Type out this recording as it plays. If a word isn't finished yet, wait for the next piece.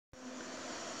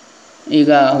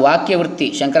ಈಗ ವಾಕ್ಯವೃತ್ತಿ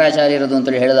ಶಂಕರಾಚಾರ್ಯರದು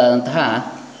ಅಂತೇಳಿ ಹೇಳಲಾದಂತಹ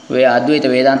ಅದ್ವೈತ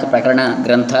ವೇದಾಂತ ಪ್ರಕರಣ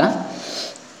ಗ್ರಂಥ.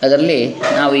 ಅದರಲ್ಲಿ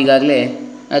ನಾವು ಈಗಾಗಲೇ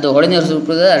ಅದು ಹೊಳೆನೀರು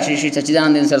ಸೂತ್ರದ ಶ್ರೀ ಶ್ರೀ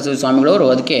ಸಚ್ಚಿದಾನಂದ ಸರಸ್ವತಿ ಸ್ವಾಮಿಗಳವರು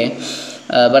ಅದಕ್ಕೆ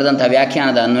ಬರೆದಂಥ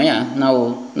ವ್ಯಾಖ್ಯಾನದ ಅನ್ವಯ ನಾವು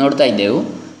ನೋಡ್ತಾ ಇದ್ದೆವು.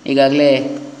 ಈಗಾಗಲೇ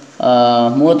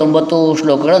 39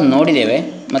 ಶ್ಲೋಕಗಳನ್ನು ನೋಡಿದ್ದೇವೆ.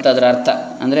 ಮತ್ತು ಅದರ ಅರ್ಥ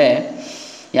ಅಂದರೆ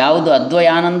ಯಾವುದು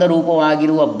ಅದ್ವಯಾನಂದ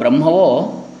ರೂಪವಾಗಿರುವ ಬ್ರಹ್ಮವೋ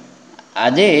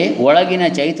ಅದೇ ಒಳಗಿನ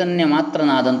ಚೈತನ್ಯ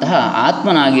ಮಾತ್ರನಾದಂತಹ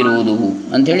ಆತ್ಮನಾಗಿರುವುದು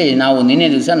ಅಂಥೇಳಿ ನಾವು ನಿನ್ನೆ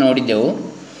ದಿವಸ ನೋಡಿದ್ದೆವು.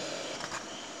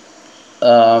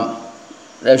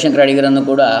 ರವಿಶಂಕರ ಅಡಿಗರನ್ನು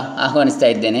ಕೂಡ ಆಹ್ವಾನಿಸ್ತಾ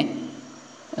ಇದ್ದೇನೆ.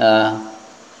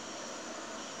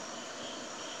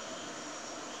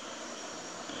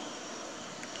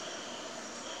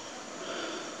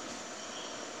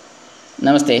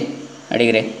 ನಮಸ್ತೆ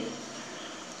ಅಡಿಗರೇ.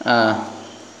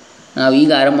 ನಾವು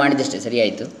ಈಗ ಆರಂಭ ಮಾಡಿದಷ್ಟೇ, ಸರಿ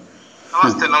ಆಯಿತು.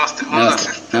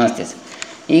 ನಮಸ್ತೆ ಸರ್.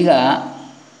 ಈಗ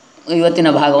ಇವತ್ತಿನ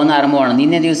ಭಾಗವನ್ನು ಆರಂಭ ಮಾಡೋಣ.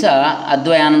 ನಿನ್ನೆ ದಿವಸ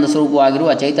ಅದ್ವಯಾನಂದ ಸ್ವರೂಪವಾಗಿರುವ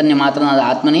ಚೈತನ್ಯ ಮಾತ್ರನಾದ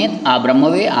ಆತ್ಮನೇ, ಆ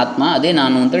ಬ್ರಹ್ಮವೇ ಆತ್ಮ, ಅದೇ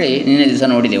ನಾನು ಅಂತೇಳಿ ನಿನ್ನೆ ದಿವಸ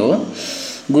ನೋಡಿದೆವು.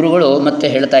 ಗುರುಗಳು ಮತ್ತೆ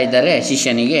ಹೇಳ್ತಾ ಇದ್ದಾರೆ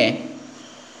ಶಿಷ್ಯನಿಗೆ,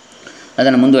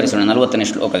 ಅದನ್ನು ಮುಂದುವರಿಸೋಣ 40ನೇ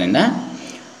ಶ್ಲೋಕದಿಂದ.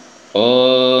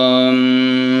 ಓಂ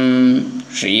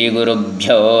ಶ್ರೀ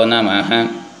ಗುರುಭ್ಯೋ ನಮಃ.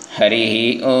 ಹರಿ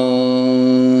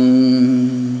ಓಂ.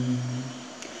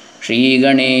 ಶ್ರೀ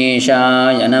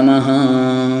ಗಣೇಶಾಯ ನಮಃ.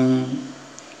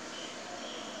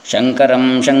 ಶಂಕರಂ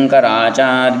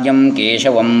ಶಂಕರಾಚಾರ್ಯಂ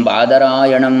ಕೇಶವಂ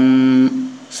ಬಾದರಾಯಣಂ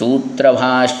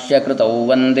ಸೂತ್ರಭಾಷ್ಯಕೃತೌ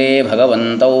ವಂದೇ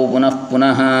ಭಗವಂತೌ ಪುನಃ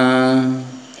ಪುನಃ.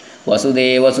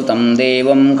 ವಸುದೇವಸುತಂ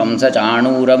ದೇವಂ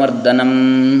ಕಂಸಚಾಣೂರಮರ್ದನಂ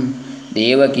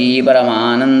ದೇವಕೀ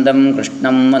ಪರಮಾನಂದಂ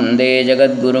ಕೃಷ್ಣಂ ವಂದೇ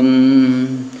ಜಗದ್ಗುರುಂ.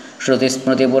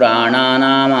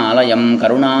 ಶ್ರುತಿಸ್ಮೃತಿಪುರಾಣಾನಾಮಾಲಯಂ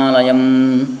ಕರುಣಾಲಯಂ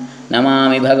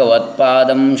ನಮಾಮಿ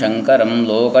ಭಗವತ್ಪಾದಂ ಶಂಕರಂ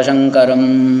ಲೋಕಶಂಕರಂ.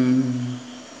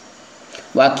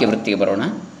 ವಾಕ್ಯವೃತ್ತಿಗೆ ಬರೋಣ.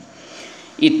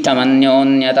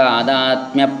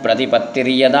 ಇತ್ತಮನ್ಯೋನ್ಯತಾದಾತ್ಮ್ಯ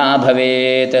ಪ್ರತಿಪತ್ತಿರ್ಯದಾ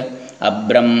ಭವೇತ್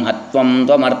ಅಬ್ರಹ್ಮತ್ವಂ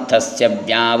ತ್ವಮರ್ಥಸ್ಯ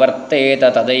ವ್ಯಾವರ್ತೇತ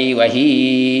ತದೈವ ಹಿ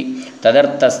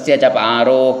ತದರ್ಥಸ್ಯ ಚ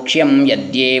ಪಾರೋಕ್ಷ್ಯಂ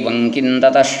ಯದ್ಯೇವಂ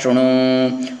ಕಿಂತತಃ ಶೃಣು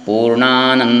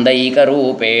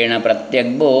ಪೂರ್ಣಾನಂದೈಕರೂಪೇಣ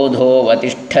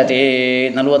ಪ್ರತ್ಯಗ್ಬೋಧೋವತಿಷ್ಠತೆ.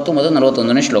 40 ಮತ್ತು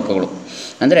 41ನೇ ಶ್ಲೋಕಗಳು.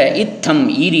 ಅಂದರೆ ಇತ್ತಂ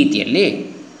ಈ ರೀತಿಯಲ್ಲಿ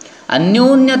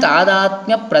ಅನ್ಯೋನ್ಯ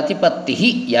ತಾದಾತ್ಮ್ಯ ಪ್ರತಿಪತ್ತಿ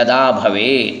ಯದಾ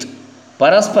ಭವೇತ್,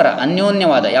 ಪರಸ್ಪರ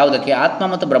ಅನ್ಯೋನ್ಯವಾದ ಯಾವುದಕ್ಕೆ, ಆತ್ಮ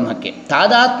ಮತ್ತು ಬ್ರಹ್ಮಕ್ಕೆ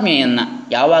ತಾದಾತ್ಮ್ಯೆಯನ್ನು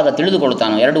ಯಾವಾಗ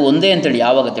ತಿಳಿದುಕೊಳ್ತಾನೋ, ಎರಡು ಒಂದೇ ಅಂತೇಳಿ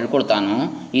ಯಾವಾಗ ತಿಳ್ಕೊಳ್ತಾನೋ,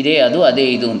 ಇದೇ ಅದು ಅದೇ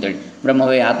ಇದು ಅಂತೇಳಿ,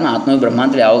 ಬ್ರಹ್ಮವೇ ಆತ್ಮ ಆತ್ಮವೇ ಬ್ರಹ್ಮ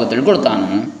ಅಂತೇಳಿ ಯಾವಾಗ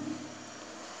ತಿಳ್ಕೊಳ್ತಾನೋ,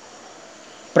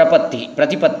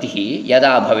 ಪ್ರತಿಪತ್ತಿ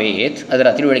ಯದಾ ಭವೇತ್ ಅದರ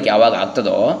ತಿಳುವಳಿಕೆ ಯಾವಾಗ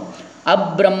ಆಗ್ತದೋ,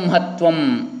 ಅಬ್ರಹ್ಮತ್ವಂ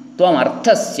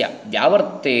ತ್ವಮರ್ಥಸ್ಯ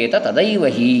ವ್ಯಾವರ್ತೇತ ತದೈವ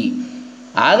ಹಿ,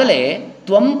 ಆಗಲೇ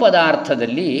ತ್ವಂ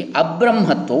ಪದಾರ್ಥದಲ್ಲಿ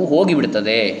ಅಬ್ರಹ್ಮತ್ವವು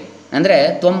ಹೋಗಿಬಿಡ್ತದೆ. ಅಂದರೆ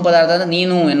ತ್ವಂ ಪದಾರ್ಥ ಅಂದರೆ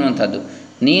ನೀನು ಎನ್ನುವಂಥದ್ದು.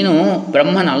 ನೀನು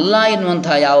ಬ್ರಹ್ಮನಲ್ಲ ಎನ್ನುವಂಥ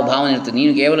ಯಾವ ಭಾವನೆ ಇರ್ತದೆ,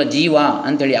 ನೀನು ಕೇವಲ ಜೀವ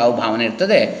ಅಂಥೇಳಿ ಯಾವ ಭಾವನೆ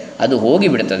ಇರ್ತದೆ, ಅದು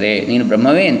ಹೋಗಿಬಿಡ್ತದೆ. ನೀನು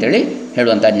ಬ್ರಹ್ಮವೇ ಅಂತೇಳಿ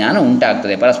ಹೇಳುವಂಥ ಜ್ಞಾನ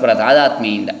ಉಂಟಾಗ್ತದೆ ಪರಸ್ಪರ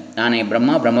ತಾದಾತ್ಮ್ಯೆಯಿಂದ. ನಾನೇ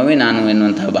ಬ್ರಹ್ಮ, ಬ್ರಹ್ಮವೇ ನಾನು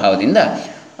ಎನ್ನುವಂತಹ ಭಾವದಿಂದ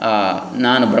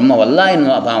ನಾನು ಬ್ರಹ್ಮವಲ್ಲ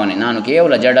ಎನ್ನುವ ಭಾವನೆ, ನಾನು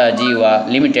ಕೇವಲ ಜಡ ಜೀವ,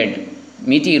 ಲಿಮಿಟೆಡ್,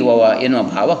 ಮಿತಿ ಇರುವವ ಎನ್ನುವ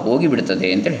ಭಾವ ಹೋಗಿಬಿಡ್ತದೆ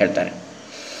ಅಂತೇಳಿ ಹೇಳ್ತಾರೆ.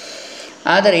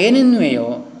 ಆದರೆ ಏನೆನ್ನುವೆಯೋ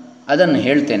ಅದನ್ನು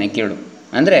ಹೇಳ್ತೇನೆ ಕೇಳು.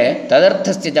 ಅಂದರೆ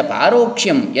ತದರ್ಥಸ್ಯ ಚ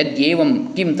ಪಾರೋಕ್ಷ್ಯಂ ಯದ್ಯೇವಂ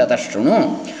ಕಿಂ ತತಃ ಶೃಣು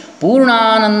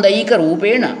ಪೂರ್ಣಾನಂದೈಕ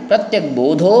ರೂಪೇಣ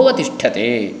ಪ್ರತ್ಯಗ್ಬೋಧೋವತಿಷ್ಠತೆ.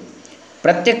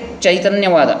 ಪ್ರತ್ಯಕ್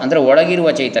ಚೈತನ್ಯವಾದ ಅಂದರೆ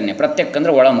ಒಳಗಿರುವ ಚೈತನ್ಯ, ಪ್ರತ್ಯಕ್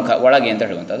ಅಂದರೆ ಒಳಮುಖ, ಒಳಗೆ ಅಂತ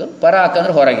ಹೇಳುವಂಥದ್ದು, ಪರಾಕ್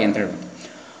ಅಂದರೆ ಹೊರಗೆ ಅಂತ ಹೇಳುವಂಥದ್ದು.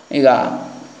 ಈಗ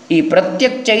ಈ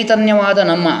ಪ್ರತ್ಯಕ್ ಚೈತನ್ಯವಾದ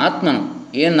ನಮ್ಮ ಆತ್ಮನು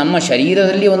ಏನು ನಮ್ಮ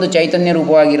ಶರೀರದಲ್ಲಿ ಒಂದು ಚೈತನ್ಯ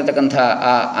ರೂಪವಾಗಿರತಕ್ಕಂಥ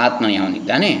ಆ ಆತ್ಮ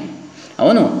ಯಾವನಿದ್ದಾನೆ,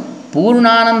 ಅವನು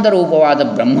ಪೂರ್ಣಾನಂದ ರೂಪವಾದ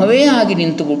ಬ್ರಹ್ಮವೇ ಆಗಿ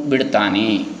ನಿಂತು ಬಿಡುತ್ತಾನೆ.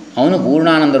 ಅವನು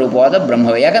ಪೂರ್ಣಾನಂದ ರೂಪವಾದ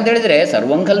ಬ್ರಹ್ಮವೇ. ಯಾಕಂತ ಹೇಳಿದರೆ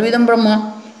ಸರ್ವಂ ಖಲ್ವಿದಂ ಬ್ರಹ್ಮ,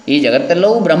 ಈ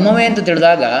ಜಗತ್ತೆಲ್ಲವೂ ಬ್ರಹ್ಮವೇ ಅಂತ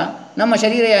ತಿಳಿದಾಗ ನಮ್ಮ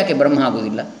ಶರೀರ ಯಾಕೆ ಬ್ರಹ್ಮ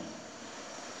ಆಗುವುದಿಲ್ಲ,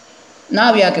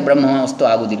 ನಾವು ಯಾಕೆ ಬ್ರಹ್ಮ ವಸ್ತು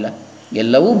ಆಗುವುದಿಲ್ಲ?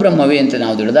 ಎಲ್ಲವೂ ಬ್ರಹ್ಮವೇ ಅಂತ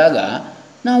ನಾವು ತಿಳಿದಾಗ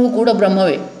ನಾವು ಕೂಡ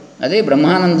ಬ್ರಹ್ಮವೇ. ಅದೇ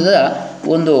ಬ್ರಹ್ಮಾನಂದದ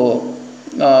ಒಂದು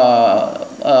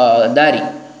ದಾರಿ.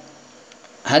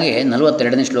 ಹಾಗೆ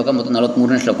 42ನೇ ಶ್ಲೋಕ ಮತ್ತು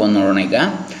 43ನೇ ಶ್ಲೋಕವನ್ನು ನೋಡೋಣ ಈಗ.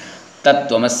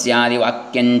 ತತ್ವಮಸ್ಯಾದಿ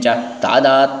ವಾಕ್ಯಂಚ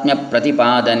ತಾದಾತ್ಮ್ಯ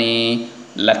ಪ್ರತಿಪಾದನೆ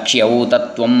ಲಕ್ಷ್ಯವು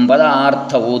ತತ್ವಂ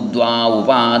ಪದಾರ್ಥವು ದ್ವಾ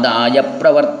ಉಪಾದಾಯ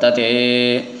ಪ್ರವರ್ತತೆ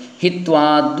ಹಿತ್ವಾ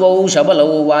ದ್ವೌ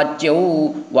ಶಬಲೌ ವಾಚ್ಯೌ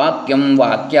ವಾಕ್ಯಂ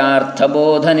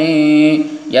ವಾಕ್ಯಾರ್ಥಬೋಧನೆ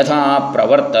ಯಥಾ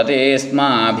ಪ್ರವರ್ತತೆ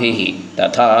ಸ್ಮಾಭಿಃ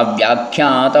ತಥಾ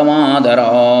ವ್ಯಾಖ್ಯಾತಮಾದರಾತ್.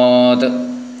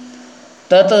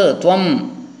 ತತ್ ತ್ವಂ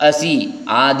ಅಸಿ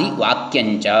ಆದಿ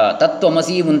ವಾಕ್ಯಂಚ,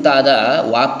 ತತ್ವಮಸಿ ಮುಂತಾದ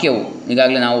ವಾಕ್ಯವು,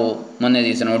 ಈಗಾಗಲೇ ನಾವು ಮೊನ್ನೆ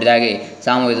ದಿವಸ ನೋಡಿದ ಹಾಗೆ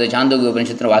ಸಾಮವೇದ ಛಾಂದೋಗ್ಯ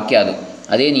ಉಪನಿಷತ್ತಿನ ವಾಕ್ಯ ಅದು,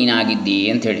 ಅದೇ ನೀನಾಗಿದ್ದಿ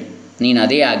ಅಂಥೇಳಿ, ನೀನು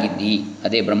ಅದೇ ಆಗಿದ್ದಿ,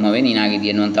 ಅದೇ ಬ್ರಹ್ಮವೇ ನೀನಾಗಿದ್ದಿ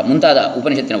ಎನ್ನುವಂಥ ಮುಂತಾದ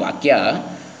ಉಪನಿಷತ್ತಿನ ವಾಕ್ಯ.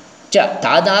 ಚ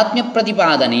ತಾದಾತ್ಮ್ಯ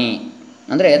ಪ್ರತಿಪಾದನೆ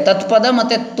ಅಂದರೆ ತತ್ಪದ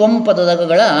ಮತ್ತು ತ್ವಂ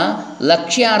ಪದಗಳ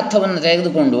ಲಕ್ಷ್ಯಾರ್ಥವನ್ನು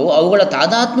ತೆಗೆದುಕೊಂಡು ಅವುಗಳ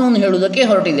ತಾದಾತ್ಮ್ಯವನ್ನು ಹೇಳುವುದಕ್ಕೆ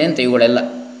ಹೊರಟಿದೆ ಅಂತ ಇವುಗಳೆಲ್ಲ.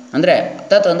 ಅಂದರೆ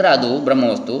ತತ್ ಅಂದರೆ ಅದು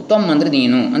ಬ್ರಹ್ಮವಸ್ತು, ತ್ವಂ ಅಂದರೆ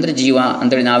ನೀನು ಅಂದರೆ ಜೀವ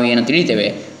ಅಂತೇಳಿ ನಾವೇನು ತಿಳಿತೇವೆ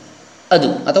ಅದು,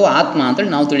 ಅಥವಾ ಆತ್ಮ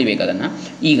ಅಂತೇಳಿ ನಾವು ತಿಳಿಬೇಕು ಅದನ್ನು.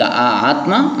 ಈಗ ಆ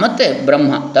ಆತ್ಮ ಮತ್ತು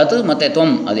ಬ್ರಹ್ಮ, ತತ್ ಮತ್ತು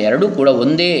ತ್ವಂ ಅದೆರಡೂ ಕೂಡ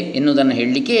ಒಂದೇ ಎನ್ನುವುದನ್ನು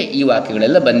ಹೇಳಲಿಕ್ಕೆ ಈ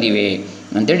ವಾಕ್ಯಗಳೆಲ್ಲ ಬಂದಿವೆ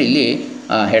ಅಂಥೇಳಿ ಇಲ್ಲಿ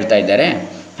ಹೇಳ್ತಾ ಇದ್ದಾರೆ.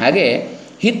 ಹಾಗೆ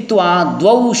ಹಿತ್ವಾ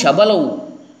ದ್ವೌ ಶಬಲವು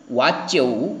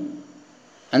ವಾಚ್ಯವು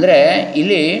ಅಂದರೆ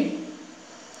ಇಲ್ಲಿ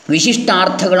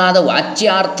ವಿಶಿಷ್ಟಾರ್ಥಗಳಾದ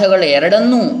ವಾಚ್ಯಾರ್ಥಗಳ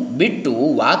ಎರಡನ್ನೂ ಬಿಟ್ಟು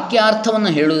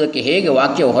ವಾಕ್ಯಾರ್ಥವನ್ನು ಹೇಳುವುದಕ್ಕೆ ಹೇಗೆ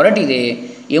ವಾಕ್ಯವು ಹೊರಟಿದೆ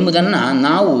ಎಂಬುದನ್ನು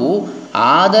ನಾವು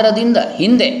ಆದರದಿಂದ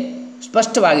ಹಿಂದೆ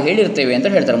ಸ್ಪಷ್ಟವಾಗಿ ಹೇಳಿರ್ತೇವೆ ಅಂತ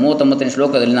ಹೇಳ್ತಾರೆ. 39ನೇ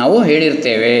ಶ್ಲೋಕದಲ್ಲಿ ನಾವು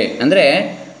ಹೇಳಿರ್ತೇವೆ. ಅಂದರೆ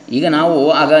ಈಗ ನಾವು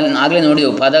ಆಗಲೇ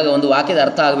ನೋಡಿದೆವು, ಒಂದು ವಾಕ್ಯದ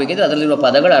ಅರ್ಥ ಆಗಬೇಕಿದ್ರೆ ಅದರಲ್ಲಿರುವ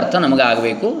ಪದಗಳ ಅರ್ಥ ನಮಗೆ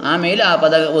ಆಗಬೇಕು. ಆಮೇಲೆ ಆ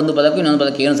ಒಂದು ಪದಕ್ಕೂ ಇನ್ನೊಂದು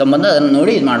ಪದಕ್ಕೆ ಏನು ಸಂಬಂಧ ಅದನ್ನು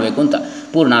ನೋಡಿ ಇದು ಮಾಡಬೇಕು ಅಂತ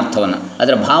ಪೂರ್ಣಾರ್ಥವನ್ನು,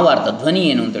 ಅದರ ಭಾವಾರ್ಥ ಧ್ವನಿ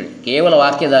ಏನು ಅಂತೇಳಿ, ಕೇವಲ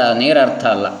ವಾಕ್ಯದ ನೇರ ಅರ್ಥ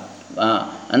ಅಲ್ಲ.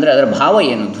 ಅಂದರೆ ಅದರ ಭಾವ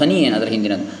ಏನು, ಧ್ವನಿ ಏನು ಅದರ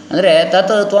ಹಿಂದಿನದು. ಅಂದರೆ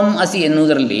ತತ್ ತ್ವಂ ಅಸಿ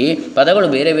ಎನ್ನುವುದರಲ್ಲಿ ಪದಗಳು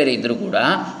ಬೇರೆ ಬೇರೆ ಇದ್ದರೂ ಕೂಡ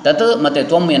ತತ್ ಮತ್ತು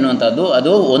ತ್ವಂ ಎನ್ನುವಂಥದ್ದು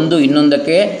ಅದು ಒಂದು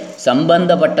ಇನ್ನೊಂದಕ್ಕೆ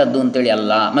ಸಂಬಂಧಪಟ್ಟದ್ದು ಅಂತೇಳಿ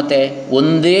ಅಲ್ಲ. ಮತ್ತು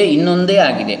ಒಂದೇ ಇನ್ನೊಂದೇ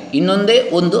ಆಗಿದೆ, ಇನ್ನೊಂದೇ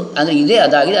ಒಂದು ಅಂದರೆ ಇದೇ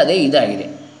ಅದಾಗಿದೆ, ಅದೇ ಇದಾಗಿದೆ,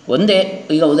 ಒಂದೇ.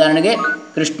 ಈಗ ಉದಾಹರಣೆಗೆ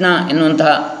ಕೃಷ್ಣ ಎನ್ನುವಂತಹ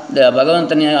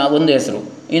ಭಗವಂತನ ಒಂದು ಹೆಸರು,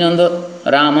 ಇನ್ನೊಂದು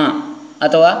ರಾಮ,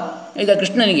 ಅಥವಾ ಈಗ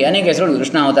ಕೃಷ್ಣನಿಗೆ ಅನೇಕ ಹೆಸರುಗಳು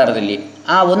ಕೃಷ್ಣ ಅವತಾರದಲ್ಲಿ.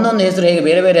 ಆ ಒಂದೊಂದು ಹೆಸರು ಹೇಗೆ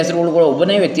ಬೇರೆ ಬೇರೆ ಹೆಸರುಗಳು ಕೂಡ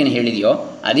ಒಬ್ಬನೇ ವ್ಯಕ್ತಿಯನ್ನು ಹೇಳಿದೆಯೋ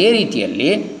ಅದೇ ರೀತಿಯಲ್ಲಿ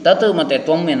ತತ್ ಮತ್ತು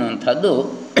ತ್ವಂ ಎನ್ನುವಂಥದ್ದು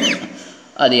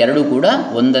ಅದು ಎರಡೂ ಕೂಡ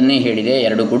ಒಂದನ್ನೇ ಹೇಳಿದೆ.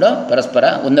 ಎರಡೂ ಕೂಡ ಪರಸ್ಪರ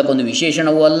ಒಂದಕ್ಕೊಂದು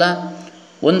ವಿಶೇಷಣವೂ ಅಲ್ಲ,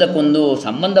 ಒಂದಕ್ಕೊಂದು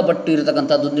ಸಂಬಂಧಪಟ್ಟು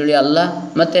ಇರತಕ್ಕಂಥದ್ದು ಅಂತೇಳಿ ಅಲ್ಲ,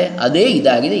 ಮತ್ತು ಅದೇ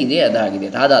ಇದಾಗಿದೆ, ಇದೇ ಅದಾಗಿದೆ,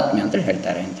 ತಾದಾತ್ಮ್ಯ ಅಂತೇಳಿ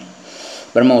ಹೇಳ್ತಾರೆ ಅಂತ.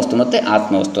 ಬ್ರಹ್ಮವಸ್ತು ಮತ್ತು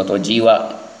ಆತ್ಮವಸ್ತು ಅಥವಾ ಜೀವ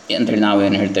ಅಂಥೇಳಿ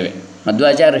ನಾವೇನು ಹೇಳ್ತೇವೆ.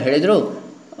 ಮಧ್ವಾಚಾರ್ಯರು ಹೇಳಿದರು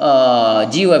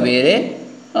ಜೀವ ಬೇರೆ,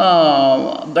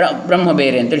 ಬ್ರಹ್ಮ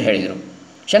ಬೇರೆ ಅಂತೇಳಿ ಹೇಳಿದರು.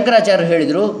 ಶಂಕರಾಚಾರ್ಯರು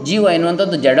ಹೇಳಿದರು ಜೀವ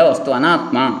ಎನ್ನುವಂಥದ್ದು ಜಡ ವಸ್ತು,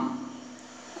 ಅನಾತ್ಮ.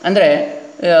 ಅಂದರೆ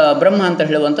ಬ್ರಹ್ಮ ಅಂತ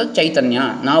ಹೇಳುವಂಥದ್ದು ಚೈತನ್ಯ,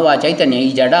 ನಾವು ಆ ಚೈತನ್ಯ, ಈ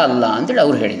ಜಡ ಅಲ್ಲ ಅಂತೇಳಿ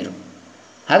ಅವರು ಹೇಳಿದರು.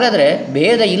 ಹಾಗಾದರೆ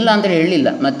ಭೇದ ಇಲ್ಲ ಅಂತೇಳಿ ಹೇಳಲಿಲ್ಲ.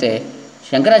 ಮತ್ತು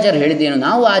ಶಂಕರಾಚಾರ್ಯ ಹೇಳಿದ್ದೇನು,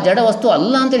 ನಾವು ಆ ಜಡ ವಸ್ತು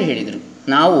ಅಲ್ಲ ಅಂತೇಳಿ ಹೇಳಿದರು.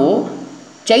 ನಾವು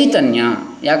ಚೈತನ್ಯ,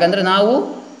 ಯಾಕಂದರೆ ನಾವು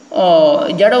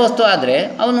ಜಡ ವಸ್ತು ಆದರೆ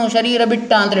ಅವನು ಶರೀರ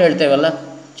ಬಿಟ್ಟ ಅಂತೇಳಿ ಹೇಳ್ತೇವಲ್ಲ,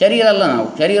 ಶರೀರ ಅಲ್ಲ ನಾವು,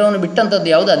 ಶರೀರವನ್ನು ಬಿಟ್ಟಂಥದ್ದು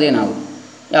ಯಾವುದು ಅದೇ ನಾವು,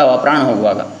 ಯಾವ ಪ್ರಾಣ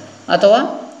ಹೋಗುವಾಗ, ಅಥವಾ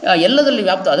ಎಲ್ಲದರಲ್ಲಿ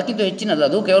ವ್ಯಾಪ್ತ, ಅದಕ್ಕಿಂತ ಹೆಚ್ಚಿನದು,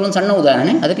 ಅದು ಕೇವಲ ಒಂದು ಸಣ್ಣ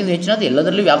ಉದಾಹರಣೆ, ಅದಕ್ಕಿಂತ ಹೆಚ್ಚಿನದು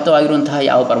ಎಲ್ಲದರಲ್ಲಿ ವ್ಯಾಪ್ತವಾಗಿರುವಂತಹ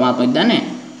ಯಾವ ಪರಮಾತ್ಮ ಇದ್ದಾನೆ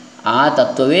ಆ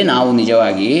ತತ್ವವೇ ನಾವು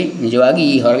ನಿಜವಾಗಿ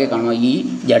ಈ ಹೊರಗೆ ಕಾಣುವ ಈ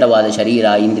ಜಡವಾದ ಶರೀರ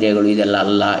ಇಂದ್ರಿಯಗಳು ಇದೆಲ್ಲ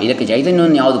ಅಲ್ಲ. ಇದಕ್ಕೆ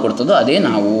ಚೈತನ್ಯವನ್ನು ಯಾವುದು ಕೊಡ್ತದೋ ಅದೇ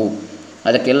ನಾವು,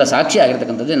 ಅದಕ್ಕೆಲ್ಲ ಸಾಕ್ಷಿ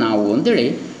ಆಗಿರ್ತಕ್ಕಂಥದ್ದೇ ನಾವು ಅಂತೇಳಿ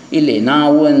ಇಲ್ಲಿ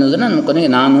ನಾವು ಎನ್ನುವುದನ್ನು ನಮ್ಮ ಕೊನೆಗೆ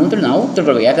ನಾನು ಅಂತೇಳಿ ನಾವು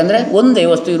ತಿಳ್ಕೊಳ್ಬೇಕು. ಯಾಕಂದರೆ ಒಂದೇ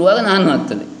ವಸ್ತು ಇರುವಾಗ ನಾನು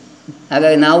ಆಗ್ತದೆ.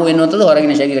 ಹಾಗಾಗಿ ನಾವು ಎನ್ನುವಂಥದ್ದು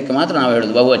ಹೊರಗಿನ ಶರೀರಕ್ಕೆ ಮಾತ್ರ ನಾವು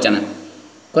ಹೇಳೋದು ಬಹುವಚನ.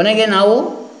 ಕೊನೆಗೆ ನಾವು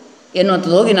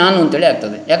ಎನ್ನುವಂಥದ್ದು ಹೋಗಿ ನಾನು ಅಂತೇಳಿ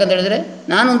ಆಗ್ತದೆ. ಯಾಕಂತ ಹೇಳಿದರೆ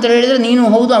ನಾನು ಅಂತೇಳಿ ಹೇಳಿದರೆ ನೀನು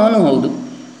ಹೌದು, ಅವನು ಹೌದು,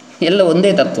 ಎಲ್ಲ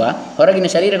ಒಂದೇ ತತ್ವ, ಹೊರಗಿನ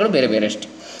ಶರೀರಗಳು ಬೇರೆ ಬೇರೆ ಅಷ್ಟೆ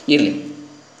ಇರಲಿ.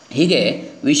 ಹೀಗೆ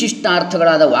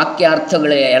ವಿಶಿಷ್ಟಾರ್ಥಗಳಾದ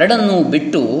ವಾಕ್ಯಾರ್ಥಗಳ ಎರಡನ್ನೂ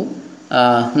ಬಿಟ್ಟು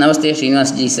ನಮಸ್ತೆ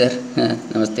ಶ್ರೀನಿವಾಸ್ ಜಿ ಸರ್,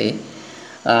 ನಮಸ್ತೆ.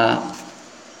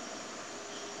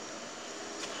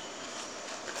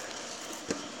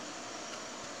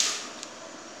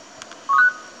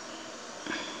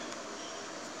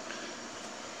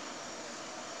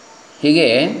 ಹೀಗೆ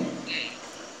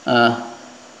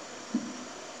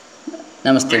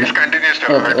ನಮಸ್ತೆ.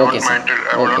 Okay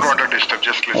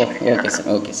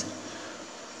sir.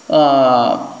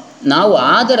 ನಾವು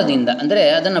ಆದರದಿಂದ ಅಂದರೆ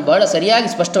ಅದನ್ನು ಬಹಳ ಸರಿಯಾಗಿ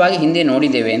ಸ್ಪಷ್ಟವಾಗಿ ಹಿಂದೆ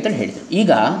ನೋಡಿದ್ದೇವೆ ಅಂತ ಹೇಳಿದರು.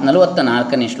 ಈಗ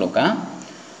 44ನೇ ಶ್ಲೋಕ.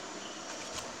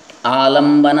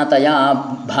 ಆಲಂಬನತೆಯ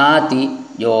ಭಾತಿ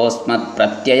ಯೋಸ್ಮತ್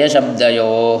ಪ್ರತ್ಯಯ ಶಬ್ದಯೋ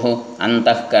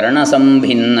ಅಂತಃಕರಣ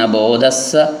ಸಂಭಿನ್ನ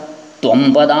ಬೋಧಸ್ಸ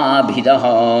ತ್ವಂಪದಾಭಿದಃ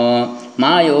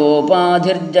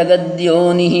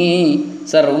ಮಾಯೋಪಾಧಿರ್ಜಗದ್ಯೋನಿಃ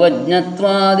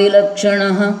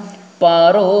ಸರ್ವಜ್ಞತ್ವಾದಿಲಕ್ಷಣಃ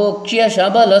ಪಾರೋಕ್ಷ್ಯ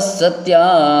ಶಬಲಃ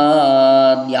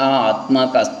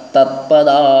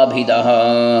ಸತ್ಯಾದ್ಯಾತ್ಮಕಸ್ತತ್ಪದಾಭಿದಃ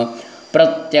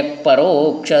ಪ್ರತ್ಯಕ್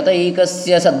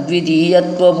ಪರೋಕ್ಷತೈಕಸ್ಯ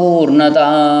ಸದ್ವಿತೀಯತ್ವಪೂರ್ಣತಾ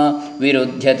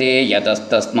ವಿರುಧ್ಯತೆ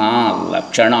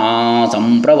ಯತಸ್ತಸ್ಮಾಲ್ಲಕ್ಷಣಾ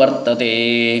ಸಂಪ್ರವರ್ತತೆ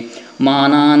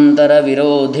ಮಾನಾಂತರ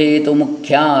ವಿರೋಧೇ ತು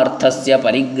ಮುಖ್ಯಾರ್ಥಸ್ಯ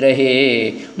ಪರಿಗ್ರಹೇ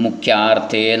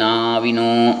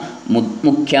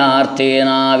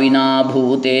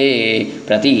ಮುಖ್ಯಾರ್ಥೇನಾವಿನಾಭೂತೆ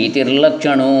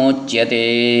ಪ್ರತೀತಿರ್ಲಕ್ಷಣೋಚ್ಯತೆ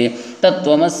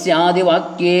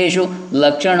ತತ್ವಮಸ್ಯಾದಿವಾಕ್ಯೇಷು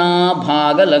ಲಕ್ಷಣಾ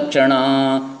ಭಾಗಲಕ್ಷಣಾ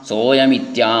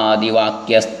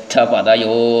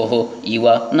ಸೋಯಮಿತ್ಯಾದಿವಾಕ್ಯಸ್ಥಪದಯೋಃ ಇವ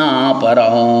ನಾಪರ.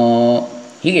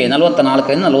 ಹೀಗೆ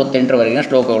 44ರಿಂದ 48ರವರೆಗಿನ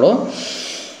ಶ್ಲೋಕಗಳು.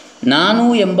 ನಾನು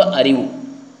ಎಂಬ ಅರಿವು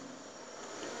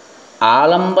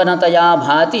ಆಲಂಬನತೆಯ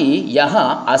ಭಾತಿ ಯಹ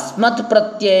ಅಸ್ಮತ್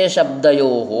ಪ್ರತ್ಯಯ ಶಬ್ದಯೋ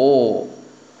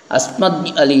ಅಸ್ಮದ್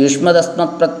ಅಲ್ಲಿ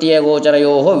ಯುಷ್ಮದಸ್ಮತ್ ಪ್ರತ್ಯಯ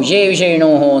ಗೋಚರಯೋ ವಿಷಯ ವಿಷಯಿಣೋ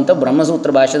ಅಂತ ಬ್ರಹ್ಮಸೂತ್ರ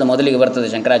ಭಾಷ್ಯದ ಮೊದಲಿಗೆ ಬರ್ತದೆ.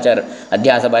 ಶಂಕರಾಚಾರ್ಯ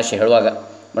ಅಧ್ಯಾಸ ಭಾಷ್ಯ ಹೇಳುವಾಗ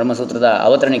ಬ್ರಹ್ಮಸೂತ್ರದ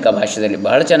ಅವತರಣಿಕಾ ಭಾಷ್ಯದಲ್ಲಿ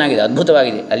ಬಹಳ ಚೆನ್ನಾಗಿದೆ,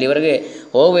 ಅದ್ಭುತವಾಗಿದೆ. ಅಲ್ಲಿವರೆಗೆ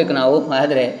ಹೋಗಬೇಕು ನಾವು.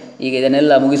 ಆದರೆ ಈಗ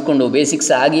ಇದನ್ನೆಲ್ಲ ಮುಗಿಸ್ಕೊಂಡು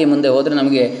ಬೇಸಿಕ್ಸ್ ಆಗಿಯೇ ಮುಂದೆ ಹೋದರೆ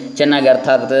ನಮಗೆ ಚೆನ್ನಾಗಿ ಅರ್ಥ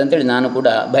ಆಗ್ತದೆ ಅಂತೇಳಿ ನಾನು ಕೂಡ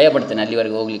ಭಯಪಡ್ತೇನೆ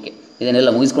ಅಲ್ಲಿವರೆಗೆ ಹೋಗಲಿಕ್ಕೆ. ಇದನ್ನೆಲ್ಲ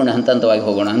ಮುಗಿಸ್ಕೊಂಡು ಹಂತ ಹಂತವಾಗಿ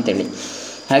ಹೋಗೋಣ ಅಂಥೇಳಿ.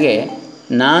 ಹಾಗೆ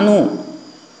ನಾನು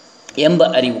ಎಂಬ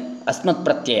ಅರಿವು, ಅಸ್ಮತ್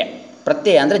ಪ್ರತ್ಯಯ,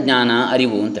 ಪ್ರತ್ಯಯ ಅಂದರೆ ಜ್ಞಾನ,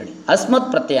 ಅರಿವು ಅಂತೇಳಿ. ಅಸ್ಮತ್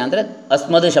ಪ್ರತ್ಯಯ ಅಂದರೆ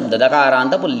ಅಸ್ಮದ್ ಶಬ್ದ, ದಕಾರ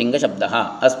ಅಂತ ಪುಲ್ಲಿಂಗ ಶಬ್ದ,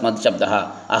 ಅಸ್ಮದ್ ಶಬ್ದ,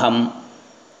 ಅಹಂ,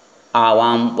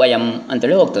 ಆವಾಂ, ವಯಂ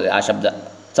ಅಂತೇಳಿ ಹೋಗ್ತದೆ ಆ ಶಬ್ದ.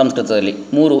 ಸಂಸ್ಕೃತದಲ್ಲಿ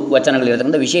 3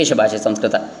 ವಚನಗಳಿರತಕ್ಕಂಥ ವಿಶೇಷ ಭಾಷೆ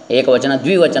ಸಂಸ್ಕೃತ. ಏಕವಚನ,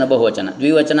 ದ್ವಿವಚನ, ಬಹುವಚನ.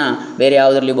 ದ್ವಿವಚನ ಬೇರೆ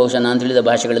ಯಾವುದರಲ್ಲಿ ಬಹುಶಃ ನಾನು ತಿಳಿದ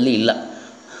ಭಾಷೆಗಳಲ್ಲಿ ಇಲ್ಲ,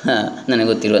 ನನಗೆ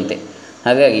ಗೊತ್ತಿರುವಂತೆ.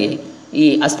 ಹಾಗಾಗಿ ಈ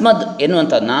ಅಸ್ಮದ್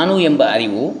ಎನ್ನುವಂಥದ್ದು ನಾನು ಎಂಬ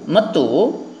ಅರಿವು ಮತ್ತು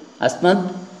ಅಸ್ಮದ್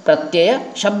ಪ್ರತ್ಯಯ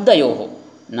ಶಬ್ದಯೋಹೋ,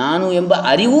 ನಾನು ಎಂಬ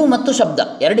ಅರಿವು ಮತ್ತು ಶಬ್ದ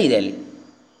ಎರಡು ಇದೆ ಅಲ್ಲಿ.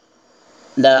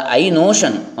 The I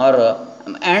notion R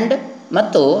and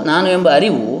ಮತ್ತು ನಾನು ಎಂಬ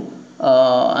ಅರಿವು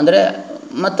ಅಂದರೆ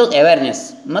ಮತ್ತೊಂದು ಅವೇರ್ನೆಸ್,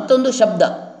 ಮತ್ತೊಂದು ಶಬ್ದ,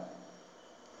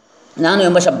 ನಾನು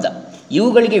ಎಂಬ ಶಬ್ದ.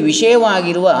 ಇವುಗಳಿಗೆ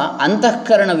ವಿಷಯವಾಗಿರುವ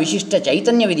ಅಂತಃಕರಣ ವಿಶಿಷ್ಟ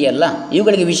ಚೈತನ್ಯವಿದೆಯಲ್ಲ,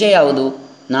 ಇವುಗಳಿಗೆ ವಿಷಯ ಯಾವುದು?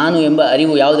 ನಾನು ಎಂಬ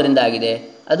ಅರಿವು ಯಾವುದರಿಂದ ಆಗಿದೆ?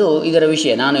 ಅದು ಇದರ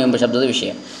ವಿಷಯ, ನಾನು ಎಂಬ ಶಬ್ದದ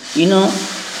ವಿಷಯ. ಇನ್ನು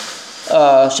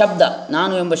ಶಬ್ದ,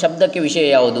 ನಾನು ಎಂಬ ಶಬ್ದಕ್ಕೆ ವಿಷಯ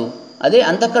ಯಾವುದು? ಅದೇ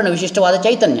ಅಂತಃಕರಣ ವಿಶಿಷ್ಟವಾದ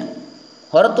ಚೈತನ್ಯ,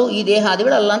 ಹೊರತು ಈ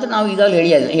ದೇಹಾದಿಗಳಲ್ಲ ಅಂತ ನಾವು ಈಗಾಗಲೇ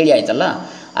ಹೇಳಿ ಆಯ್ತಲ್ಲ.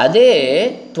 ಅದೇ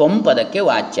ತ್ವಂ ಪದಕ್ಕೆ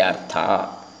ವಾಚ್ಯಾರ್ಥ.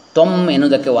 ತ್ವಂ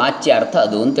ಎನ್ನುವುದಕ್ಕೆ ವಾಚ್ಯಾರ್ಥ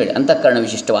ಅದು ಅಂತೇಳಿ, ಅಂತಃಕರಣ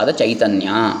ವಿಶಿಷ್ಟವಾದ ಚೈತನ್ಯ.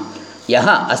 ಯಹ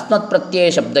ಅಸ್ಮತ್ ಪ್ರತ್ಯಯ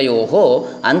ಶಬ್ದಯೋ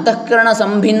ಅಂತಃಕರಣ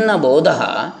ಸಂಭಿನ್ನ ಬೋಧ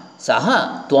ಸಹ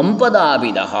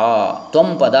ತ್ವಂಪದಾಭಿಧ.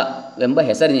 ತ್ವಂಪದ ಎಂಬ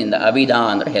ಹೆಸರಿನಿಂದ, ಅಭಿಧ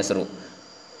ಅಂದರೆ ಹೆಸರು,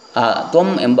 ಆ ತ್ವಂ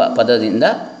ಎಂಬ ಪದದಿಂದ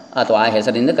ಅಥವಾ ಆ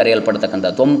ಹೆಸರಿನಿಂದ ಕರೆಯಲ್ಪಡ್ತಕ್ಕಂಥ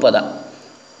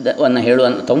ತ್ವಂಪದವನ್ನು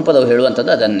ತ್ವಂಪದವು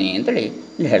ಹೇಳುವಂಥದ್ದು ಅದನ್ನೇ ಅಂತೇಳಿ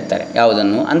ಇಲ್ಲಿ ಹೇಳ್ತಾರೆ.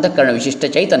 ಯಾವುದನ್ನು? ಅಂತಃಕರಣ ವಿಶಿಷ್ಟ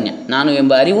ಚೈತನ್ಯ, ನಾನು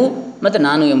ಎಂಬ ಅರಿವು ಮತ್ತು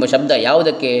ನಾನು ಎಂಬ ಶಬ್ದ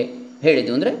ಯಾವುದಕ್ಕೆ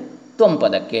ಹೇಳಿದ್ದು ಅಂದರೆ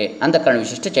ತ್ವಂಪದಕ್ಕೆ, ಅಂತಃಕರಣ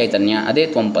ವಿಶಿಷ್ಟ ಚೈತನ್ಯ, ಅದೇ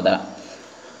ತ್ವಂಪದ.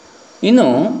 ಇನ್ನು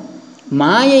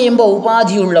ಮಾಯೆ ಎಂಬ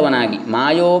ಉಪಾಧಿಯುಳ್ಳವನಾಗಿ,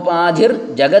 ಮಾಯೋಪಾಧಿರ್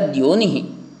ಜಗದ್ಯೋನಿ,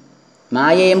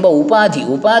 ಮಾಯೆ ಎಂಬ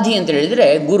ಉಪಾಧಿ ಅಂತ ಹೇಳಿದರೆ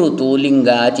ಗುರುತು, ಲಿಂಗ,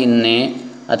 ಚಿಹ್ನೆ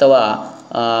ಅಥವಾ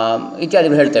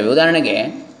ಇತ್ಯಾದಿಗಳು ಹೇಳ್ತೇವೆ. ಉದಾಹರಣೆಗೆ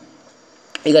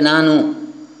ಈಗ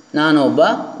ನಾನು ಒಬ್ಬ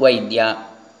ವೈದ್ಯ,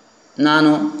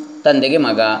 ನಾನು ತಂದೆಗೆ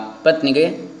ಮಗ, ಪತ್ನಿಗೆ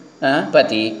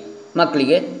ಪತಿ,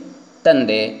 ಮಕ್ಕಳಿಗೆ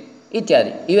ತಂದೆ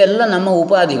ಇತ್ಯಾದಿ, ಇವೆಲ್ಲ ನಮ್ಮ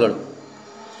ಉಪಾಧಿಗಳು.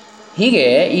 ಹೀಗೆ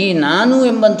ಈ ನಾನು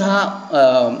ಎಂಬಂತಹ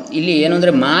ಇಲ್ಲಿ ಏನು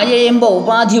ಅಂದರೆ ಮಾಯೆ ಎಂಬ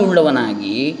ಉಪಾಧಿ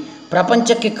ಉಳ್ಳವನಾಗಿ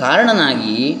ಪ್ರಪಂಚಕ್ಕೆ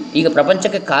ಕಾರಣನಾಗಿ, ಈಗ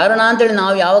ಪ್ರಪಂಚಕ್ಕೆ ಕಾರಣ ಅಂತೇಳಿ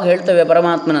ನಾವು ಯಾವಾಗ ಹೇಳ್ತೇವೆ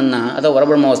ಪರಮಾತ್ಮನನ್ನು ಅಥವಾ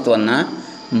ಪರಬ್ರಹ್ಮ ವಸ್ತುವನ್ನು,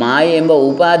 ಮಾಯೆ ಎಂಬ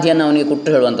ಉಪಾಧಿಯನ್ನು ಅವನಿಗೆ ಕೊಟ್ಟು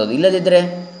ಹೇಳುವಂಥದ್ದು. ಇಲ್ಲದಿದ್ದರೆ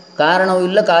ಕಾರಣವೂ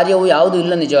ಇಲ್ಲ, ಕಾರ್ಯವೂ ಯಾವುದೂ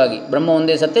ಇಲ್ಲ. ನಿಜವಾಗಿ ಬ್ರಹ್ಮ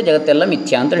ಒಂದೇ ಸತ್ಯ, ಜಗತ್ತೆಲ್ಲ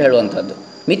ಮಿಥ್ಯಾ ಅಂತೇಳಿ ಹೇಳುವಂಥದ್ದು.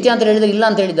 ಮಿಥ್ಯಾ ಅಂತ ಹೇಳಿದರೆ ಇಲ್ಲ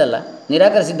ಅಂತ ಹೇಳಿದ್ದಲ್ಲ,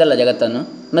 ನಿರಾಕರಿಸಿದ್ದಲ್ಲ ಜಗತ್ತನ್ನು.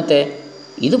 ಮತ್ತು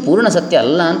ಇದು ಪೂರ್ಣ ಸತ್ಯ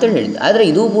ಅಲ್ಲ ಅಂತೇಳಿ ಹೇಳಿದ್ದು. ಆದರೆ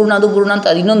ಇದು ಪೂರ್ಣ, ಅದು ಪೂರ್ಣ ಅಂತ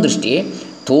ಅದು ಇನ್ನೊಂದು ದೃಷ್ಟಿ.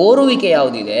 ತೋರುವಿಕೆ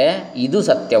ಯಾವುದಿದೆ ಇದು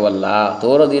ಸತ್ಯವಲ್ಲ,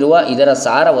 ತೋರದಿರುವ ಇದರ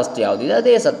ಸಾರ ವಸ್ತು ಯಾವುದಿದೆ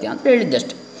ಅದೇ ಸತ್ಯ ಅಂತ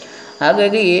ಹೇಳಿದ್ದಷ್ಟೆ.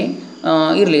 ಹಾಗಾಗಿ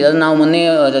ಇರಲಿ, ಅದನ್ನು ನಾವು ಮೊನ್ನೆ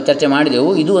ಚರ್ಚೆ ಮಾಡಿದೆವು.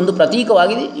 ಇದು ಒಂದು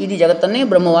ಪ್ರತೀಕವಾಗಿ ಇಡೀ ಜಗತ್ತನ್ನೇ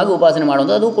ಬ್ರಹ್ಮವಾಗಿ ಉಪಾಸನೆ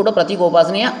ಮಾಡುವಂಥದ್ದು. ಅದು ಕೂಡ ಪ್ರತೀಕ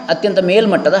ಉಪಾಸನೆಯ ಅತ್ಯಂತ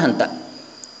ಮೇಲ್ಮಟ್ಟದ ಹಂತ,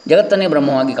 ಜಗತ್ತನ್ನೇ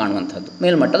ಬ್ರಹ್ಮವಾಗಿ ಕಾಣುವಂಥದ್ದು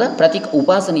ಮೇಲ್ಮಟ್ಟದ ಪ್ರತೀಕ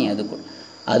ಉಪಾಸನೆಯೇ ಅದು ಕೂಡ.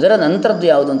 ಅದರ ನಂತರದ್ದು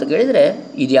ಯಾವುದು ಅಂತ ಕೇಳಿದರೆ,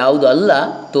 ಇದು ಯಾವುದು ಅಲ್ಲ,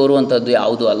 ತೋರುವಂಥದ್ದು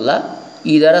ಯಾವುದೂ ಅಲ್ಲ,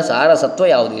 ಇದರ ಸಾರಸತ್ವ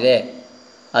ಯಾವುದಿದೆ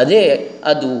ಅದೇ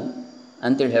ಅದು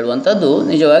ಅಂತೇಳಿ ಹೇಳುವಂಥದ್ದು.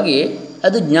 ನಿಜವಾಗಿ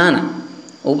ಅದು ಜ್ಞಾನ,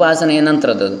 ಉಪಾಸನೆಯ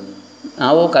ನಂತರದ್ದು.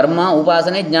 ನಾವು ಕರ್ಮ,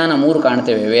 ಉಪಾಸನೆ, ಜ್ಞಾನ 3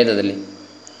 ಕಾಣ್ತೇವೆ ವೇದದಲ್ಲಿ.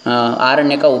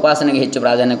 ಆರಣ್ಯಕ ಉಪಾಸನೆಗೆ ಹೆಚ್ಚು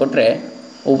ಪ್ರಾಧಾನ್ಯ ಕೊಟ್ಟರೆ,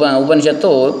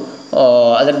 ಉಪನಿಷತ್ತು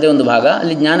ಅದರದ್ದೇ ಒಂದು ಭಾಗ,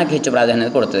 ಅಲ್ಲಿ ಜ್ಞಾನಕ್ಕೆ ಹೆಚ್ಚು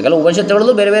ಪ್ರಾಧಾನ್ಯತೆ ಕೊಡ್ತದೆ. ಕೆಲವು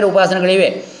ಉಪನಿಷತ್ತುಗಳಲ್ಲೂ ಬೇರೆ ಬೇರೆ ಉಪಾಸನೆಗಳಿವೆ,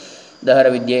 ದಹರ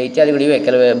ವಿದ್ಯೆ ಇತ್ಯಾದಿಗಳಿವೆ,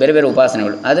 ಕೆಲವೇ ಬೇರೆ ಬೇರೆ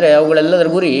ಉಪಾಸನೆಗಳು. ಆದರೆ ಅವುಗಳೆಲ್ಲದರ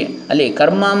ಗುರಿ ಅಲ್ಲಿ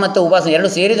ಕರ್ಮ ಮತ್ತು ಉಪಾಸನೆ ಎರಡು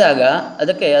ಸೇರಿದಾಗ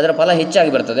ಅದಕ್ಕೆ ಅದರ ಫಲ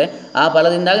ಹೆಚ್ಚಾಗಿ ಬರ್ತದೆ. ಆ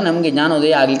ಫಲದಿಂದಾಗಿ ನಮಗೆ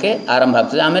ಜ್ಞಾನೋದಯ ಆಗಲಿಕ್ಕೆ ಆರಂಭ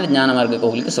ಆಗ್ತದೆ, ಆಮೇಲೆ ಜ್ಞಾನ ಮಾರ್ಗಕ್ಕೆ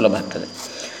ಹೋಗಲಿಕ್ಕೆ ಸುಲಭ ಆಗ್ತದೆ.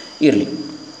 ಇರಲಿ,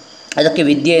 ಅದಕ್ಕೆ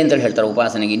ವಿದ್ಯೆ ಅಂತೇಳಿ ಹೇಳ್ತಾರೆ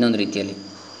ಉಪಾಸನೆಗೆ ಇನ್ನೊಂದು ರೀತಿಯಲ್ಲಿ.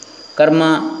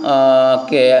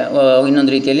 ಕರ್ಮಕ್ಕೆ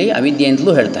ಇನ್ನೊಂದು ರೀತಿಯಲ್ಲಿ ಅವಿದ್ಯೆ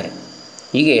ಅಂತಲೂ ಹೇಳ್ತಾರೆ.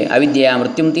 ಹೀಗೆ ಅವಿದ್ಯೆಯ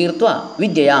ಮೃತ್ಯುಂ ತೀರ್ತ್ವ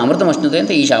ವಿದ್ಯೆಯ ಅಮೃತಮಶ್ನುತೆ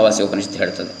ಅಂತ ಈಶಾವಾಸ್ಯ ಉಪನಿಷತ್ತು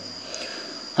ಹೇಳ್ತದೆ.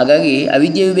 ಹಾಗಾಗಿ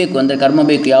ಅವಿದ್ಯೆಯೂ ಬೇಕು, ಅಂದರೆ ಕರ್ಮ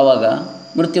ಬೇಕು. ಯಾವಾಗ?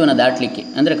 ಮೃತ್ಯುವನ್ನು ದಾಟಲಿಕ್ಕೆ,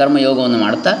 ಅಂದರೆ ಕರ್ಮಯೋಗವನ್ನು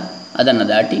ಮಾಡ್ತಾ ಅದನ್ನು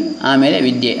ದಾಟಿ ಆಮೇಲೆ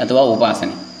ವಿದ್ಯೆ ಅಥವಾ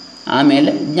ಉಪಾಸನೆ,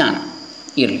 ಆಮೇಲೆ ಜ್ಞಾನ,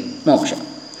 ಇರಲಿ ಮೋಕ್ಷ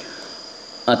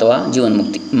ಅಥವಾ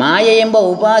ಜೀವನ್ಮುಕ್ತಿ. ಮಾಯೆ ಎಂಬ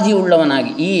ಉಪಾಧಿ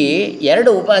ಉಳ್ಳವನಾಗಿ, ಈ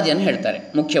 2 ಉಪಾಧಿಯನ್ನು ಹೇಳ್ತಾರೆ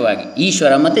ಮುಖ್ಯವಾಗಿ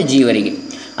ಈಶ್ವರ ಮತ್ತು ಜೀವರಿಗೆ.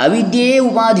 ಅವಿದ್ಯೆಯೇ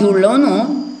ಉಪಾಧಿ ಉಳ್ಳವನು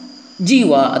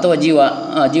ಜೀವ ಅಥವಾ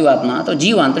ಜೀವಾತ್ಮ ಅಥವಾ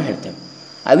ಜೀವ ಅಂತ ಹೇಳ್ತೇವೆ.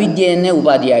 ಅವಿದ್ಯೆಯನ್ನೇ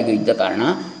ಉಪಾಧಿಯಾಗಿ ಇದ್ದ ಕಾರಣ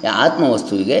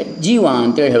ಆತ್ಮವಸ್ತುವಿಗೆ ಜೀವ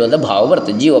ಅಂತೇಳಿ ಹೇಳುವಂಥ ಭಾವ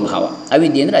ಬರ್ತದೆ, ಜೀವಭಾವ.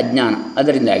 ಅವಿದ್ಯೆ ಅಂದರೆ ಅಜ್ಞಾನ,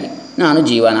 ಅದರಿಂದಾಗಿ ನಾನು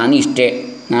ಜೀವ, ನಾನು ಇಷ್ಟೇ,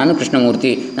 ನಾನು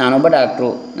ಕೃಷ್ಣಮೂರ್ತಿ, ನಾನೊಬ್ಬ ಡಾಕ್ಟ್ರು,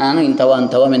 ನಾನು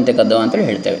ಅಂಥವ ಮೆಂತೆ ಕದ್ದವ ಅಂತೇಳಿ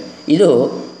ಹೇಳ್ತೇವೆ. ಇದು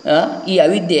ಈ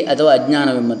ಅವಿದ್ಯೆ ಅಥವಾ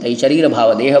ಅಜ್ಞಾನವೆಂಬಂಥ ಈ ಶರೀರ ಭಾವ,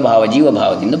 ದೇಹಭಾವ,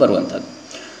 ಜೀವಭಾವದಿಂದ ಬರುವಂಥದ್ದು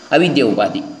ಅವಿದ್ಯೆ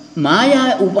ಉಪಾಧಿ. ಮಾಯಾ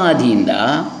ಉಪಾಧಿಯಿಂದ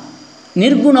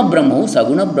ನಿರ್ಗುಣ ಬ್ರಹ್ಮವು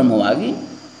ಸಗುಣ ಬ್ರಹ್ಮವಾಗಿ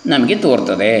ನಮಗೆ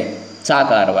ತೋರ್ತದೆ.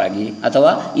 ಸಾಕಾರವಾಗಿ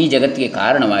ಅಥವಾ ಈ ಜಗತ್ತಿಗೆ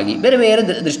ಕಾರಣವಾಗಿ ಬೇರೆ ಬೇರೆ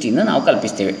ದೃಷ್ಟಿಯಿಂದ ನಾವು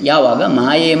ಕಲ್ಪಿಸ್ತೇವೆ. ಯಾವಾಗ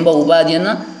ಮಾಯೆ ಎಂಬ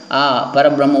ಉಪಾಧಿಯನ್ನು ಆ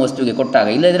ಪರಬ್ರಹ್ಮ ವಸ್ತುವಿಗೆ ಕೊಟ್ಟಾಗ,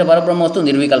 ಇಲ್ಲದಿದ್ದರೆ ಪರಬ್ರಹ್ಮ ವಸ್ತು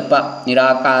ನಿರ್ವಿಕಲ್ಪ,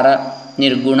 ನಿರಾಕಾರ,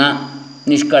 ನಿರ್ಗುಣ,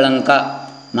 ನಿಷ್ಕಳಂಕ.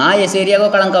 ಮಾಯೆ ಸೇರಿಯಾಗೋ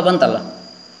ಕಳಂಕ ಬಂತಲ್ಲ,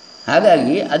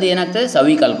 ಹಾಗಾಗಿ ಅದು ಏನಾಗ್ತದೆ,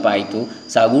 ಸವಿಕಲ್ಪ ಆಯಿತು,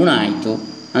 ಸಗುಣ ಆಯಿತು.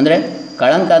 ಅಂದರೆ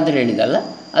ಕಳಂಕ ಅಂತ ಹೇಳಿದಲ್ಲ,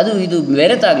 ಅದು ಇದು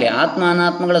ಬೆರೆತಾಗಲಿ ಆತ್ಮ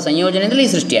ಅನಾತ್ಮಗಳ ಸಂಯೋಜನೆಯಿಂದಲೇ ಈ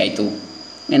ಸೃಷ್ಟಿ ಆಯಿತು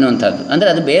ಎನ್ನುವಂಥದ್ದು. ಅಂದರೆ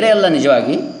ಅದು ಬೇರೆ ಅಲ್ಲ,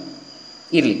 ನಿಜವಾಗಿ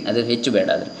ಇರಲಿ, ಅದು ಹೆಚ್ಚು ಬೇಡ.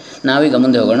 ಆದರೆ ನಾವೀಗ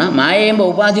ಮುಂದೆ ಹೋಗೋಣ. ಮಾಯೆ ಎಂಬ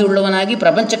ಉಪಾಧಿ ಉಳ್ಳವನಾಗಿ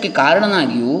ಪ್ರಪಂಚಕ್ಕೆ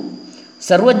ಕಾರಣನಾಗಿಯೂ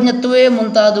ಸರ್ವಜ್ಞತ್ವವೇ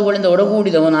ಮುಂತಾದವುಗಳಿಂದ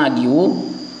ಒಡಗೂಡಿದವನಾಗಿಯೂ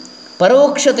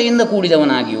ಪರೋಕ್ಷತೆಯಿಂದ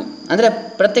ಕೂಡಿದವನಾಗಿಯೂ, ಅಂದರೆ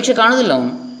ಪ್ರತ್ಯಕ್ಷ ಕಾಣೋದಿಲ್ಲ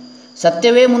ಅವನು,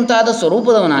 ಸತ್ಯವೇ ಮುಂತಾದ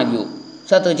ಸ್ವರೂಪದವನಾಗಿಯೂ,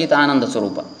 ಸತ್ಚಿತ್ ಆನಂದ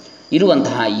ಸ್ವರೂಪ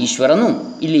ಇರುವಂತಹ ಈಶ್ವರನು,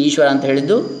 ಇಲ್ಲಿ ಈಶ್ವರ ಅಂತ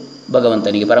ಹೇಳಿದ್ದು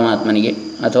ಭಗವಂತನಿಗೆ, ಪರಮಾತ್ಮನಿಗೆ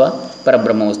ಅಥವಾ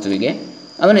ಪರಬ್ರಹ್ಮ ವಸ್ತುವಿಗೆ,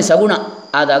 ಅವನೇ ಸಗುಣ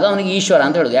ಆದಾಗ ಅವನಿಗೆ ಈಶ್ವರ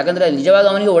ಅಂತ ಹೇಳೋದು. ಯಾಕಂದರೆ ನಿಜವಾಗ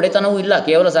ಅವನಿಗೆ ಒಡೆತನವೂ ಇಲ್ಲ,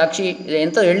 ಕೇವಲ ಸಾಕ್ಷಿ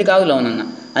ಎಂತ ಹೇಳಲಿಕ್ಕಾಗಲ್ಲ ಅವನನ್ನು,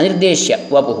 ಅನಿರ್ದೇಶ್ಯ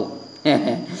ವಪುಹು.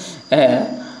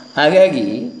 ಹಾಗಾಗಿ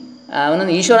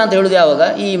ಅವನನ್ನು ಈಶ್ವರ ಅಂತ ಹೇಳೋದು ಯಾವಾಗ,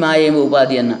 ಈ ಮಾಯೆ ಎಂಬ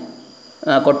ಉಪಾಧಿಯನ್ನು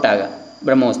ಕೊಟ್ಟಾಗ.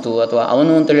 ಬ್ರಹ್ಮವಸ್ತು ಅಥವಾ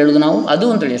ಅವನು ಅಂತೇಳಿ ಹೇಳೋದು ನಾವು ಅದು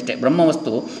ಅಂತೇಳಿ ಅಷ್ಟೇ.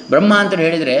 ಬ್ರಹ್ಮವಸ್ತು, ಬ್ರಹ್ಮ ಅಂತೇಳಿ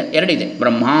ಹೇಳಿದರೆ ಎರಡಿದೆ.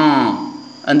 ಬ್ರಹ್ಮ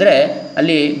ಅಂದರೆ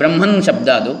ಅಲ್ಲಿ ಬ್ರಹ್ಮನ್ ಶಬ್ದ,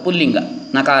 ಅದು ಪುಲ್ಲಿಂಗ,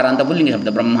 ನಕಾರ ಅಂತ ಪುಲ್ಲಿಂಗ ಶಬ್ದ.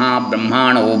 ಬ್ರಹ್ಮ,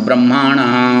 ಬ್ರಹ್ಮಾಣವು, ಬ್ರಹ್ಮಾಣ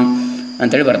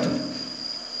ಅಂಥೇಳಿ ಬರ್ತದೆ.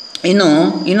 ಇನ್ನು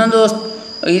ಇನ್ನೊಂದು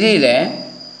ಇದು ಇದೆ,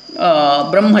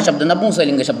 ಬ್ರಹ್ಮ ಶಬ್ದ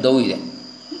ನಪುಂಸಲಿಂಗ ಶಬ್ದವೂ ಇದೆ.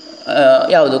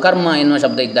 ಯಾವುದು, ಕರ್ಮ ಎನ್ನುವ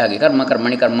ಶಬ್ದ ಇದ್ದ ಹಾಗೆ, ಕರ್ಮ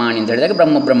ಕರ್ಮಣಿ ಕರ್ಮಾಣಿ ಅಂತ ಹೇಳಿದಾಗ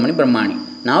ಬ್ರಹ್ಮ ಬ್ರಹ್ಮಣಿ ಬ್ರಹ್ಮಾಣಿ.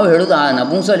 ನಾವು ಹೇಳೋದು ಆ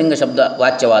ನಪುಂಸಲಿಂಗ ಶಬ್ದ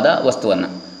ವಾಚ್ಯವಾದ ವಸ್ತುವನ್ನು.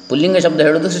 ಪುಲ್ಲಿಂಗ ಶಬ್ದ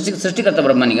ಹೇಳೋದು ಸೃಷ್ಟಿಕರ್ತ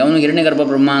ಬ್ರಹ್ಮನಿಗೆ, ಅವನು ಹಿರಣ್ಯಗರ್ಭ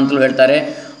ಬ್ರಹ್ಮ ಅಂತಲೂ ಹೇಳ್ತಾರೆ.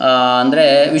 ಅಂದರೆ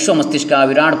ವಿಶ್ವ ಮಸ್ತಿಷ್ಕ,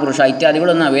 ವಿರಾಟ್ ಪುರುಷ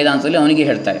ಇತ್ಯಾದಿಗಳನ್ನು ವೇದಾಂತದಲ್ಲಿ ಅವನಿಗೆ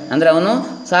ಹೇಳ್ತಾರೆ. ಅಂದರೆ ಅವನು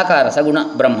ಸಾಕಾರ ಸಗುಣ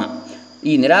ಬ್ರಹ್ಮ.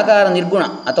 ಈ ನಿರಾಕಾರ ನಿರ್ಗುಣ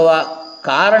ಅಥವಾ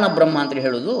ಕಾರಣ ಬ್ರಹ್ಮ ಅಂತೇಳಿ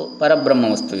ಹೇಳೋದು ಪರಬ್ರಹ್ಮ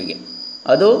ವಸ್ತುವಿಗೆ,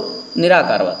 ಅದು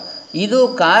ನಿರಾಕಾರವಾದ. ಇದು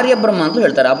ಕಾರ್ಯಬ್ರಹ್ಮ ಅಂತ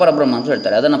ಹೇಳ್ತಾರೆ, ಅಪರಬ್ರಹ್ಮ ಅಂತ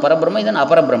ಹೇಳ್ತಾರೆ. ಅದನ್ನು ಪರಬ್ರಹ್ಮ, ಇದನ್ನು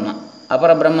ಅಪರಬ್ರಹ್ಮ.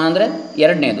 ಅಪರಬ್ರಹ್ಮ ಅಂದರೆ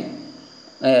ಎರಡನೇದು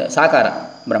ಸಾಕಾರ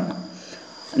ಬ್ರಹ್ಮ,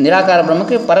 ನಿರಾಕಾರ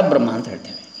ಬ್ರಹ್ಮಕ್ಕೆ ಪರಬ್ರಹ್ಮ ಅಂತ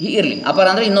ಹೇಳ್ತೇವೆ. ಇರಲಿ, ಅಪರ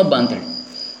ಅಂದರೆ ಇನ್ನೊಬ್ಬ ಅಂಥೇಳಿ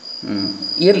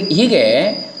ಇರಲಿ. ಹೀಗೆ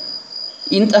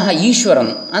ಇಂತಹ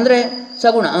ಈಶ್ವರನು ಅಂದರೆ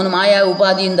ಸಗುಣ, ಅವನು ಮಾಯಾ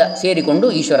ಉಪಾಧಿಯಿಂದ ಸೇರಿಕೊಂಡು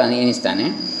ಈಶ್ವರ ಎನಿಸ್ತಾನೆ.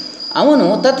 ಅವನು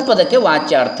ತತ್ಪದಕ್ಕೆ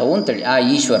ವಾಚ್ಯಾರ್ಥವು ಅಂತೇಳಿ ಆ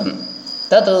ಈಶ್ವರನು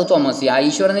ತತ್ ತ್ವಮಸಿ, ಆ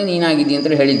ಈಶ್ವರನೇ ನೀನಾಗಿದ್ದಿ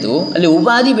ಅಂತೇಳಿ ಹೇಳಿದ್ದು. ಅಲ್ಲಿ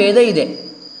ಉಪಾಧಿ ಭೇದ ಇದೆ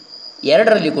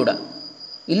ಎರಡರಲ್ಲಿ ಕೂಡ,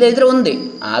 ಇಲ್ಲದಿದ್ದರೆ ಒಂದೇ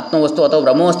ಆತ್ಮವಸ್ತು ಅಥವಾ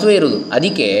ಬ್ರಹ್ಮವಸ್ತುವೇ ಇರುವುದು.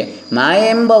 ಅದಕ್ಕೆ ಮಾಯೆ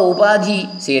ಎಂಬ ಉಪಾಧಿ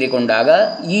ಸೇರಿಕೊಂಡಾಗ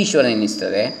ಈಶ್ವರ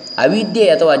ಎನ್ನಿಸ್ತದೆ, ಅವಿದ್ಯೆ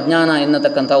ಅಥವಾ ಅಜ್ಞಾನ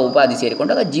ಎನ್ನತಕ್ಕಂಥ ಉಪಾಧಿ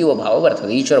ಸೇರಿಕೊಂಡಾಗ ಜೀವಭಾವ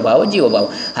ಬರ್ತದೆ, ಈಶ್ವರ ಭಾವ ಜೀವಭಾವ.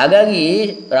 ಹಾಗಾಗಿ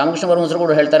ರಾಮಕೃಷ್ಣ ಪರಮಹಂಸರು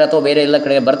ಕೂಡ ಹೇಳ್ತಾರೆ, ಅಥವಾ ಬೇರೆ ಎಲ್ಲ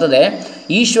ಕಡೆ ಬರ್ತದೆ,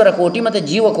 ಈಶ್ವರ ಕೋಟಿ ಮತ್ತು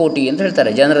ಜೀವಕೋಟಿ ಅಂತ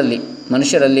ಹೇಳ್ತಾರೆ. ಜನರಲ್ಲಿ,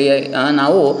 ಮನುಷ್ಯರಲ್ಲಿ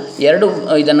ನಾವು ಎರಡು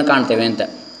ಇದನ್ನು ಕಾಣ್ತೇವೆ ಅಂತ.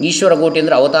 ಈಶ್ವರ ಕೋಟಿ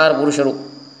ಅಂದರೆ ಅವತಾರ ಪುರುಷರು,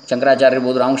 ಶಂಕರಾಚಾರ್ಯ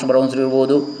ಇರ್ಬೋದು, ರಾಮಕೃಷ್ಣ ಪರಮಹಂಸರು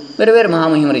ಇರ್ಬೋದು, ಬೇರೆ ಬೇರೆ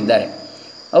ಮಹಾಮಹಿಮರಿದ್ದಾರೆ.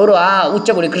 ಅವರು ಆ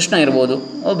ಉಚ್ಚಗುಡಿ ಕೃಷ್ಣ ಇರ್ಬೋದು,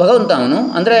 ಭಗವಂತ ಅವನು.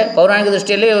 ಅಂದರೆ ಪೌರಾಣಿಕ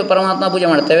ದೃಷ್ಟಿಯಲ್ಲಿ ಪರಮಾತ್ಮ ಪೂಜೆ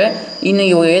ಮಾಡ್ತೇವೆ. ಇನ್ನು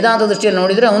ಈ ವೇದಾಂತ ದೃಷ್ಟಿಯಲ್ಲಿ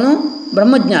ನೋಡಿದರೆ ಅವನು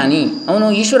ಬ್ರಹ್ಮಜ್ಞಾನಿ, ಅವನು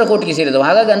ಈಶ್ವರ ಕೋಟಿಗೆ ಸೇರಿದವ.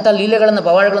 ಹಾಗಾಗಿ ಅಂಥ ಲೀಲೆಗಳನ್ನು,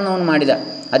 ಪವಾಡಗಳನ್ನು ಅವನು ಮಾಡಿದ,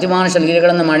 ಅತಿಮಾನುಷ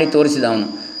ಲೀಲೆಗಳನ್ನು ಮಾಡಿ ತೋರಿಸಿದ ಅವನು.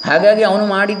 ಹಾಗಾಗಿ ಅವನು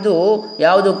ಮಾಡಿದ್ದು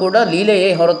ಯಾವುದು ಕೂಡ ಲೀಲೆಯೇ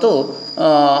ಹೊರತು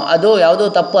ಅದು ಯಾವುದೋ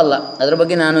ತಪ್ಪಲ್ಲ. ಅದರ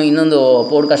ಬಗ್ಗೆ ನಾನು ಇನ್ನೊಂದು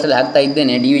ಪೋಡ್ಕಾಸ್ಟಲ್ಲಿ ಹಾಕ್ತಾ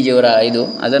ಇದ್ದೇನೆ, ಡಿ ವಿ ಜಿಯವರ ಇದು.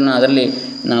 ಅದರಲ್ಲಿ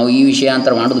ನಾವು ಈ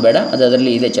ವಿಷಯಾಂತರ ಮಾಡೋದು ಬೇಡ, ಅದು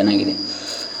ಅದರಲ್ಲಿ ಇದೆ, ಚೆನ್ನಾಗಿದೆ,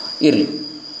 ಇರಲಿ.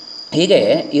 ಹೀಗೆ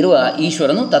ಇರುವ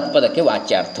ಈಶ್ವರನು ತತ್ಪದಕ್ಕೆ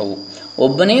ವಾಚ್ಯಾರ್ಥವು.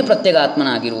 ಒಬ್ಬನೇ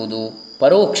ಪ್ರತ್ಯೇಗಾತ್ಮನಾಗಿರುವುದು,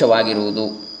 ಪರೋಕ್ಷವಾಗಿರುವುದು.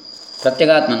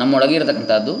 ಪ್ರತ್ಯೇಗಾತ್ಮ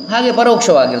ನಮ್ಮೊಳಗಿರತಕ್ಕಂಥದ್ದು, ಹಾಗೆ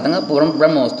ಪರೋಕ್ಷವಾಗಿರ್ತಕ್ಕಂಥ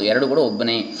ಬ್ರಹ್ಮವಸ್ತು, ಎರಡು ಕೂಡ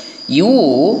ಒಬ್ಬನೇ. ಇವು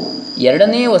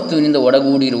ಎರಡನೇ ವಸ್ತುವಿನಿಂದ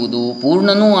ಒಡಗೂಡಿರುವುದು,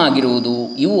 ಪೂರ್ಣನೂ ಆಗಿರುವುದು.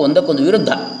 ಇವು ಒಂದಕ್ಕೊಂದು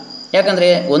ವಿರುದ್ಧ. ಯಾಕಂದರೆ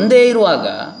ಒಂದೇ ಇರುವಾಗ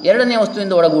ಎರಡನೇ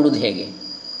ವಸ್ತುವಿನಿಂದ ಒಡಗೂಡುವುದು ಹೇಗೆ?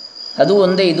 ಅದು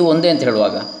ಒಂದೇ, ಇದು ಒಂದೇ ಅಂತ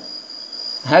ಹೇಳುವಾಗ.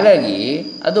 ಹಾಗಾಗಿ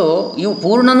ಅದು ಇವು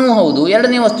ಪೂರ್ಣನೂ ಹೌದು,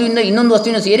 ಎರಡನೇ ವಸ್ತುವಿಂದ ಇನ್ನೊಂದು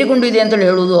ವಸ್ತುವಿನ ಸೇರಿಕೊಂಡಿದೆ ಅಂತೇಳಿ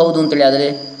ಹೇಳುವುದು ಹೌದು ಅಂತೇಳಿ, ಆದರೆ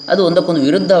ಅದು ಒಂದಕ್ಕೊಂದು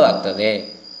ವಿರುದ್ಧವಾಗ್ತದೆ.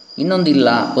 ಇನ್ನೊಂದಿಲ್ಲ,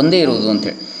 ಒಂದೇ ಇರುವುದು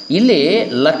ಅಂಥೇಳಿ ಇಲ್ಲಿ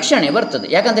ಲಕ್ಷಣೆ ಬರ್ತದೆ.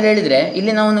 ಯಾಕಂತೇಳಿ ಹೇಳಿದರೆ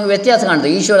ಇಲ್ಲಿ ನಾವು ವ್ಯತ್ಯಾಸ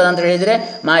ಕಾಣ್ತೇವೆ. ಈಶ್ವರ ಅಂತ ಹೇಳಿದರೆ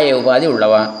ಮಾಯೆ ಉಪಾಧಿ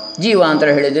ಉಳ್ಳವ, ಜೀವ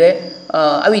ಅಂತ ಹೇಳಿದರೆ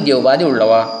ಅವಿದ್ಯೆ ಉಪಾಧಿ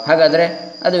ಉಳ್ಳವ. ಹಾಗಾದರೆ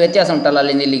ಅದು ವ್ಯತ್ಯಾಸ ಉಂಟಲ್ಲ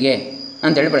ಅಲ್ಲಿಂದ ಇಲ್ಲಿಗೆ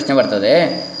ಅಂಥೇಳಿ ಪ್ರಶ್ನೆ ಬರ್ತದೆ.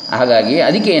 ಹಾಗಾಗಿ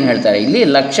ಅದಕ್ಕೆ ಏನು ಹೇಳ್ತಾರೆ ಇಲ್ಲಿ,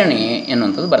 ಲಕ್ಷಣೆ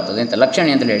ಎನ್ನುವಂಥದ್ದು ಬರ್ತದೆ ಅಂತ. ಲಕ್ಷಣೆ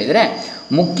ಅಂತೇಳಿ ಹೇಳಿದರೆ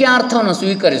ಮುಖ್ಯಾರ್ಥವನ್ನು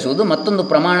ಸ್ವೀಕರಿಸುವುದು ಮತ್ತೊಂದು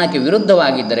ಪ್ರಮಾಣಕ್ಕೆ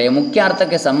ವಿರುದ್ಧವಾಗಿದ್ದರೆ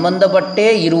ಮುಖ್ಯಾರ್ಥಕ್ಕೆ ಸಂಬಂಧಪಟ್ಟೇ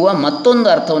ಇರುವ ಮತ್ತೊಂದು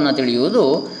ಅರ್ಥವನ್ನು ತಿಳಿಯುವುದು,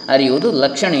 ಅರಿಯುವುದು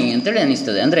ಲಕ್ಷಣೆ ಅಂತೇಳಿ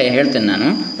ಅನ್ನಿಸ್ತದೆ. ಅಂದರೆ ಹೇಳ್ತೇನೆ ನಾನು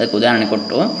ಅದಕ್ಕೆ ಉದಾಹರಣೆ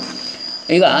ಕೊಟ್ಟು.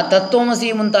 ಈಗ ತತ್ವಮಸಿ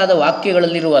ಮುಂತಾದ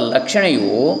ವಾಕ್ಯಗಳಲ್ಲಿರುವ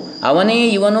ಲಕ್ಷಣೆಯು ಅವನೇ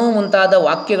ಇವನೂ ಮುಂತಾದ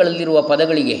ವಾಕ್ಯಗಳಲ್ಲಿರುವ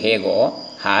ಪದಗಳಿಗೆ ಹೇಗೋ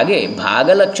ಹಾಗೆ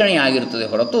ಭಾಗಲಕ್ಷಣೆಯಾಗಿರುತ್ತದೆ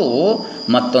ಹೊರತು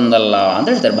ಮತ್ತೊಂದಲ್ಲ ಅಂತ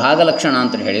ಹೇಳ್ತಾರೆ. ಭಾಗಲಕ್ಷಣ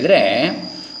ಅಂತ ಹೇಳಿದರೆ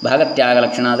ಭಾಗತ್ಯಾಗ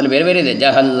ಲಕ್ಷಣ, ಅದರಲ್ಲಿ ಬೇರೆ ಬೇರೆ ಇದೆ.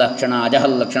 ಜಹಲ್ ಲಕ್ಷಣ,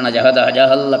 ಅಜಹಲ್ ಲಕ್ಷಣ, ಜಹದ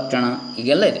ಅಜಹಲ್ ಲಕ್ಷಣ,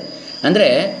 ಹೀಗೆಲ್ಲ ಇದೆ. ಅಂದರೆ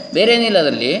ಬೇರೆ ಏನಿಲ್ಲ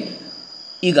ಅದರಲ್ಲಿ.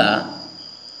 ಈಗ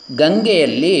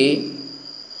ಗಂಗೆಯಲ್ಲಿ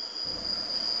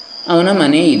ಅವನ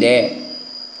ಮನೆ ಇದೆ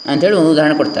ಅಂಥೇಳಿ ಒಂದು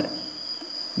ಉದಾಹರಣೆ ಕೊಡ್ತಾರೆ.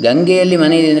 ಗಂಗೆಯಲ್ಲಿ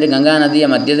ಮನೆ ಇದೆ ಅಂದರೆ ಗಂಗಾ ನದಿಯ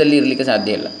ಮಧ್ಯದಲ್ಲಿ ಇರಲಿಕ್ಕೆ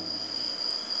ಸಾಧ್ಯ ಇಲ್ಲ.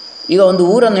 ಈಗ ಒಂದು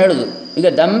ಊರನ್ನು ಹೇಳೋದು, ಈಗ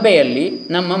ದಂಬೆಯಲ್ಲಿ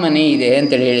ನಮ್ಮ ಮನೆ ಇದೆ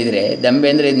ಅಂತೇಳಿ ಹೇಳಿದರೆ, ದಂಬೆ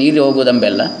ಅಂದರೆ ನೀರು ಹೋಗುವ ದಂಬೆ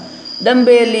ಅಲ್ಲ,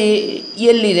 ದಂಬೆಯಲ್ಲಿ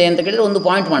ಎಲ್ಲಿದೆ ಅಂತ ಕೇಳಿದರೆ ಒಂದು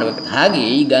ಪಾಯಿಂಟ್ ಮಾಡಬೇಕು. ಹಾಗೆ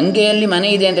ಈ ಗಂಗೆಯಲ್ಲಿ ಮನೆ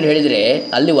ಇದೆ ಅಂತೇಳಿ ಹೇಳಿದರೆ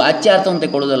ಅಲ್ಲಿ ವಾಚ್ಯಾರ್ಥ ಅಂತ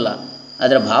ಕೊಡೋದಲ್ಲ,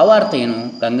 ಅದರ ಭಾವಾರ್ಥ ಏನು,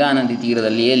 ಗಂಗಾ ನದಿ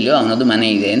ತೀರದಲ್ಲಿ ಎಲ್ಲಿಯೋ ಅವನದು ಮನೆ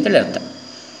ಇದೆ ಅಂತೇಳಿ ಅರ್ಥ.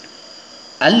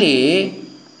 ಅಲ್ಲಿ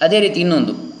ಅದೇ ರೀತಿ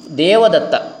ಇನ್ನೊಂದು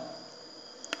ದೇವದತ್ತ.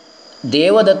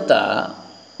 ದೇವದತ್ತ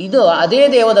ಇದು ಅದೇ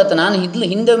ದೇವದತ್ತ, ನಾನು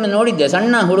ಹಿಂದೆ ಒಮ್ಮೆ ನೋಡಿದ್ದೆ,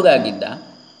 ಸಣ್ಣ ಹುಡುಗ ಆಗಿದ್ದ,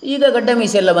 ಈಗ ಗಡ್ಡ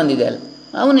ಮೀಸೆ ಎಲ್ಲ ಬಂದಿದೆ ಅಲ್ಲ,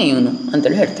 ಅವನೇ ಇವನು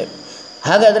ಅಂತೇಳಿ ಹೇಳ್ತೇವೆ.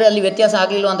 ಹಾಗಾದರೆ ಅಲ್ಲಿ ವ್ಯತ್ಯಾಸ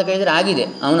ಆಗಲಿಲ್ಲ ಅಂತ ಕೇಳಿದರೆ ಆಗಿದೆ.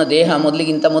 ಅವನ ದೇಹ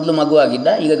ಮೊದಲಿಗಿಂತ ಮೊದಲು ಮಗುವಾಗಿದ್ದ,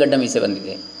 ಈಗ ಗಡ್ಡ ಮೀಸೆ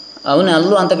ಬಂದಿದೆ. ಅವನೇ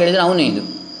ಅಲ್ಲೂ ಅಂತ ಕೇಳಿದರೆ ಅವನೇ ಇದು.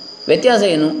 ವ್ಯತ್ಯಾಸ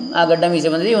ಏನು, ಆ ಗಡ್ಡ ಮೀಸೆ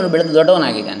ಬಂದಿದೆ, ಇವನು ಬೆಳೆದು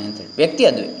ದೊಡ್ಡವನಾಗಿದ್ದಾನೆ ಅಂತೇಳಿ, ವ್ಯಕ್ತಿ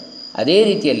ಅದುವೇ. ಅದೇ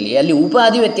ರೀತಿಯಲ್ಲಿ ಅಲ್ಲಿ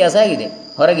ಉಪಾಧಿ ವ್ಯತ್ಯಾಸ ಆಗಿದೆ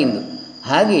ಹೊರಗಿಂದು.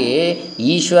 ಹಾಗೆಯೇ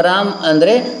ಈಶ್ವರ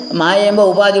ಅಂದರೆ ಮಾಯೆ ಎಂಬ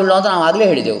ಉಪಾಧಿ ಉಳ್ಳ ಅಂತ ನಾವು ಆಗಲೇ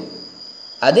ಹೇಳಿದೆವು.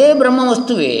 ಅದೇ ಬ್ರಹ್ಮ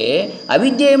ವಸ್ತುವೇ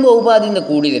ಅವಿದ್ಯೆ ಎಂಬ ಉಪಾದಿಯಿಂದ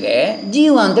ಕೂಡಿದರೆ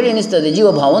ಜೀವ ಅಂತೇಳಿ ಎನಿಸ್ತದೆ,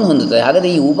 ಜೀವಭಾವವನ್ನು ಹೊಂದುತ್ತದೆ. ಹಾಗಾದರೆ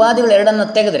ಈ ಉಪಾಧಿಗಳು ಎರಡನ್ನು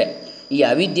ತೆಗೆದರೆ, ಈ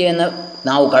ಅವಿದ್ಯೆಯನ್ನು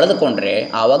ನಾವು ಕಳೆದುಕೊಂಡ್ರೆ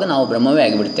ಆವಾಗ ನಾವು ಬ್ರಹ್ಮವೇ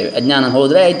ಆಗಿಬಿಡ್ತೇವೆ. ಅಜ್ಞಾನ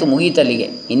ಹೋದರೆ ಆಯಿತು, ಮುಗೀತಲ್ಲಿಗೆ,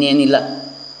 ಇನ್ನೇನಿಲ್ಲ.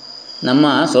 ನಮ್ಮ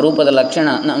ಸ್ವರೂಪದ ಲಕ್ಷಣ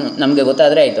ನಮಗೆ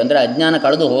ಗೊತ್ತಾದರೆ ಆಯಿತು. ಅಂದರೆ ಅಜ್ಞಾನ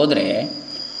ಕಳೆದು ಹೋದರೆ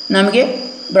ನಮಗೆ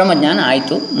ಬ್ರಹ್ಮಜ್ಞಾನ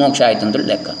ಆಯಿತು, ಮೋಕ್ಷ ಆಯಿತು ಅಂತೇಳಿ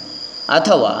ಲೆಕ್ಕ.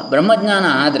 ಅಥವಾ ಬ್ರಹ್ಮಜ್ಞಾನ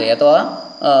ಆದರೆ, ಅಥವಾ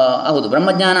ಹೌದು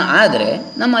ಬ್ರಹ್ಮಜ್ಞಾನ ಆದರೆ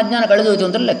ನಮ್ಮ ಅಜ್ಞಾನ ಕಳೆದು ಹೋಯಿತು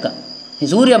ಅಂತ ಲೆಕ್ಕ.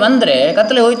 ಸೂರ್ಯ ಬಂದರೆ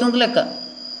ಕತ್ತಲೆ ಹೋಯಿತು ಅಂತ ಲೆಕ್ಕ.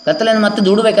 ಕತ್ತಲೆಯನ್ನು ಮತ್ತೆ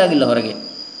ದುಡಬೇಕಾಗಿಲ್ಲ ಹೊರಗೆ.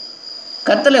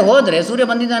 ಕತ್ತಲೆ ಹೋದರೆ ಸೂರ್ಯ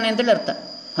ಬಂದಿದ್ದಾನೆ ಅಂತೇಳಿ ಅರ್ಥ,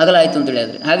 ಹಗಲಾಯಿತು ಅಂತೇಳಿ.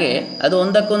 ಆದರೆ ಹಾಗೆ ಅದು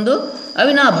ಒಂದಕ್ಕೊಂದು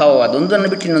ಅವಿನಾಭಾವವಾದ, ಒಂದನ್ನು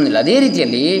ಬಿಟ್ಟು ಇನ್ನೊಂದಿಲ್ಲ. ಅದೇ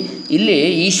ರೀತಿಯಲ್ಲಿ ಇಲ್ಲಿ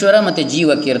ಈಶ್ವರ ಮತ್ತು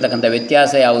ಜೀವಕ್ಕೆ ಇರತಕ್ಕಂಥ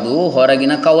ವ್ಯತ್ಯಾಸ ಯಾವುದು,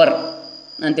 ಹೊರಗಿನ ಕವರ್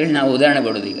ಅಂತೇಳಿ ನಾವು ಉದಾಹರಣೆ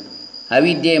ಕೊಡೋದು. ಈಗ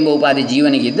ಅವಿದ್ಯೆ ಎಂಬ ಉಪಾಧಿ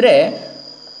ಜೀವನಿಗಿದ್ದರೆ,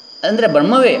 ಅಂದರೆ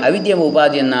ಬ್ರಹ್ಮವೇ ಅವಿದ್ಯೆ ಎಂಬ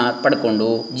ಉಪಾಧಿಯನ್ನು ಪಡ್ಕೊಂಡು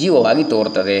ಜೀವವಾಗಿ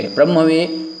ತೋರ್ತದೆ, ಬ್ರಹ್ಮವೇ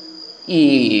ಈ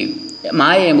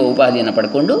ಮಾಯೆ ಎಂಬ ಉಪಾಧಿಯನ್ನು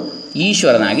ಪಡ್ಕೊಂಡು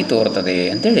ಈಶ್ವರನಾಗಿ ತೋರ್ತದೆ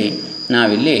ಅಂಥೇಳಿ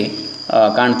ನಾವಿಲ್ಲಿ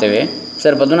ಕಾಣ್ತೇವೆ.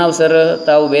 ಸರ್ ಪದ್ಮನಾಭ್ ಸರ್,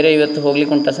 ತಾವು ಬೇರೆ ಇವತ್ತು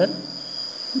ಹೋಗ್ಲಿಕ್ಕೆ ಉಂಟಾ ಸರ್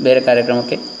ಬೇರೆ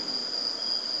ಕಾರ್ಯಕ್ರಮಕ್ಕೆ?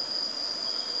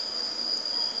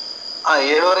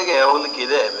 7 ಹೋಗ್ಲಿಕ್ಕೆ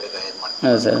ಇದೆ.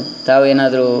 ಹೌದು ಸರ್,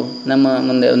 ತಾವೇನಾದರೂ ನಮ್ಮ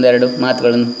ಮುಂದೆ ಒಂದೆರಡು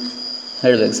ಮಾತುಗಳನ್ನು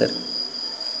ಹೇಳಬೇಕು ಸರ್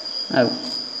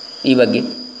ಈ ಬಗ್ಗೆ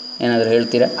ಏನಾದರೂ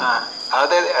ಹೇಳ್ತೀರಾ?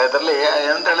 ಅದೇ ಅದರಲ್ಲಿ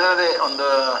ಏನಂತ ಹೇಳಿದ್ರೆ, ಒಂದು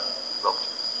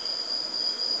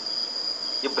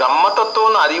ಈ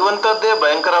ಬ್ರಹ್ಮತತ್ವವನ್ನು ಅರಿಯುವಂಥದ್ದೇ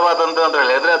ಭಯಂಕರವಾದಂತ ಅಂತ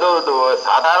ಹೇಳಿದ್ರೆ, ಅದು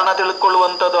ಸಾಧಾರಣ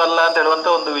ತಿಳ್ಕೊಳ್ಳುವಂಥದ್ದು ಅಲ್ಲ ಅಂತ ಹೇಳುವಂತ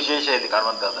ಒಂದು ವಿಶೇಷ ಇಲ್ಲಿ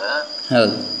ಕಾಣುವಂಥದ್ದು.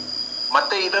 ಹೌದು.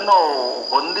 ಮತ್ತೆ ಇದನ್ನು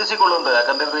ಹೊಂದಿಸಿಕೊಳ್ಳುವಂಥದ್ದು,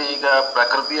 ಯಾಕಂದ್ರೆ ಈಗ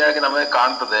ಪ್ರಕೃತಿಯಾಗಿ ನಮಗೆ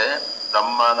ಕಾಣ್ತದೆ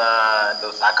ಬ್ರಹ್ಮನ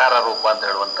ಸಾಕಾರ ರೂಪ ಅಂತ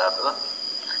ಹೇಳುವಂತಹದ್ದು.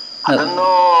 ಅದನ್ನು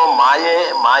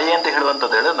ಮಾಯೆ ಅಂತ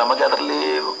ಹೇಳುವಂಥದ್ದು ಹೇಳಿದ್ರೆ, ನಮಗೆ ಅದರಲ್ಲಿ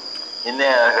ನಿನ್ನೆ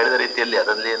ಹೇಳಿದ ರೀತಿಯಲ್ಲಿ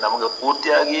ಅದರಲ್ಲಿ ನಮಗೆ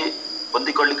ಪೂರ್ತಿಯಾಗಿ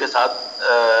ಹೊಂದಿಕೊಳ್ಳಿಕ್ಕೆ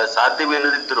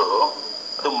ಸಾಧ್ಯವಿಲ್ಲದಿದ್ದರೂ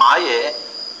ಅದು ಮಾಯೆ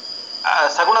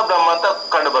ಸಗುಣ ಬ್ರಹ್ಮ ಅಂತ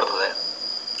ಕಂಡು ಬರ್ತದೆ.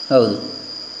 ಹೌದು.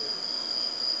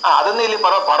 ಅದನ್ನು ಇಲ್ಲಿ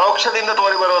ಪರೋಕ್ಷದಿಂದ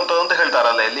ತೋರಿ ಬರುವಂತದ್ದು ಅಂತ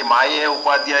ಹೇಳ್ತಾರಲ್ಲ, ಇಲ್ಲಿ ಮಾಯೆಯ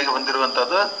ಉಪಾಧಿಯಾಗಿ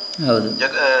ಹೊಂದಿರುವಂತದ್ದು. ಹೌದು.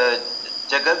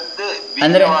 ಜಗತ್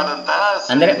ಅಂದ್ರೆ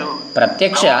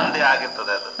ಪ್ರತ್ಯಕ್ಷ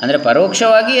ಆಗಿರ್ತದೆ. ಅದು ಅಂದ್ರೆ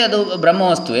ಪರೋಕ್ಷವಾಗಿ ಅದು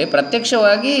ಬ್ರಹ್ಮವಸ್ತುವೆ,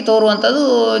 ಪ್ರತ್ಯಕ್ಷವಾಗಿ ತೋರುವಂಥದ್ದು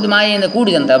ಇದು ಮಾಯೆಯಿಂದ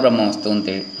ಕೂಡಿದಂತಹ ಬ್ರಹ್ಮವಸ್ತು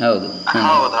ಅಂತೇಳಿ. ಹೌದು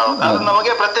ಹೌದು ಹೌದು. ಅದು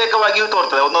ನಮಗೆ ಪ್ರತ್ಯೇಕವಾಗಿಯೂ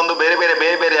ತೋರ್ತದೆ, ಒಂದೊಂದು ಬೇರೆ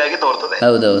ಬೇರೆಯಾಗಿ ತೋರ್ತದೆ.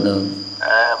 ಹೌದೌದು.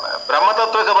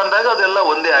 ಬ್ರಹ್ಮತತ್ವಕ್ಕೆ ಬಂದಾಗ ಅದೆಲ್ಲ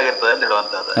ಒಂದೇ ಆಗಿರ್ತದೆ ಅಂತ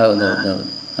ಹೇಳುವಂತದ್ದು. ಹೌದೌದು.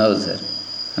 ಹೌದು ಸರ್,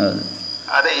 ಹೌದು.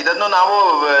 ಅದೇ ಇದನ್ನು ನಾವು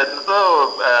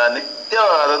ನಿತ್ಯ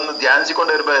ಅದನ್ನು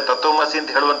ಧ್ಯಾನಿಸಿಕೊಂಡು ಇರ್ಬೇಕು. ತತ್ವಮಸಿ ಅಂತ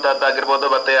ಹೇಳುವಂತದ್ದಾಗಿರ್ಬೋದು,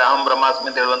 ಮತ್ತೆ ಅಹಂ ಬ್ರಹ್ಮಾಸ್ಮಿ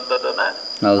ಅಂತ ಹೇಳುವಂತದ್ದನ್ನ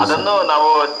ಅದನ್ನು ನಾವು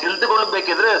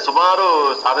ತಿಳಿದುಕೊಳ್ಬೇಕಿದ್ರೆ ಸುಮಾರು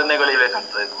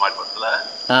ಸಾಧನೆಗಳಿರ್ಬೇಕಂತ ಇದು ಮಾಡ್ಕೊಡ್ತಲ್ಲ.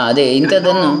 ಅದೇ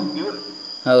ಇಂಥದ್ದನ್ನು.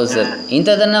 ಹೌದು ಸರ್,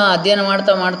 ಇಂಥದ್ದನ್ನು ಅಧ್ಯಯನ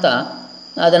ಮಾಡ್ತಾ ಮಾಡ್ತಾ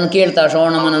ಅದನ್ನು ಕೇಳ್ತಾ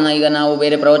ಶ್ರವಣ ಮನನ, ಈಗ ನಾವು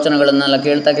ಬೇರೆ ಪ್ರವಚನಗಳನ್ನೆಲ್ಲ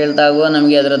ಕೇಳ್ತಾ ಆಗುವ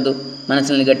ನಮಗೆ ಅದರದ್ದು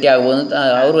ಮನಸ್ಸಿನಲ್ಲಿ ಗಟ್ಟಿ ಆಗ್ಬೋದು ಅಂತ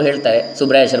ಅವರು ಹೇಳ್ತಾರೆ,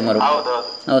 ಸುಬ್ರಾಯ ಶರ್ಮರು.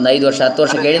 ಹೌದು, 5 ವರ್ಷ 10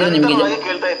 ವರ್ಷ ಕೇಳಿದರೆ ನಿಮಗೆ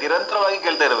ನಿರಂತರವಾಗಿ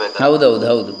ಕೇಳ್ತಾ ಇರಬೇಕು. ಹೌದೌದು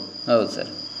ಹೌದು ಹೌದು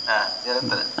ಸರ್.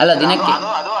 ಅಲ್ಲ ದಿನಕ್ಕೆ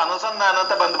ಅನುಸಂಧಾನ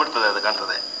ಅಂತ ಬಂದ್ಬಿಡ್ತದೆ, ಅದು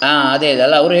ಕಾಣ್ತದೆ. ಅದೇ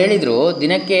ಅಲ್ಲ, ಅವರು ಹೇಳಿದರು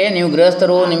ದಿನಕ್ಕೆ ನೀವು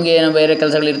ಗೃಹಸ್ಥರು, ನಿಮಗೆ ಏನೋ ಬೇರೆ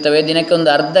ಕೆಲಸಗಳಿರ್ತವೆ, ದಿನಕ್ಕೆ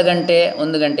ಒಂದು ಅರ್ಧ ಗಂಟೆ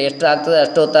 1 ಗಂಟೆ ಎಷ್ಟು ಆಗ್ತದೆ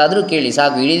ಅಷ್ಟು ಹೊತ್ತಾದರೂ ಕೇಳಿ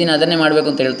ಸಾಕು, ಇಡೀ ದಿನ ಅದನ್ನೇ ಮಾಡಬೇಕು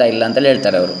ಅಂತ ಹೇಳ್ತಾ ಇಲ್ಲ ಅಂತಲೇ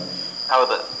ಹೇಳ್ತಾರೆ ಅವರು.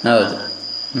 ಹೌದು ಹೌದು.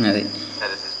 ಅದೇ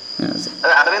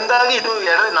ಅದರಿಂದಾಗಿ ಇದು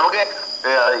ನಮಗೆ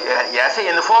ಆಸ್ ಎ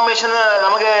ಇನ್ಫಾರ್ಮೇಶನ್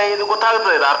ನಮಗೆ ಇದು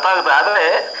ಗೊತ್ತಾಗುತ್ತದೆ, ಇದು ಅರ್ಥ ಆಗುತ್ತೆ. ಆದರೆ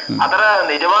ಅದರ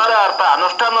ನಿಜವಾದ ಅರ್ಥ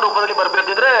ಅನುಷ್ಠಾನ ರೂಪದಲ್ಲಿ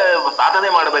ಬರಬೇಕಿದ್ರೆ ಸಾಧನೆ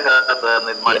ಮಾಡಬೇಕಾಗ್ತದೆ.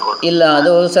 ಇಲ್ಲ,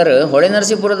 ಅದು ಸರ್ ಹೊಳೆ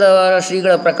ನರಸೀಪುರದ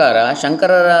ಶ್ರೀಗಳ ಪ್ರಕಾರ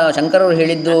ಶಂಕರರು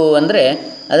ಹೇಳಿದ್ದು ಅಂದರೆ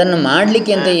ಅದನ್ನು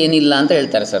ಮಾಡಲಿಕ್ಕೆ ಅಂತ ಏನಿಲ್ಲ ಅಂತ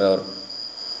ಹೇಳ್ತಾರೆ ಸರ್ ಅವರು.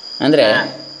 ಅಂದರೆ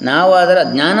ನಾವು ಅದರ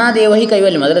ಜ್ಞಾನಾದೇವಹಿ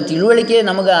ಕೈವಲ್ಯಂ, ಅದರ ತಿಳುವಳಿಕೆ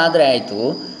ನಮಗೆ ಆದರೆ ಆಯಿತು,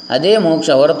 ಅದೇ ಮೋಕ್ಷ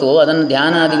ಹೊರತು ಅದನ್ನು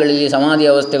ಧ್ಯಾನಾದಿಗಳಲ್ಲಿ ಸಮಾಧಿ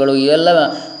ಅವಸ್ಥೆಗಳು ಇವೆಲ್ಲ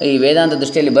ಈ ವೇದಾಂತ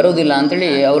ದೃಷ್ಟಿಯಲ್ಲಿ ಬರುವುದಿಲ್ಲ ಅಂತೇಳಿ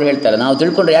ಅವ್ರು ಹೇಳ್ತಾರೆ. ನಾವು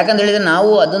ತಿಳ್ಕೊಂಡ್ರೆ, ಯಾಕಂತ ಹೇಳಿದರೆ ನಾವು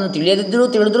ಅದನ್ನು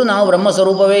ತಿಳಿದ್ರೂ ನಾವು ಬ್ರಹ್ಮ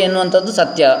ಸ್ವರೂಪವೇ ಎನ್ನುವಂಥದ್ದು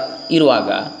ಸತ್ಯ ಇರುವಾಗ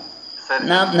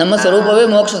ನಮ್ಮ ಸ್ವರೂಪವೇ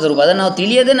ಮೋಕ್ಷ ಸ್ವರೂಪ, ಅದನ್ನು ನಾವು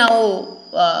ತಿಳಿಯದೆ ನಾವು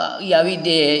ಈ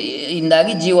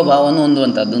ಅವಿದ್ಯೆಯಿಂದಾಗಿ ಜೀವಭಾವವನ್ನು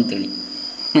ಹೊಂದುವಂಥದ್ದು ಅಂತೇಳಿ.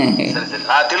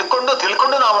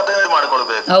 ತಿಳ್ಕೊಂಡು ನಾವು ಅದನ್ನ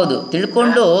ಮಾಡ್ಕೊಳ್ಬೇಕು. ಹೌದು,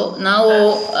 ತಿಳ್ಕೊಂಡು ನಾವು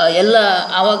ಎಲ್ಲ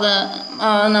ಆವಾಗ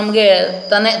ನಮಗೆ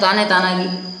ತಾನಾಗಿ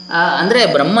ಅಂದರೆ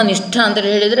ಬ್ರಹ್ಮನಿಷ್ಠ ಅಂತ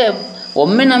ಹೇಳಿದರೆ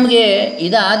ಒಮ್ಮೆ ನಮಗೆ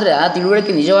ಇದಾದರೆ, ಆ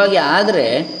ತಿಳುವಳಿಕೆ ನಿಜವಾಗಿ ಆದರೆ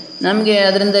ನಮಗೆ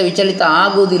ಅದರಿಂದ ವಿಚಲಿತ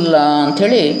ಆಗುವುದಿಲ್ಲ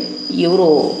ಅಂಥೇಳಿ ಇವರು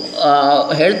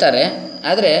ಹೇಳ್ತಾರೆ.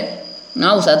 ಆದರೆ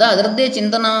ನಾವು ಸದಾ ಅದರದ್ದೇ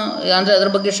ಚಿಂತನ ಅಂದರೆ ಅದರ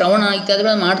ಬಗ್ಗೆ ಶ್ರವಣ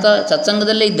ಇತ್ಯಾದಿಗಳನ್ನು ಮಾಡ್ತಾ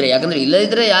ಸತ್ಸಂಗದಲ್ಲೇ ಇದ್ದರೆ, ಯಾಕಂದರೆ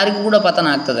ಇಲ್ಲದಿದ್ದರೆ ಯಾರಿಗೂ ಕೂಡ ಪತನ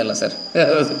ಆಗ್ತದಲ್ಲ ಸರ್.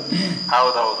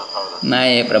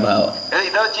 ಮಾಯೆ ಪ್ರಭಾವ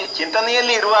ಇದರ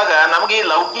ಚಿಂತನೆಯಲ್ಲಿ ಇರುವಾಗ ನಮಗೆ ಈ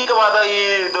ಲೌಕಿಕವಾದ ಈ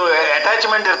ಇದು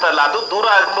ಅಟ್ಯಾಚ್ಮೆಂಟ್ ಇರ್ತಲ್ಲ, ಅದು ದೂರ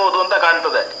ಆಗ್ಬಹುದು ಅಂತ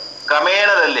ಕಾಣ್ತದೆ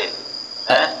ಕ್ರಮೇಣದಲ್ಲಿ.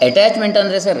 ಅಟ್ಯಾಚ್ಮೆಂಟ್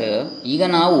ಅಂದರೆ ಸರ್, ಈಗ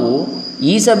ನಾವು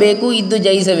ಈಸಬೇಕು ಇದ್ದು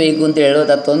ಜಯಿಸಬೇಕು ಅಂತ ಹೇಳೋ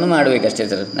ತತ್ವವನ್ನು ಮಾಡಬೇಕಷ್ಟೇ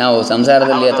ಸರ್. ನಾವು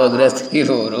ಸಂಸಾರದಲ್ಲಿ ಅಥವಾ ಗೃಹಸ್ಥರು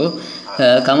ಇರುವವರು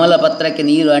ಕಮಲ ಪತ್ರಕ್ಕೆ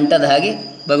ನೀರು ಅಂಟದ ಹಾಗೆ,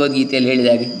 ಭಗವದ್ಗೀತೆಯಲ್ಲಿ ಹೇಳಿದ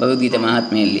ಹಾಗೆ, ಭಗವದ್ಗೀತೆ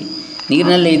ಮಹಾತ್ಮೆಯಲ್ಲಿ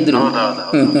ನೀರಿನಲ್ಲೇ ಇದ್ದರು.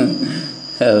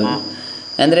 ಹೌದು,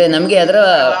 ಅಂದರೆ ನಮಗೆ ಅದರ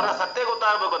ಸತ್ಯ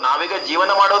ಗೊತ್ತಾಗಬೇಕು. ನಾವೀಗ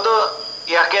ಜೀವನ ಮಾಡೋದು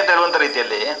ಯಾಕೆ ಅಂತ ಹೇಳುವಂತ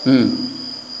ರೀತಿಯಲ್ಲಿ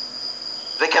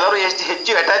ಕೆಲವರು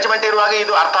ಹೆಚ್ಚು ಅಟ್ಯಾಚ್ಮೆಂಟ್ ಇರುವಾಗ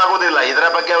ಇದು ಅರ್ಥ ಆಗುದಿಲ್ಲ. ಇದರ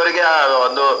ಬಗ್ಗೆ ಅವರಿಗೆ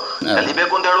ಒಂದು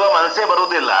ಕಲಿಬೇಕು ಅಂತ ಹೇಳುವ ಮನಸ್ಸೇ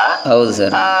ಬರುವುದಿಲ್ಲ. ಹೌದು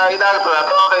ಸರ್, ಇದಾಗ್ತದೆ.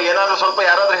 ಅಥವಾ ಏನಾದ್ರು ಸ್ವಲ್ಪ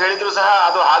ಯಾರಾದ್ರೂ ಹೇಳಿದ್ರು ಸಹ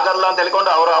ಅದು ಹಾಗಲ್ಲ ಅಂತ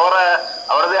ಹೇಳ್ಕೊಂಡು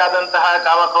ಅವರದೇ ಆದಂತಹ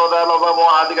ಕಾಮಕ್ರೋಧ ಲೋಭ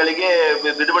ಮೋಹಾದಿಗಳಿಗೆ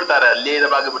ಬಿಡ್ತಾರೆ, ಅಲ್ಲಿ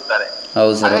ಭಾಗ ಬಿಡ್ತಾರೆ.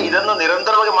 ಇದನ್ನು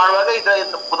ನಿರಂತರವಾಗಿ ಮಾಡುವಾಗ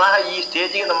ಪುನಃ ಈ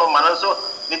ಸ್ಟೇಜಿಗೆ ನಮ್ಮ ಮನಸ್ಸು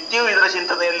ನಿತ್ಯವೂ ಇದರ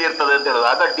ಚಿಂತನೆಯಲ್ಲಿ ಇರ್ತದೆ ಅಂತ ಹೇಳೋದು.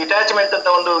 ಆಗ ಡಿಟ್ಯಾಚ್ಮೆಂಟ್ ಅಂತ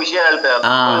ಒಂದು ವಿಷಯ ಹೇಳ್ತೇವೆ.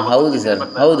 ಹೌದು ಸರ್,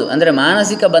 ಹೌದು. ಅಂದ್ರೆ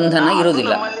ಮಾನಸಿಕ ಬಂಧನ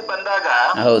ಇರುವುದಿಲ್ಲ. ಬಂದಾಗ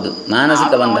ಹೌದು,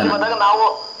 ಮಾನಸಿಕ ಬಂಧನ ನಾವು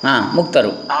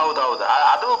ಮುಕ್ತರು. ಹೌದೌದು,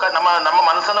 ಅದು ನಮ್ಮ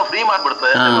ಮನಸ್ಸನ್ನು ಫ್ರೀ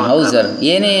ಮಾಡ್ಬಿಡ್ತದೆ. ಹೌದು ಸರ್,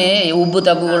 ಏನೇ ಉಬ್ಬು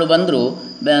ತಗ್ಗುಗಳು ಬಂದರೂ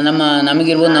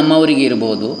ನಮಗಿರ್ಬೋದು, ನಮ್ಮವರಿಗೆ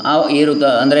ಇರ್ಬೋದು,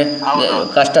 ಅಂದರೆ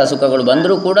ಕಷ್ಟ ಸುಖಗಳು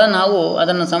ಬಂದರೂ ಕೂಡ ನಾವು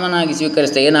ಅದನ್ನು ಸಮನಾಗಿ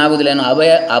ಸ್ವೀಕರಿಸ್ತೇವೆ. ಏನಾಗುದಿಲ್ಲ, ಏನೋ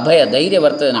ಅಭಯ ಧೈರ್ಯ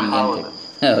ಬರ್ತದೆ ನಮಗೆ ಅಂತ.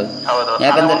 ಹೌದು,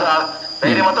 ಯಾಕಂದ್ರೆ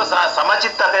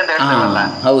ಸಮಚಿತ್ತತೆ ಅಂತ ಹೇಳ್ತಾರಲ್ಲ.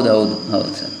 ಹೌದು ಹೌದು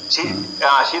ಹೌದು ಸರ್,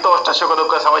 ಶೀತೋಷ್ಣ ಸುಖ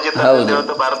ದುಃಖ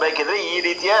ಸಮಚಿತ್ತ ಬರಬೇಕಿದ್ರೆ ಈ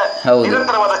ರೀತಿಯ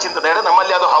ನಿರಂತರವಾದ ಚಿಂತನೆ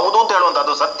ನಮ್ಮಲ್ಲಿ ಅದು ಹೌದು ಅಂತ ಹೇಳುವಂತ,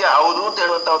 ಅದು ಸತ್ಯ ಹೌದು ಅಂತ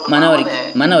ಹೇಳುವಂತ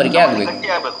ಮನವರಿಕೆ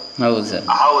ಆಗ್ಬೇಕು. ಹೌದು ಸರ್,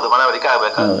 ಹೌದು, ಮನವರಿಕೆ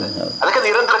ಆಗ್ಬೇಕಾಗುತ್ತೆ. ಅದಕ್ಕೆ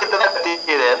ನಿರಂತರ ಚಿಂತನೆ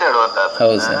ಇದೆ ಅಂತ ಹೇಳುವಂತದ್ದು.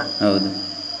 ಹೌದು ಸರ್, ಹೌದು.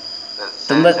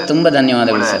 ತುಂಬ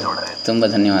ಧನ್ಯವಾದಗಳು ಸರ್, ತುಂಬ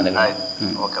ಧನ್ಯವಾದಗಳು.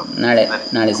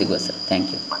 ನಾಳೆ ಸಿಗುವ ಸರ್.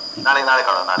 Thank you.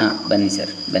 ಬನ್ನಿ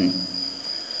ಸರ್, ಬನ್ನಿ.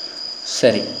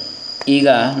 ಸರಿ, ಈಗ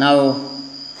ನಾವು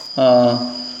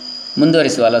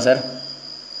ಮುಂದುವರಿಸುವಲ್ಲ ಸರ್?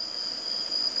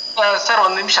 ಸರ್,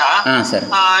 ಒಂದು ನಿಮಿಷ. ಸರ್,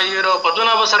 ಇವರು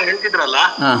ಪದ್ಮನಾಭ ಸರ್ ಹೇಳ್ತಿದ್ರಲ್ಲ,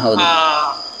 ಹೌದು,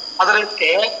 ಅದಕ್ಕೆ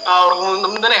ಅವ್ರ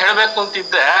ಮುಂದೆನೆ ಹೇಳ್ಬೇಕು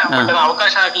ಅಂತಿದ್ದೆ, ಬಟ್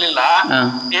ಅವಕಾಶ ಆಗ್ಲಿಲ್ಲ.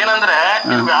 ಏನಂದ್ರೆ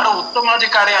ಯಾರು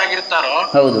ಉತ್ತಮಾಧಿಕಾರಿ ಆಗಿರ್ತಾರೋ,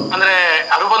 ಅಂದ್ರೆ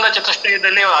ಅನುಬಂಧ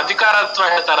ಚತುಷ್ಟಯದಲ್ಲಿ ಅಧಿಕಾರತ್ವ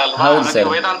ಹೇಳ್ತಾರಲ್ವಾ,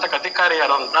 ವೇದಾಂತಕ್ಕೆ ಅಧಿಕಾರಿ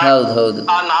ಯಾರು ಅಂತ.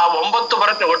 ನಾವು 9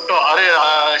 ಬರುತ್ತೆ ಒಟ್ಟು,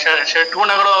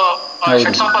 ಷಟ್ಗುಣಗಳು,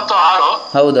 ಷಟ್ ಸಂಪತ್ತು 6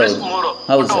 + 3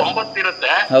 ಒಟ್ಟು 9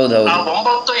 ಇರುತ್ತೆ. ಆ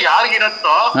 9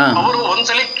 ಯಾರಿಗಿರುತ್ತೋ ಅವರು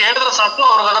ಒಂದ್ಸಲಿ ಕೇಳಿದ್ರೆ ಸಾಕು,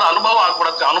 ಅವ್ರಿಗೆ ಅದರ ಅನುಭವ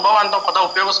ಆಗ್ಬಿಡುತ್ತೆ. ಅನುಭವ ಅಂತ ಪದ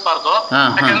ಉಪಯೋಗಿಸಬಾರ್ದು,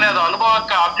 ಯಾಕಂದ್ರೆ ಅದು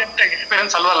ಅನುಭವಕ್ಕೆ ಆಬ್ಜೆಕ್ಟ್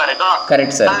ಎಕ್ಸ್ಪೀರಿಯನ್ಸ್ ಅಲ್ವಲ್ಲ, ಇದು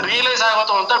ರಿಯಲೈಸ್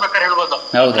ಆಗೋದು ಅಂತ ಬೇಕಾದ್ರೆ ಹೇಳ್ಬೋದು.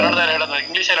 ಕನ್ನಡದಲ್ಲಿ ಹೇಳೋದು,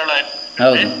 ಇಂಗ್ಲಿಷ್ ಹೇಳೋದು,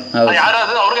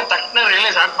 ಯಾರಾದ್ರೂ ಅವ್ರಿಗೆ ತಕ್ಷಣ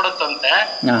ರಿಯಲೈಸ್ ಆಗ್ಬಿಡುತ್ತಂತೆ.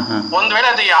 ಒಂದ್ ವೇಳೆ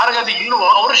ಅದು ಯಾರಿಗದು ಇಲ್ವೋ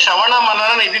ಅವರು ಶ್ರವಣ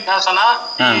ಮನನ ನಿಧಿಧ್ಯಾಸನ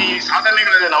ಈ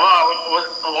ಸಾಧನೆಗಳಿದೆ,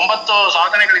 9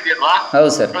 ಸಾಧನೆಗಳಿದೆಯಲ್ವಾ,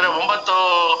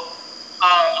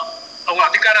 9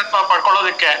 ಅಧಿಕಾರತ್ವ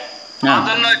ಪಡ್ಕೊಳ್ಳೋದಕ್ಕೆ,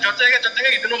 ಅದನ್ನ ಜೊತೆಗೆ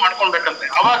ಇದನ್ನು ಮಾಡ್ಕೊಳ್ಬೇಕಂತೆ.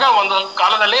 ಅವಾಗ ಒಂದು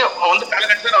ಕಾಲಘಟ್ಟದಲ್ಲಿ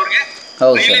ಅವ್ರಿಗೆ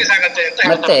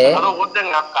ಮತ್ತೆ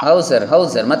ಹೌದು ಸರ್, ಹೌದು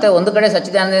ಸರ್. ಮತ್ತೆ ಒಂದು ಕಡೆ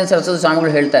ಸಚ್ಚಿದಾನಂದ ಸರಸ್ವತಿ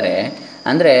ಸ್ವಾಮಿಗಳು ಹೇಳ್ತಾರೆ,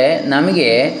 ಅಂದರೆ ನಮಗೆ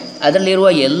ಅದರಲ್ಲಿರುವ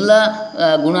ಎಲ್ಲ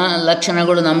ಗುಣ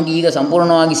ಲಕ್ಷಣಗಳು ನಮಗೆ ಈಗ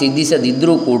ಸಂಪೂರ್ಣವಾಗಿ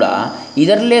ಸಿದ್ಧಿಸದಿದ್ದರೂ ಕೂಡ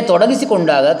ಇದರಲ್ಲೇ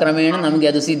ತೊಡಗಿಸಿಕೊಂಡಾಗ ಕ್ರಮೇಣ ನಮಗೆ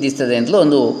ಅದು ಸಿದ್ಧಿಸ್ತದೆ ಅಂತಲೂ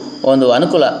ಒಂದು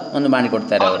ಅನುಕೂಲ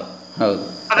ಮಾಡಿಕೊಡ್ತಾರೆ ಅವರು. ಹೌದು,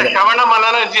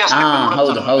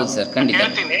 ಹೌದು ಹೌದು ಸರ್, ಖಂಡಿತ.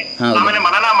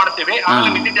 ಮನನ ಮಾಡ್ತೀವಿ,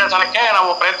 ನಿಧಿಧ್ಯಾಸನಕ್ಕೆ ನಾವು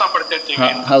ಪ್ರಯತ್ನ ಪಡ್ತಿರ್ತೀವಿ.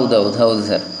 ಹೌದೌದು, ಹೌದು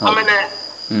ಸರ್.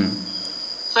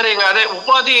 ಸರ್, ಈಗ ಅದೇ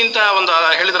ಉಪಾಧಿ ಅಂತ ಒಂದು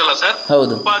ಹೇಳಿದ್ರಲ್ಲ ಸರ್.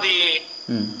 ಹೌದು, ಉಪಾಧಿ.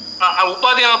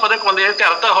 ಉಪಾಧಿ ಅನ್ನೋ ಪದಕ್ಕೆ ಒಂದು ರೀತಿ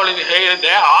ಅರ್ಥ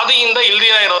ಹೇಳಿದೆ, ಆದಿಯಿಂದ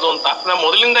ಇಲ್ದಿರ ಇರೋದು ಅಂತ.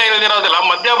 ಮೊದಲಿಂದ ಇಲ್ದಿರೋದಿಲ್ಲ,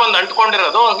 ಮಧ್ಯ ಬಂದು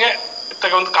ಅಂಟ್ಕೊಂಡಿರೋದು, ಹಂಗೆ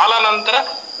ಒಂದು ಕಾಲ ನಂತರ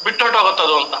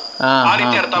ಬಿಟ್ಟೊಟ್ಟೋಗುತ್ತದು ಅಂತ, ಆ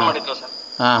ರೀತಿ ಅರ್ಥ ಮಾಡಿದ್ರು ಸರ್.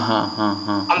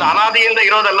 ಅಂದ್ರೆ ಅನಾದಿಯಿಂದ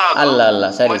ಇರೋದಲ್ಲ, ಅಲ್ಲ.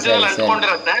 ಸರಿ ಸರಿ ಸರಿ,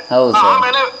 ಹೌದು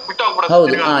ಸರ್,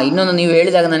 ಹೌದು. ಇನ್ನೊಂದು ನೀವು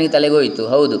ಹೇಳಿದಾಗ ನನಗೆ ತಲೆಗೋಯ್ತು.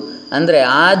 ಹೌದು, ಅಂದರೆ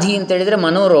ಆದಿ ಅಂತ ಹೇಳಿದರೆ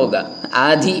ಮನೋರೋಗ,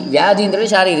 ಆದಿ ವ್ಯಾಧಿ ಅಂತ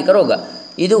ಹೇಳಿ ಶಾರೀರಿಕ ರೋಗ.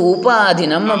 ಇದು ಉಪಾಧಿ,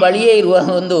 ನಮ್ಮ ಬಳಿಯೇ ಇರುವ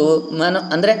ಒಂದು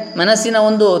ಅಂದರೆ ಮನಸ್ಸಿನ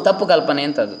ಒಂದು ತಪ್ಪು ಕಲ್ಪನೆ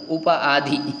ಅಂತದ್ದು ಉಪ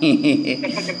ಆದಿ,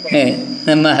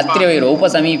 ನಮ್ಮ ಹತ್ತಿರವೇ ಇರುವ ಉಪ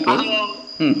ಸಮೀಪೆ.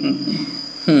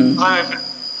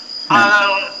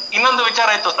 ಇನ್ನೊಂದು ವಿಚಾರ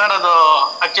ಇತ್ತು ಸರ್, ಅದು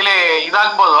ಆಕ್ಚುಲಿ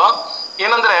ಇದಾಗ್ಬೋದು.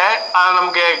 ಏನಂದ್ರೆ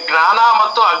ನಮ್ಗೆ ಜ್ಞಾನ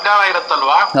ಮತ್ತು ಅಜ್ಞಾನ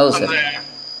ಇರುತ್ತಲ್ವಾ.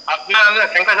 ಅಜ್ಞಾನ ಅಂದ್ರೆ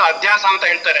ಅಧ್ಯಾಸ ಅಂತ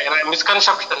ಹೇಳ್ತಾರೆ,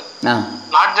 misconception.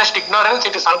 Not just ignorance,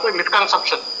 it is also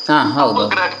misconception. ಹಾಂ ಹೌದು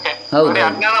ಗ್ರಹಕ್ಕೆ. ಹೌದು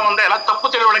ಅಜ್ಞಾನ ಒಂದೇ ಅಲ್ಲ, ತಪ್ಪು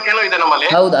ತಿಳುವಳಿಕೆನೂ ಇದೆ ನಮ್ಮಲ್ಲಿ.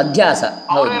 ಹೌದು, ಅಧ್ಯಾಸ.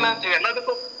 ಹೌದು, ಅವ್ರೇನಂತೀವಿ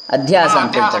ಎಲ್ಲದಕ್ಕೂ ಅಧ್ಯಾಸ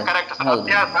ಅಂತ ಹೇಳ್ತಾರೆ. ಕರೆಕ್ಟ್ ಸರ್, ಹೌದು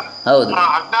ಅಧ್ಯಾಸ. ಹೌದು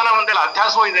ಅಜ್ಞಾನ ಒಂದೇ ಅಲ್ಲ,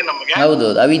 ಅಧ್ಯಾಸವೂ ಇದೆ ನಮಗೆ. ಹೌದು,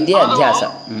 ಅವಿದ್ಯೆ ಅದು ಅಧ್ಯಾಸ.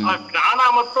 ಜ್ಞಾನ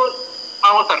ಮತ್ತು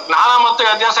ಹೌದು ಸರ್, ಜ್ಞಾನ ಮತ್ತು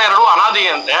ಅಧ್ಯಾಸ ಎರಡು ಅನಾದಿ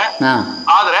ಅಂತೆ. ಹಾಂ,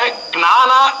 ಆದ್ರೆ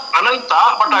ಜ್ಞಾನ ಅನಂತ,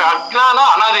 ಬಟ್ ಅಜ್ಞಾನ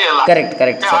ಅನಾದಿ ಅಲ್ಲ. ಕರೆಕ್ಟ್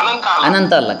ಕರೆಕ್ಟ್ ಸರ್, ಅನಂತ ಅಲ್ಲ.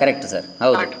 ಅನಂತ ಅಲ್ಲ, ಕರೆಕ್ಟ್ ಸರ್.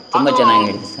 ಹೌದು, ತುಂಬ ಚೆನ್ನಾಗಿ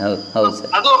ಹೇಳಿದೆ. ಹೌದು ಹೌದು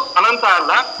ಸರ್, ಅದು ಅನಂತ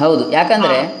ಅಲ್ಲ. ಹೌದು.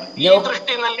 ಯಾಕಂದರೆ ಈ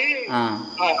ದೃಷ್ಟಿನಲ್ಲಿ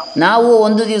ನಾವು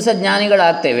ಒಂದು ದಿವಸ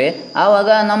ಜ್ಞಾನಿಗಳಾಗ್ತೇವೆ, ಆವಾಗ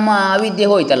ನಮ್ಮ ಅವಿದ್ಯೆ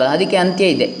ಹೋಯ್ತಲ್ಲ, ಅದಕ್ಕೆ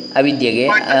ಅಂತ್ಯ ಇದೆ ಅವಿದ್ಯೆಗೆ,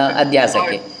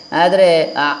 ಅಧ್ಯಾಸಕ್ಕೆ. ಆದರೆ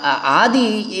ಆದಿ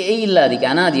ಇಲ್ಲ, ಅದಕ್ಕೆ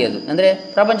ಅನಾದಿ ಅದು. ಅಂದರೆ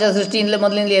ಪ್ರಪಂಚದ ಸೃಷ್ಟಿಯಿಂದಲೇ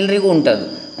ಮೊದಲಿಂದಲೇ ಎಲ್ರಿಗೂ ಉಂಟದು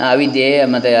ಅವಿದ್ಯೆ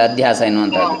ಮತ್ತು ಅಧ್ಯಾಸ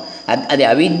ಎನ್ನುವಂಥದ್ದು. ಅದೇ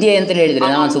ಅವಿದ್ಯೆ ಅಂತೇಳಿ ಹೇಳಿದರೆ,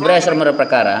 ನಾವು ಸುಬ್ರಾಯ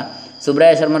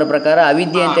ಶರ್ಮರ ಪ್ರಕಾರ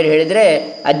ಅವಿದ್ಯೆ ಅಂತೇಳಿ ಹೇಳಿದರೆ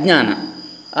ಅಜ್ಞಾನ,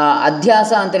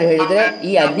 ಅಧ್ಯಾಸ ಅಂತೇಳಿ ಹೇಳಿದರೆ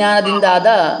ಈ ಅಜ್ಞಾನದಿಂದ ಆದ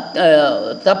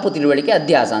ತಪ್ಪು ತಿಳುವಳಿಕೆ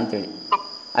ಅಧ್ಯಾಸ ಅಂತೇಳಿ.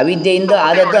 ಅವಿದ್ಯೆಯಿಂದ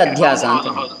ಆದದ್ದು ಅಧ್ಯಾಸ ಅಂತ.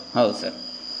 ಹೌದು ಸರ್,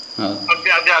 ಹೌದು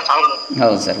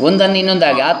ಹೌದು ಸರ್. ಒಂದನ್ನು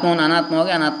ಇನ್ನೊಂದಾಗಿ, ಆತ್ಮವನ್ನು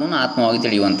ಅನಾತ್ಮವಾಗಿ, ಅನಾತ್ಮವನ್ನು ಆತ್ಮವಾಗಿ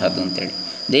ತಿಳಿಯುವಂಥದ್ದು ಅಂತೇಳಿ,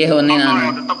 ದೇಹವನ್ನೇ ನಾನು.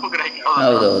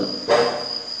 ಹೌದೌದು,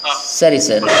 ಸರಿ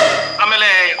ಸರ್. ಆಮೇಲೆ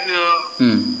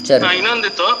ಸರಿ,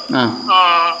 ಇನ್ನೊಂದಿತ್ತು, ಹಾಂ,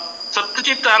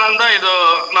 ಸತ್ಚಿತ್ ಆನಂದ. ಇದು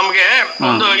ನಮ್ಗೆ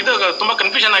ಒಂದು ಇದು ತುಂಬಾ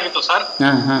ಕನ್ಫ್ಯೂಷನ್ ಆಗಿತ್ತು ಸರ್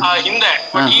ಹಿಂದೆ,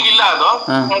 ಬಟ್ ಈಗಿಲ್ಲ. ಅದು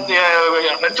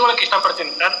ಹಂಚ್ಕೊಳಕ್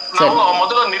ಇಷ್ಟಪಡ್ತೀನಿ ಸರ್. ನಾವು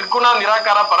ಮೊದಲು ನಿರ್ಗುಣ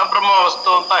ನಿರಾಕಾರ ಪರಬ್ರಹ್ಮ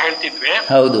ವಸ್ತು ಅಂತ ಹೇಳ್ತಿದ್ವಿ.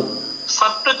 ಹೌದು.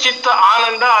 ಸತ್ ಚಿತ್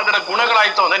ಆನಂದ ಅದರ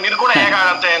ಗುಣಗಳಾಯ್ತು ಅಂದ್ರೆ ನಿರ್ಗುಣ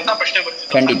ಹೇಗಾಗತ್ತೆ ಅಂತ ಪ್ರಶ್ನೆ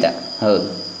ಬರ್ತಿತ್ತು. ಖಂಡಿತ, ಹೌದು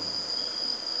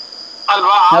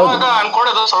ಅಲ್ವಾ? ಆವಾಗ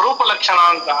ಅನ್ಕೊಳ್ಳೋದು ಸ್ವರೂಪ ಲಕ್ಷಣ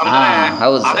ಅಂತ, ಅಂದ್ರೆ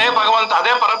ಅದೇ ಭಗವಂತ,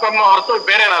 ಅದೇ ಪರಬ್ರಹ್ಮ ಹೊರತು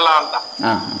ಬೇರೆನಲ್ಲ ಅಂತ.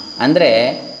 ಅಂದ್ರೆ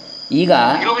ಈಗ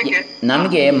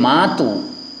ನಮಗೆ ಮಾತು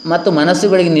ಮತ್ತು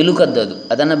ಮನಸ್ಸುಗಳಿಗೆ ನಿಲುಕದ್ದದು,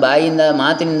 ಅದನ್ನು ಬಾಯಿಂದ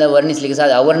ಮಾತಿನಿಂದ ವರ್ಣಿಸಲಿಕ್ಕೆ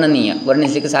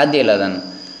ವರ್ಣಿಸಲಿಕ್ಕೆ ಸಾಧ್ಯ ಇಲ್ಲ ಅದನ್ನು.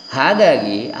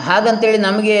 ಹಾಗಂತೇಳಿ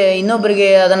ನಮಗೆ ಇನ್ನೊಬ್ಬರಿಗೆ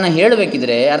ಅದನ್ನು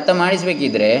ಹೇಳಬೇಕಿದ್ರೆ, ಅರ್ಥ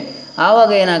ಮಾಡಿಸಬೇಕಿದ್ರೆ,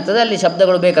 ಆವಾಗ ಏನಾಗ್ತದೆ, ಅಲ್ಲಿ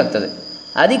ಶಬ್ದಗಳು ಬೇಕಾಗ್ತದೆ.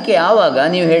 ಅದಕ್ಕೆ ಆವಾಗ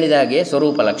ನೀವು ಹೇಳಿದ ಹಾಗೆ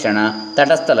ಸ್ವರೂಪ ಲಕ್ಷಣ,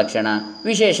 ತಟಸ್ಥ ಲಕ್ಷಣ,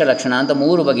 ವಿಶೇಷ ಲಕ್ಷಣ ಅಂತ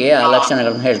 3 ಬಗೆಯ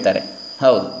ಲಕ್ಷಣಗಳನ್ನು ಹೇಳ್ತಾರೆ.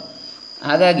 ಹೌದು.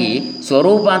 ಹಾಗಾಗಿ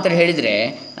ಸ್ವರೂಪ ಅಂತೇಳಿ ಹೇಳಿದರೆ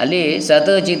ಅಲ್ಲಿ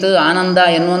ಸತ್ ಚಿತ್ ಆನಂದ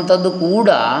ಎನ್ನುವಂಥದ್ದು ಕೂಡ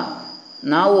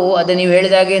ನಾವು ನೀವು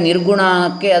ಹೇಳಿದಾಗೆ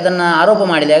ನಿರ್ಗುಣಕ್ಕೆ ಅದನ್ನು ಆರೋಪ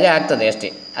ಮಾಡಿದಾಗೆ ಆಗ್ತದೆ ಅಷ್ಟೇ.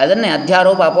 ಅದನ್ನೇ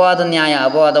ಅಧ್ಯಾರೋಪ ಅಪವಾದ ನ್ಯಾಯ,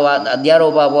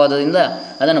 ಅಧ್ಯಾರೋಪ ಅಪವಾದದಿಂದ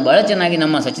ಅದನ್ನು ಬಹಳ ಚೆನ್ನಾಗಿ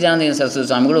ನಮ್ಮ ಸಚ್ಚಿದಾನಂದ ಸರಸ್ವತಿ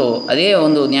ಸ್ವಾಮಿಗಳು ಅದೇ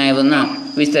ಒಂದು ನ್ಯಾಯವನ್ನು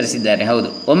ವಿಸ್ತರಿಸಿದ್ದಾರೆ.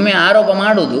 ಹೌದು, ಒಮ್ಮೆ ಆರೋಪ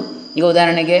ಮಾಡುವುದು. ಈಗ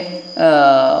ಉದಾಹರಣೆಗೆ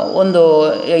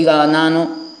ಈಗ ನಾನು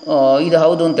ಇದು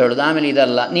ಹೌದು ಅಂತ ಹೇಳೋದು, ಆಮೇಲೆ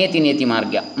ಇದಲ್ಲ, ನೇತಿ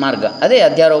ಮಾರ್ಗ ಅದೇ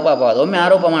ಅಧ್ಯಾರೋಪ ಅಪವಾದ. ಒಮ್ಮೆ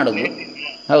ಆರೋಪ ಮಾಡೋದು,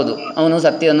 ಹೌದು ಅವನು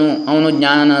ಸತ್ಯನು, ಅವನು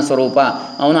ಜ್ಞಾನ ಸ್ವರೂಪ,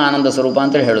 ಅವನು ಆನಂದ ಸ್ವರೂಪ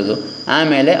ಅಂತೇಳಿ ಹೇಳೋದು.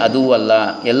 ಆಮೇಲೆ ಅದೂ ಅಲ್ಲ,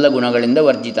 ಎಲ್ಲ ಗುಣಗಳಿಂದ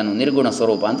ವರ್ಜಿತನು, ನಿರ್ಗುಣ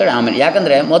ಸ್ವರೂಪ ಅಂತೇಳಿ ಆಮೇಲೆ.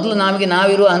 ಯಾಕಂದರೆ ಮೊದಲು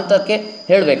ನಾವಿರುವ ಹಂತಕ್ಕೆ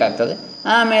ಹೇಳಬೇಕಾಗ್ತದೆ,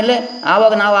 ಆಮೇಲೆ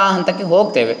ಆವಾಗ ನಾವು ಆ ಹಂತಕ್ಕೆ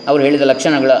ಹೋಗ್ತೇವೆ. ಅವ್ರು ಹೇಳಿದ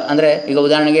ಲಕ್ಷಣಗಳ, ಅಂದರೆ ಈಗ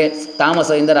ಉದಾಹರಣೆಗೆ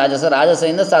ತಾಮಸದಿಂದ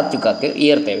ರಾಜಸದಿಂದ ಸಾತ್ವಿಕಕ್ಕೆ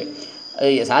ಏರ್ತೇವೆ.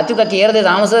 ಸಾತ್ವಿಕಕ್ಕೆ ಏರದೆ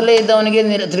ತಾಮಸದಲ್ಲೇ ಇದ್ದವನಿಗೆ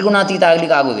ತ್ರಿಗುಣಾತೀತ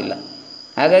ಆಗಲಿಕ್ಕೆ ಆಗೋದಿಲ್ಲ.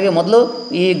 ಹಾಗಾಗಿ ಮೊದಲು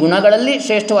ಈ ಗುಣಗಳಲ್ಲಿ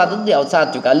ಶ್ರೇಷ್ಠವಾದದ್ದು ಯಾವುದು?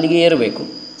 ಸಾತ್ವಿಕ, ಅಲ್ಲಿಗೆ ಏರಬೇಕು.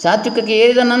 ಸಾತ್ವಿಕಕ್ಕೆ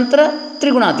ಏರಿದ ನಂತರ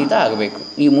ತ್ರಿಗುಣಾತೀತ ಆಗಬೇಕು.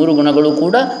 ಈ 3 ಗುಣಗಳು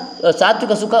ಕೂಡ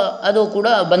ಸಾತ್ವಿಕ ಸುಖ, ಅದು ಕೂಡ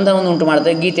ಬಂಧನವನ್ನು ಉಂಟು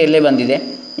ಮಾಡ್ತದೆ. ಗೀತೆಯಲ್ಲೇ ಬಂದಿದೆ.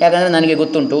 ಯಾಕಂದರೆ ನನಗೆ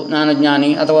ಗೊತ್ತುಂಟು, ನಾನು ಜ್ಞಾನಿ,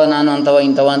 ಅಥವಾ ನಾನು ಅಂಥವ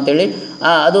ಇಂಥವ ಅಂತೇಳಿ,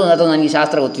 ಅಥವಾ ನನಗೆ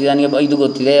ಶಾಸ್ತ್ರ ಗೊತ್ತಿದೆ, ನನಗೆ ಇದು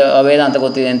ಗೊತ್ತಿದೆ, ವೇದಾಂತ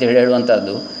ಗೊತ್ತಿದೆ ಅಂತ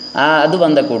ಹೇಳುವಂಥದ್ದು, ಅದು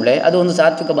ಬಂದ ಕೂಡಲೇ ಅದು ಒಂದು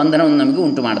ಸಾತ್ವಿಕ ಬಂಧನವನ್ನು ನಮಗೆ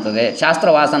ಉಂಟು ಮಾಡ್ತದೆ.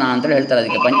 ಶಾಸ್ತ್ರವಾಸನ ಅಂತೇಳಿ ಹೇಳ್ತಾರೆ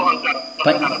ಅದಕ್ಕೆ.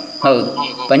 ಹೌದು,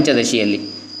 ಪಂಚದಶಿಯಲ್ಲಿ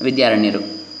ವಿದ್ಯಾರಣ್ಯರು.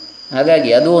 ಹಾಗಾಗಿ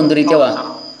ಅದು ಒಂದು ರೀತಿಯ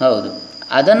ಹೌದು,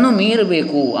 ಅದನ್ನು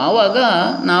ಮೀರಬೇಕು. ಆವಾಗ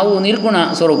ನಾವು ನಿರ್ಗುಣ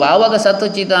ಸ್ವರೂಪ, ಆವಾಗ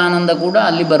ಸತ್ಚಿತ್ ಆನಂದ ಕೂಡ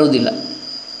ಅಲ್ಲಿ ಬರುವುದಿಲ್ಲ.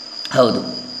 ಹೌದು,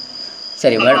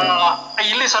 ಸರಿ.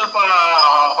 ಇಲ್ಲಿ ಸ್ವಲ್ಪ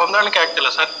ಹೊಂದಾಣಿಕೆ ಆಗ್ತಿಲ್ಲ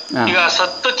ಸರ್. ಈಗ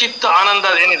ಸತ್ ಚಿತ್ ಆನಂದ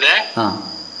ಏನಿದೆ,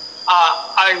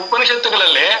 ಆ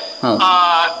ಉಪನಿಷತ್ತುಗಳಲ್ಲಿ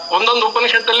ಒಂದೊಂದು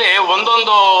ಉಪನಿಷತ್ತಲ್ಲಿ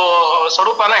ಒಂದೊಂದು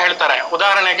ಸ್ವರೂಪನ ಹೇಳ್ತಾರೆ.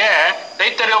 ಉದಾಹರಣೆಗೆ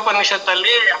ತೈತ್ತರ್ಯ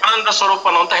ಉಪನಿಷತ್ತಲ್ಲಿ ಆನಂದ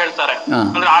ಸ್ವರೂಪನು ಅಂತ ಹೇಳ್ತಾರೆ.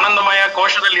 ಅಂದ್ರೆ ಆನಂದಮಯ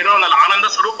ಕೋಶದಲ್ಲಿ ಇರೋನಲ್ಲ, ಆನಂದ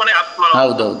ಸ್ವರೂಪನೇ ಆತ್ಮ.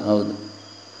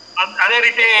 ಅದೇ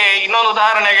ರೀತಿ ಇನ್ನೊಂದು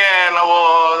ಉದಾಹರಣೆಗೆ ನಾವು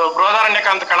ಬೃಹದಾರಣ್ಯಕ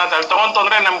ಅಂತ ಕಾಣುತ್ತೆ, ಅಲ್ಲಿ ತಗೊಂತು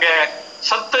ಅಂದ್ರೆ ನಮ್ಗೆ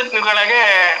ಸತ್ತುಗಳಿಗೆ,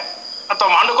 ಅಥವಾ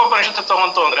ಮಾಂಡುಕೋಪನಿಷತ್ತು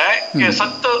ತಗೊಂತು ಅಂದ್ರೆ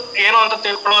ಸತ್ತು ಏನು ಅಂತ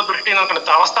ತಿಳ್ಕೊಳ್ಳೋ ದೃಷ್ಟಿಯಿಂದ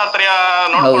ಕಾಣುತ್ತೆ. ಅವಸ್ಥಾತ್ರಯ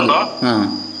ನೋಡ್ಕೊಂಡು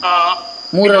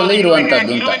ಮೂರರಲ್ಲಿ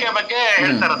ಇರುವಂತದ್ದು ಬಗ್ಗೆ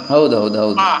ಹೇಳ್ತಾರೆ.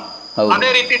 ಅದೇ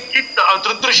ರೀತಿ ಚಿತ್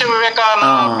ದೃದೃಶ್ಯ ವಿವೇಕ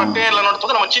ಪ್ರಕ್ರಿಯೆ ಎಲ್ಲ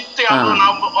ನೋಡ್ತಂದ್ರೆ ನಮ್ಮ ಚಿತ್ತ ಯಾವ್ದು,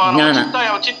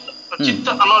 ನಾವು ಚಿತ್ತ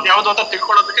ಅನ್ನೋದು ಯಾವ್ದು ಅಂತ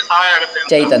ತಿಳ್ಕೊಳ್ಳೋದಕ್ಕೆ ಸಹಾಯ ಆಗುತ್ತೆ.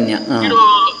 ಚೈತನ್ಯ ಇದು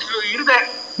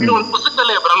ಒಂದು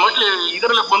ಪುಸ್ತಕದಲ್ಲಿ ಮೋಸ್ಟ್ಲಿ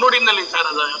ಇದರಲ್ಲಿ ಮುನ್ನುಡಿನಲ್ಲಿ ಸರ್,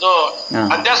 ಅದು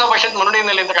ಅಧ್ಯಾಸ ಭಾಷೆದ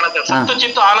ಮುನ್ನುಡಿನಲ್ಲಿ ಅಂತ ಕಾಣುತ್ತೆ. ಸತ್ತು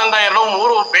ಚಿತ್ತ ಆನಂದ ಎರಡು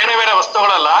 3 ಬೇರೆ ಬೇರೆ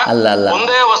ವಸ್ತುಗಳಲ್ಲ,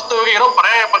 ಒಂದೇ ವಸ್ತುವಿಗೆ ಇರೋ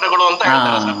ಪರ್ಯಾಯ ಪದಗಳು ಅಂತ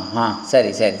ಹೇಳ್ತಾರೆ ಸರ್.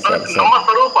 ನಮ್ಮ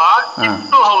ಸ್ವರೂಪ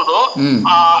ಚಿತ್ತು ಹೌದು,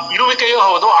 ಇರುವಿಕೆಯೂ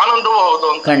ಹೌದು, ಆನಂದವೂ ಹೌದು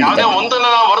ಅಂತ. ಯಾವುದೇ ಒಂದನ್ನ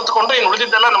ಹೊರತುಕೊಂಡ್ರೆ ಇನ್ನು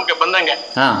ಉಳಿದಿದ್ದೆಲ್ಲ ನಮ್ಗೆ ಬಂದಂಗೆ.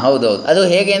 ಹೌದೌದು. ಅದು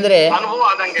ಹೇಗೆ ಅಂದ್ರೆ ಅನುಭವ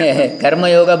ಆದಂಗೆ.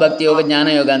 ಕರ್ಮಯೋಗ, ಭಕ್ತಿಯೋಗ,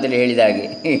 ಜ್ಞಾನಯೋಗ ಅಂತೇಳಿ ಹೇಳಿದ ಹಾಗೆ.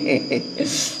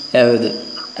 ಹೌದು,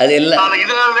 ಅದೆಲ್ಲ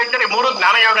ಇದರ ಮೂರು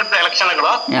ಜ್ಞಾನ ಯೋಗದ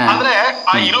ಲಕ್ಷಣಗಳು. ಅಂದ್ರೆ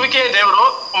ಆ ಇರುವಿಕೆ ದೇವರು,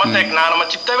 ಮತ್ತೆ ನಮ್ಮ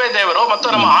ಚಿತ್ತವೇ ದೇವರು, ಮತ್ತು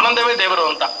ನಮ್ಮ ಆನಂದವೇ ದೇವರು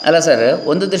ಅಂತ. ಅಲ್ಲ ಸರ್,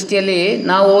 ಒಂದು ದೃಷ್ಟಿಯಲ್ಲಿ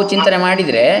ನಾವು ಚಿಂತನೆ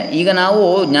ಮಾಡಿದರೆ, ಈಗ ನಾವು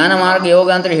ಜ್ಞಾನ ಮಾರ್ಗ ಯೋಗ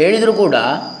ಅಂತೇಳಿ ಹೇಳಿದರೂ ಕೂಡ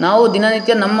ನಾವು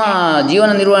ದಿನನಿತ್ಯ ನಮ್ಮ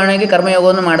ಜೀವನ ನಿರ್ವಹಣೆಗೆ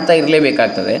ಕರ್ಮಯೋಗವನ್ನು ಮಾಡ್ತಾ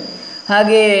ಇರಲೇಬೇಕಾಗ್ತದೆ.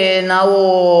 ಹಾಗೆ ನಾವು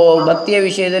ಭಕ್ತಿಯ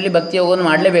ವಿಷಯದಲ್ಲಿ ಭಕ್ತಿ ಯೋಗವನ್ನು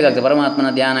ಮಾಡಲೇಬೇಕಾಗ್ತದೆ. ಪರಮಾತ್ಮನ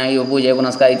ಧ್ಯಾನ, ಪೂಜೆ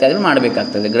ಪುನಸ್ಕಾರ ಇತ್ಯಾದಿಗಳು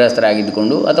ಮಾಡಬೇಕಾಗ್ತದೆ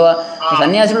ಗೃಹಸ್ಥರಾಗಿದ್ದುಕೊಂಡು. ಅಥವಾ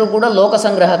ಸನ್ಯಾಸಿಗಳು ಕೂಡ ಲೋಕ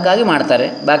ಸಂಗ್ರಹಕ್ಕಾಗಿ ಮಾಡ್ತಾರೆ,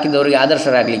 ಬಾಕಿದವರಿಗೆ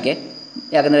ಆದರ್ಶರಾಗಲಿಕ್ಕೆ.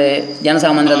 ಯಾಕಂದರೆ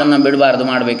ಜನಸಾಮಾನ್ಯರು ಅದನ್ನು ಬಿಡಬಾರ್ದು,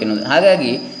 ಮಾಡಬೇಕೆನ್ನುವುದು.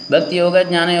 ಹಾಗಾಗಿ ಭಕ್ತಿಯೋಗ,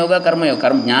 ಜ್ಞಾನಯೋಗ,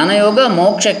 ಕರ್ಮಯೋಗ. ಜ್ಞಾನಯೋಗ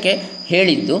ಮೋಕ್ಷಕ್ಕೆ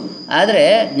ಹೇಳಿದ್ದು, ಆದರೆ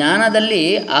ಜ್ಞಾನದಲ್ಲಿ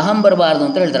ಅಹಂ ಬರಬಾರ್ದು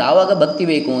ಅಂತ ಹೇಳ್ತಾರೆ. ಆವಾಗ ಭಕ್ತಿ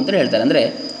ಬೇಕು ಅಂತ ಹೇಳ್ತಾರೆ. ಅಂದರೆ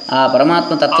ಆ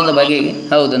ಪರಮಾತ್ಮ ತತ್ವದ ಬಗೆಗೆ,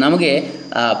 ಹೌದು, ನಮಗೆ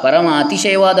ಪರಮ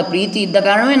ಅತಿಶಯವಾದ ಪ್ರೀತಿ ಇದ್ದ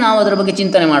ಕಾರಣವೇ ನಾವು ಅದರ ಬಗ್ಗೆ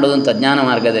ಚಿಂತನೆ ಮಾಡೋದು ಅಂತ ಜ್ಞಾನ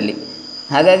ಮಾರ್ಗದಲ್ಲಿ.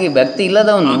 ಹಾಗಾಗಿ ಭಕ್ತಿ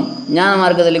ಇಲ್ಲದವನು ಜ್ಞಾನ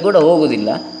ಮಾರ್ಗದಲ್ಲಿ ಕೂಡ ಹೋಗುವುದಿಲ್ಲ.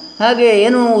 ಹಾಗೆ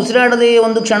ಏನು ಉಸಿರಾಡದೆ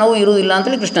ಒಂದು ಕ್ಷಣವೂ ಇರುವುದಿಲ್ಲ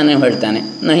ಅಂತೇಳಿ ಕೃಷ್ಣನೇ ಹೇಳ್ತಾನೆ,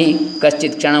 ನಹಿ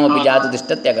ಕಶ್ಚಿತ್ ಕ್ಷಣಮಪಿ ಜಾತು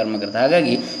ತಿಷ್ಠತ್ಯ ಕರ್ಮಕೃತ.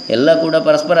 ಹಾಗಾಗಿ ಎಲ್ಲ ಕೂಡ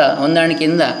ಪರಸ್ಪರ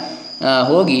ಹೊಂದಾಣಿಕೆಯಿಂದ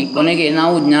ಹೋಗಿ ಕೊನೆಗೆ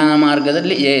ನಾವು ಜ್ಞಾನ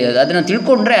ಮಾರ್ಗದಲ್ಲಿ ಅದನ್ನು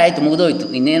ತಿಳ್ಕೊಂಡ್ರೆ ಆಯಿತು, ಮುಗಿದೋಯ್ತು.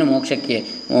 ಇನ್ನೇನು ಮೋಕ್ಷಕ್ಕೆ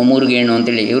ಮೂರುಗೇಣು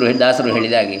ಅಂತೇಳಿ ಇವರು ದಾಸರು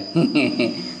ಹೇಳಿದಾಗೆ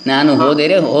ನಾನು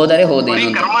ಹೋದರೆ ಹೋದೇನು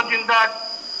ಅಂತ.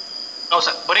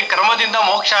 ಬರೀ ಕರ್ಮದಿಂದ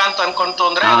ಮೋಕ್ಷ ಅಂತ ಅನ್ಕೊಂತು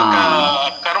ಅಂದ್ರೆ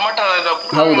ಕರ್ಮಟ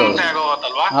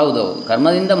ಹೌದೌದು,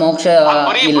 ಕರ್ಮದಿಂದ ಮೋಕ್ಷ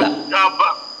ಇಲ್ಲ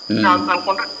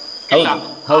ಅನ್ಕೊಂಡ್ರೆ ಇಲ್ಲ.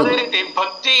 ಅದೇ ರೀತಿ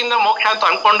ಭಕ್ತಿಯಿಂದ ಮೋಕ್ಷ ಅಂತ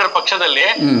ಅನ್ಕೊಂಡ್ರೆ ಪಕ್ಷದಲ್ಲಿ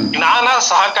ಜ್ಞಾನ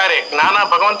ಸಹಕಾರಿ,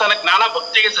 ಭಗವಂತನ ಜ್ಞಾನ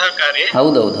ಭಕ್ತಿಗೆ ಸಹಕಾರಿ. ನಾವು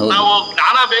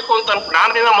ಜ್ಞಾನ ಬೇಕು ಅಂತ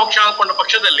ಜ್ಞಾನದಿಂದ ಮೋಕ್ಷ ಅನ್ಕೊಂಡ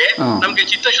ಪಕ್ಷದಲ್ಲಿ ನಮ್ಗೆ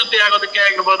ಚಿತ್ತಶುದ್ಧಿ ಆಗೋದಕ್ಕೆ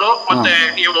ಆಗಿರ್ಬೋದು, ಮತ್ತೆ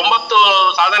ಈ 9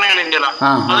 ಸಾಧನೆಗಳಿದೆಯಲ್ಲ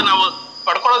ಅದು ನಾವು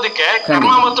ಪಡ್ಕೊಳ್ಳೋದಕ್ಕೆ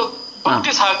ಕರ್ಮ ಮತ್ತು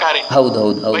ಭಕ್ತಿ ಸಹಕಾರಿ.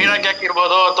 ವೈರಾಗ್ಯಕ್ಕೆ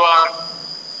ಇರ್ಬೋದು ಅಥವಾ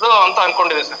ಅಂತ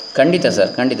ಅನ್ಕೊಂಡಿದೆ ಸರ್. ಖಂಡಿತ ಸರ್,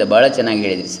 ಖಂಡಿತ ಬಹಳ ಚೆನ್ನಾಗಿ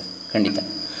ಹೇಳಿದ್ರಿ ಸರ್, ಖಂಡಿತ.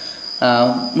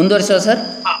 ಮುಂದುವರಿಸುವ ಸರ್?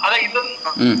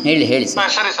 ಹೇಳಿ ಸರ್.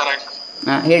 ಸರಿ ಸರ್,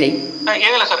 ಹೇಳಿ.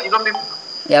 ಏನಿಲ್ಲ ಸರ್, ಇದೊಂದು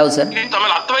ಯಾವುದು ಸರ್?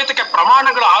 ತಮ್ಮಲ್ಲಿ ಅದ್ವೈತಕ್ಕೆ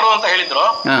ಪ್ರಮಾಣಗಳು 6 ಅಂತ ಹೇಳಿದ್ರು.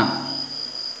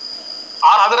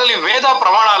 ಅದರಲ್ಲಿ ವೇದ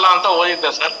ಪ್ರಮಾಣ ಅಲ್ಲ ಅಂತ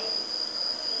ಓದಿದ್ದೆ ಸರ್.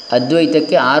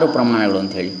 ಅದ್ವೈತಕ್ಕೆ 6 ಪ್ರಮಾಣಗಳು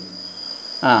ಅಂತ ಹೇಳಿ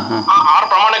 6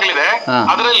 ಪ್ರಮಾಣಗಳಿದೆ.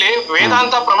 ಅದರಲ್ಲಿ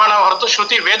ವೇದಾಂತ ಪ್ರಮಾಣ ಹೊರತು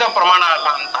ಶ್ರುತಿ ವೇದ ಪ್ರಮಾಣ ಅಲ್ಲ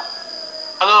ಅಂತ.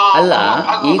 ಅದು ಅಲ್ಲ,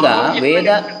 ಈಗ ವೇದ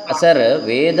ಸರ್,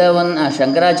 ವೇದವನ್ನು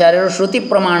ಶಂಕರಾಚಾರ್ಯರು ಶ್ರುತಿ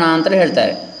ಪ್ರಮಾಣ ಅಂತ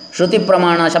ಹೇಳ್ತಾರೆ. ಶ್ರುತಿ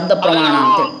ಪ್ರಮಾಣ, ಶಬ್ದ ಪ್ರಮಾಣ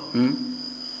ಅಂತೇಳಿ.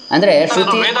 ಅಂದರೆ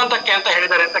ಶ್ರುತಿ ವೇದಾಂತಕ್ಕೆ ಅಂತ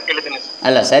ಹೇಳಿದ್ದಾರೆ ಅಂತ ಕೇಳಿದ್ದೀನಿ.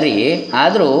 ಅಲ್ಲ ಸರಿ,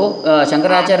 ಆದರೂ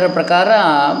ಶಂಕರಾಚಾರ್ಯರ ಪ್ರಕಾರ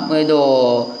ಇದು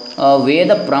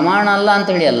ವೇದ ಪ್ರಮಾಣ ಅಲ್ಲ ಅಂತ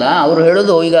ಹೇಳಿ ಅಲ್ಲ ಅವರು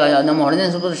ಹೇಳೋದು. ಈಗ ನಮ್ಮ ಹೊಳೆನ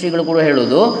ಶ್ರೀಗಳು ಕೂಡ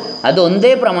ಹೇಳೋದು ಅದು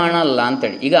ಒಂದೇ ಪ್ರಮಾಣ ಅಲ್ಲ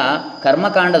ಅಂತೇಳಿ. ಈಗ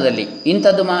ಕರ್ಮಕಾಂಡದಲ್ಲಿ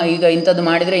ಇಂಥದ್ದು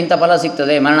ಮಾಡಿದರೆ ಇಂಥ ಫಲ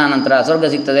ಸಿಗ್ತದೆ, ಮರಣಾನಂತರ ಸ್ವರ್ಗ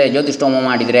ಸಿಗ್ತದೆ, ಜ್ಯೋತಿಷ್ಠೋಮ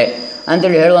ಮಾಡಿದರೆ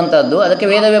ಅಂತೇಳಿ ಹೇಳುವಂಥದ್ದು, ಅದಕ್ಕೆ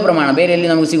ವೇದವೇ ಪ್ರಮಾಣ, ಬೇರೆ ಎಲ್ಲಿ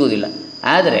ನಮಗೆ ಸಿಗುವುದಿಲ್ಲ.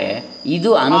 ಆದರೆ ಇದು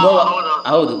ಅನುಭವ,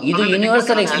 ಹೌದು, ಇದು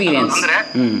ಯೂನಿವರ್ಸಲ್ ಎಕ್ಸ್ಪೀರಿಯನ್ಸ್.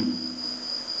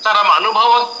 ಸರ್, ನಮ್ಮ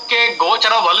ಅನುಭವಕ್ಕೆ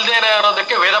ಗೋಚರವಲ್ಲದೆ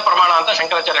ಇರೋದಕ್ಕೆ ವೇದ ಪ್ರಮಾಣ ಅಂತ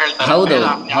ಶಂಕರಾಚಾರ್ಯ ಹೇಳ್ತಾರೆ. ಹೌದು,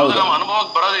 ನಮ್ಮ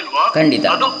ಅನುಭವಕ್ಕೆ ಬರೋದಿಲ್ವೋ ಖಂಡಿತ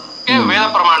ವೇದ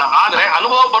ಪ್ರಮಾಣ. ಆದ್ರೆ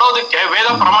ಅನುಭವ ಬರೋದಕ್ಕೆ ವೇದ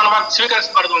ಪ್ರಮಾಣವಾಗಿ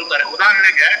ಸ್ವೀಕರಿಸಬಾರ್ದು ಅಂತಾರೆ.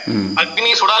 ಉದಾಹರಣೆಗೆ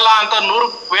ಅಗ್ನಿ ಸುಡಲ್ಲ ಅಂತ 100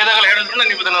 ವೇದಗಳು ಹೇಳಿದ್ರು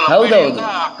ನೀವು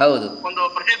ಹೌದು ಒಂದು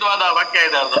ಪ್ರಸಿದ್ಧವಾದ ವಾಕ್ಯ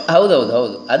ಇದೆ. ಹೌದು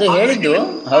ಅದು ಹೇಳಿದ್ದು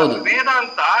ಹೌದು.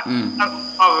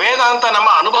 ವೇದ ಅಂತ ನಮ್ಮ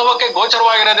ಅನುಭವಕ್ಕೆ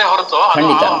ಗೋಚರವಾಗಿರೋದೇ ಹೊರತು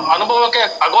ಅನುಭವಕ್ಕೆ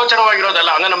ಅಗೋಚರವಾಗಿರೋದಲ್ಲ.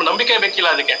 ಅಂದ್ರೆ ನಮ್ಮ ನಂಬಿಕೆ ಬೇಕಿಲ್ಲ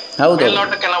ಅದಕ್ಕೆ.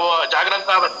 ಮೇಲ್ನೋಟಕ್ಕೆ ನಾವು ಜಾಗೃತ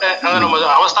ಅವಸ್ಥೆ ಅಂದ್ರೆ ನಮ್ಮ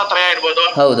ಅವಸ್ಥಾತ್ರಯ ಇರ್ಬೋದು,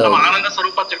 ನಮ್ಮ ಆನಂದ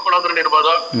ಸ್ವರೂಪ ತಿಳ್ಕೊಳ್ಳೋದ್ರಲ್ಲಿ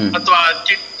ಇರ್ಬೋದು, ಅಥವಾ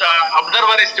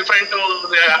ಅಬ್ಸರ್ವರ್ ಇಸ್ ಡಿಫರೆಂಟ್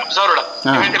ಅಬ್ಸರ್ವ್ಡ್,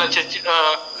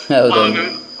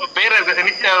 ಬೇರೆ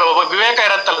ವಿವೇಕ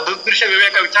ಇರತ್ತಲ್ಲ, ದುರ್ದೃಶ್ಯ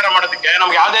ವಿವೇಕ ವಿಚಾರ ಮಾಡೋದಕ್ಕೆ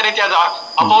ನಮ್ಗೆ ಯಾವ್ದೇ ರೀತಿಯಾದ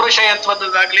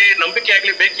ಅಪೌರುಷಯತ್ವದಾಗ್ಲಿ ನಂಬಿಕೆ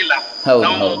ಆಗ್ಲಿ ಬೇಕಿಲ್ಲ.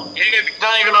 ನಾವು ಹೇಗೆ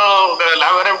ವಿಜ್ಞಾನಿಗಳು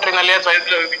ಲ್ಯಾಬೊರೇಟರಿನಲ್ಲಿ ಅಥವಾ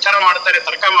ವಿಚಾರ ಮಾಡ್ತಾರೆ,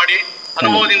 ತರ್ಕ ಮಾಡಿ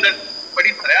ಅನುಭವದಿಂದ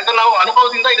ಪಡೀತಾರೆ, ಅದನ್ನ ನಾವು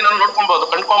ಅನುಭವದಿಂದ ಇದನ್ನ ನೋಡ್ಕೊಬಹುದು,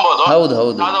 ಕಂಡ್ಕೊಬಹುದು.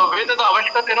 ಅದು ವೇದದ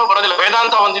ಅವಶ್ಯಕತೆನೂ ಬರೋದಿಲ್ಲ.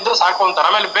 ವೇದಾಂತ ಒಂದಿದ್ರು ಸಾಕು ಅಂತಾರೆ.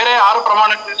 ಆಮೇಲೆ ಬೇರೆ 6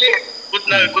 ಪ್ರಮಾಣಗಳಲ್ಲಿ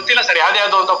ಗೊತ್ತಿಲ್ಲ ಸರ್,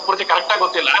 ಯಾವ್ದು ಅಂತ ಪೂರ್ತಿ ಕರೆಕ್ಟಾಗಿ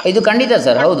ಗೊತ್ತಿಲ್ಲ. ಇದು ಖಂಡಿತ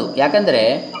ಸರ್, ಹೌದು. ಯಾಕಂದರೆ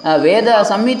ವೇದ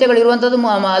ಸಂಹಿತೆಗಳಿರುವಂಥದ್ದು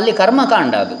ಅಲ್ಲಿ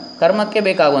ಕರ್ಮಕಾಂಡ, ಅದು ಕರ್ಮಕ್ಕೆ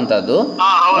ಬೇಕಾಗುವಂಥದ್ದು.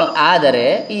 ಆದರೆ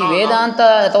ಈ ವೇದಾಂತ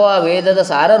ಅಥವಾ ವೇದದ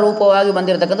ಸಾರರೂಪವಾಗಿ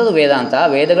ಬಂದಿರತಕ್ಕಂಥದ್ದು ವೇದಾಂತ.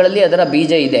 ವೇದಗಳಲ್ಲಿ ಅದರ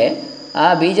ಬೀಜ ಇದೆ. ಆ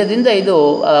ಬೀಜದಿಂದ ಇದು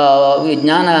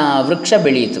ಜ್ಞಾನ ವೃಕ್ಷ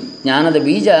ಬೆಳೆಯಿತು. ಜ್ಞಾನದ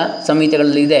ಬೀಜ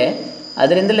ಸಂಹಿತೆಗಳಲ್ಲಿದೆ,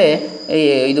 ಅದರಿಂದಲೇ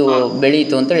ಇದು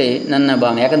ಬೆಳೆಯಿತು ಅಂತೇಳಿ ನನ್ನ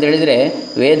ಭಾವನೆ. ಯಾಕಂತ ಹೇಳಿದರೆ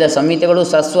ವೇದ ಸಂಹಿತೆಗಳು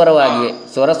ಸಸ್ವರವಾಗಿವೆ,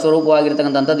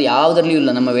 ಸ್ವರಸ್ವರೂಪವಾಗಿರ್ತಕ್ಕಂಥದ್ದು ಯಾವುದರಲ್ಲಿಯೂ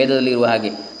ಇಲ್ಲ. ನಮ್ಮ ವೇದದಲ್ಲಿ ಇರುವ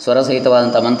ಹಾಗೆ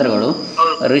ಸ್ವರಸಹಿತವಾದಂಥ ಮಂತ್ರಗಳು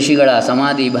ಋಷಿಗಳ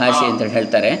ಸಮಾಧಿ ಭಾಷೆ ಅಂತೇಳಿ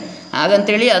ಹೇಳ್ತಾರೆ.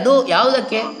 ಹಾಗಂತೇಳಿ ಅದು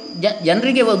ಯಾವುದಕ್ಕೆ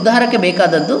ಜನರಿಗೆ ಉದ್ಧಾರಕ್ಕೆ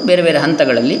ಬೇಕಾದದ್ದು, ಬೇರೆ ಬೇರೆ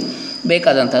ಹಂತಗಳಲ್ಲಿ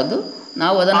ಬೇಕಾದಂಥದ್ದು.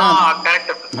 ನಾವು ಅದನ್ನು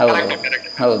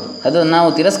ಹೌದು ಅದು ನಾವು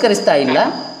ತಿರಸ್ಕರಿಸ್ತಾ ಇಲ್ಲ.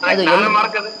 ಅದು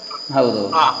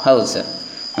ಹೌದು ಸರ್,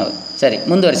 ಹೌದು. ಸರಿ,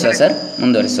 ಮುಂದುವರಿಸುವ ಸರ್,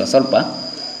 ಮುಂದುವರಿಸುವ ಸ್ವಲ್ಪ.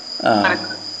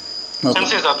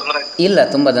 ಇಲ್ಲ,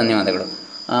 ತುಂಬ ಧನ್ಯವಾದಗಳು.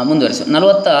 ಮುಂದುವರಿಸುವ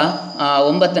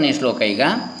 49ನೇ ಶ್ಲೋಕ. ಈಗ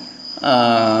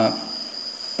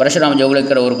ಪರಶುರಾಮ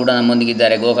ಜೋಗುಳೇಕರ್ ಅವರು ಕೂಡ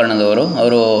ನಮ್ಮೊಂದಿಗಿದ್ದಾರೆ, ಗೋಕರ್ಣದವರು.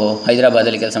 ಅವರು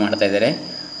ಹೈದರಾಬಾದಲ್ಲಿ ಕೆಲಸ ಮಾಡ್ತಾಯಿದ್ದಾರೆ.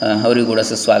 ಅವರಿಗೂ ಕೂಡ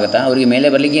ಸುಸ್ವಾಗತ. ಅವರಿಗೆ ಮೇಲೆ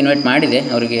ಬರಲಿಕ್ಕೆ ಇನ್ವೈಟ್ ಮಾಡಿದೆ,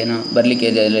 ಅವರಿಗೆ ಏನು ಬರಲಿಕ್ಕೆ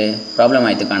ಇದರಲ್ಲಿ ಪ್ರಾಬ್ಲಮ್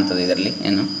ಆಯಿತು ಕಾಣ್ತದೆ ಇದರಲ್ಲಿ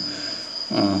ಏನು.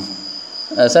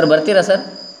 ಸರ್ ಬರ್ತೀರಾ ಸರ್?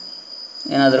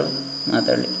 ಏನಾದರೂ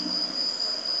ಮಾತಾಡಲಿ?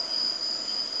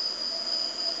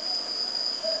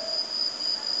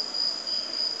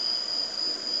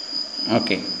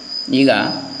 ಓಕೆ, ಈಗ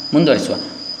ಮುಂದುವರಿಸುವ.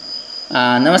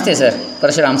 ನಮಸ್ತೆ ಸರ್,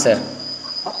 ಪರಶುರಾಮ್ ಸರ್.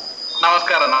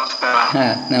 ನಮಸ್ಕಾರ. ನಮಸ್ಕಾರ.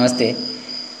 ಹಾಂ, ನಮಸ್ತೆ.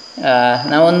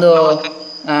 ನಾವೊಂದು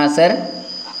ಸರ್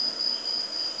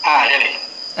ಹೇಳಿ.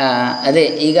 ಅದೇ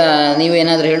ಈಗ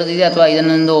ನೀವೇನಾದರೂ ಹೇಳೋದಿದೆ ಅಥವಾ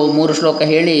ಇದನ್ನೊಂದು 3 ಶ್ಲೋಕ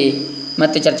ಹೇಳಿ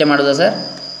ಮತ್ತೆ ಚರ್ಚೆ ಮಾಡೋದಾ ಸರ್,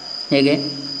 ಹೇಗೆ?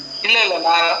 ಇಲ್ಲ ಇಲ್ಲ,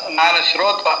 ನಾನು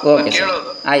ಶ್ರೋತ. ಓಕೆ ಸರ್,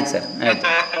 ಆಯ್ತು ಸರ್, ಆಯಿತು.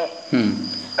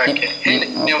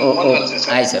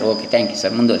 ಆಯ್ತು sir, okay, thank you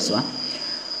sir. ಮುಂದುವರಿಸುವ.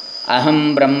 ಅಹಂ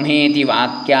ಬ್ರಹ್ಮೇತಿ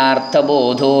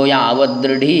ವಾಕ್ಯಾರ್ಥಬೋಧೋ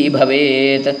ಯಾವದೃಢೀ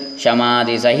ಭವೇತ್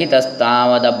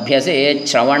ಶಮಾದಿಸಹಿತಸ್ತಾವದಭ್ಯಸೇತ್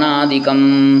ಶ್ರವಣಾದಿಕಂ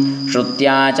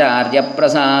ಶ್ರುತ್ಯಾಚಾರ್ಯ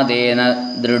ಪ್ರಸಾದೇನ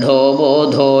ದೃಢೋ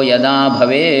ಬೋಧೋ ಯದಾ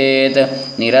ಭವೇತ್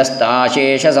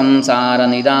ನಿರಸ್ತಾಶೇಷ ಸಂಸಾರ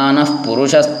ನಿದಾನಃ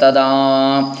ಪುರುಷಸ್ತದಾ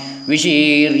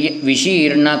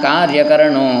ವಿಶೀರ್ಣ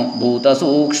ಕಾರ್ಯಕರಣೋ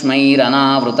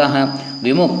ಭೂತಸೂಕ್ಷ್ಮೈರನಾವೃತಃ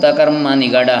ವಿಮುಕ್ತಕರ್ಮ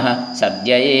ನಿಗಡಃ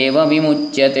ಸದ್ಯ ಏವ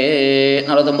ವಿಮುಚ್ಯತೆ.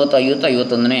 49, 50,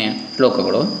 51ನೇ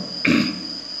ಶ್ಲೋಕಗಳು.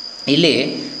 ಇಲ್ಲಿ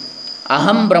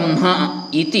ಅಹಂ ಬ್ರಹ್ಮ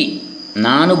ಇತಿ,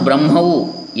 ನಾನು ಬ್ರಹ್ಮವು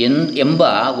ಎಂಬ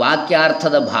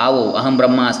ವಾಕ್ಯಾರ್ಥದ ಭಾವವು ಅಹಂ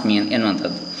ಬ್ರಹ್ಮಾಸ್ಮಿ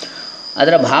ಎನ್ನುವಂಥದ್ದು.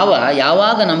 ಅದರ ಭಾವ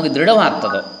ಯಾವಾಗ ನಮಗೆ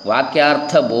ದೃಢವಾಗ್ತದೋ,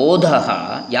 ವಾಕ್ಯಾರ್ಥ ಬೋಧ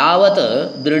ಯಾವತ್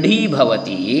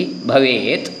ದೃಢೀಭವತಿ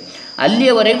ಭವೇತ್,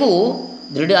 ಅಲ್ಲಿಯವರೆಗೂ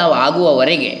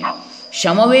ದೃಢವಾಗುವವರೆಗೆ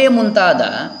ಶಮವೇ ಮುಂತಾದ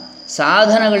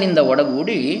ಸಾಧನಗಳಿಂದ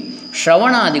ಒಡಗೂಡಿ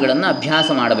ಶ್ರವಣಾದಿಗಳನ್ನು ಅಭ್ಯಾಸ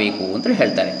ಮಾಡಬೇಕು ಅಂತ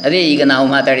ಹೇಳ್ತಾರೆ. ಅದೇ ಈಗ ನಾವು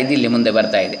ಮಾತಾಡಿದ್ದು ಇಲ್ಲಿ ಮುಂದೆ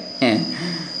ಬರ್ತಾ ಇದೆ.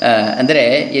 ಅಂದರೆ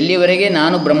ಎಲ್ಲಿಯವರೆಗೆ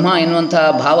ನಾನು ಬ್ರಹ್ಮ ಎನ್ನುವಂಥ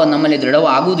ಭಾವ ನಮ್ಮಲ್ಲಿ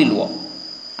ದೃಢವಾಗುವುದಿಲ್ವೋ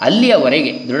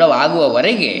ಅಲ್ಲಿಯವರೆಗೆ,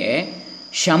 ದೃಢವಾಗುವವರೆಗೆ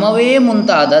ಶಮವೇ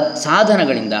ಮುಂತಾದ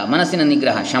ಸಾಧನಗಳಿಂದ ಮನಸ್ಸಿನ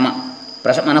ನಿಗ್ರಹ, ಶಮ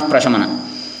ಮನಃಪ್ರಶಮನ,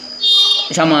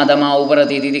 ಶಮ ದಮ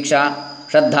ಉಪರತಿ ತಿತಿಕ್ಷಾ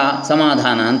ಶ್ರದ್ಧಾ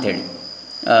ಸಮಾಧಾನ ಅಂಥೇಳಿ.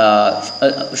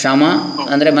 ಶಮ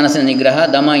ಅಂದರೆ ಮನಸ್ಸಿನ ನಿಗ್ರಹ,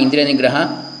 ದಮ ಇಂದ್ರಿಯ ನಿಗ್ರಹ,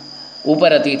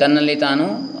 ಉಪರತಿ ತನ್ನಲ್ಲಿ ತಾನು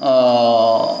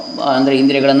ಅಂದರೆ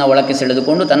ಇಂದ್ರಿಯಗಳನ್ನು ಒಳಕ್ಕೆ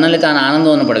ಸೆಳೆದುಕೊಂಡು ತನ್ನಲ್ಲಿ ತಾನು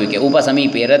ಆನಂದವನ್ನು ಪಡುವಿಕೆ.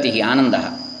 ಉಪಸಮೀಪೆ ರತಿ ಆನಂದ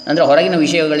ಅಂದರೆ ಹೊರಗಿನ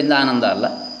ವಿಷಯಗಳಿಂದ ಆನಂದ ಅಲ್ಲ,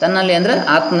 ತನ್ನಲ್ಲಿ ಅಂದರೆ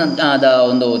ಆತ್ಮದ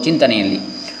ಒಂದು ಚಿಂತನೆಯಲ್ಲಿ.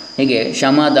 ಹೀಗೆ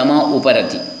ಶಮ ದಮ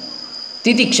ಉಪರತಿ.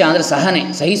 ತಿತಿಕ್ಷಾ ಅಂದರೆ ಸಹನೆ,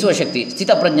 ಸಹಿಸುವ ಶಕ್ತಿ,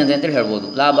 ಸ್ಥಿತಪ್ರಜ್ಞತೆ ಅಂತೇಳಿ ಹೇಳ್ಬೋದು,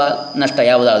 ಲಾಭ ನಷ್ಟ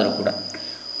ಯಾವುದಾದರೂ ಕೂಡ.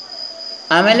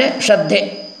 ಆಮೇಲೆ ಶ್ರದ್ಧೆ,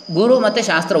 ಗುರು ಮತ್ತು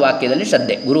ಶಾಸ್ತ್ರವಾಕ್ಯದಲ್ಲಿ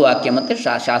ಶ್ರದ್ಧೆ, ಗುರುವಾಕ್ಯ ಮತ್ತು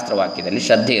ಶಾಸ್ತ್ರವಾಕ್ಯದಲ್ಲಿ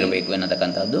ಶ್ರದ್ಧೆ ಇರಬೇಕು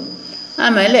ಎನ್ನತಕ್ಕಂಥದ್ದು.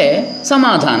 ಆಮೇಲೆ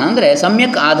ಸಮಾಧಾನ ಅಂದರೆ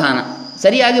ಸಮ್ಯಕ್ ಆಧಾನ,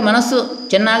 ಸರಿಯಾಗಿ ಮನಸ್ಸು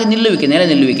ಚೆನ್ನಾಗಿ ನಿಲ್ಲುವಿಕೆ, ನೆಲೆ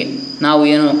ನಿಲ್ಲುವಿಕೆ. ನಾವು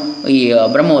ಏನು ಈ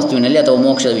ಬ್ರಹ್ಮವಸ್ತುವಿನಲ್ಲಿ ಅಥವಾ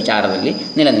ಮೋಕ್ಷದ ವಿಚಾರದಲ್ಲಿ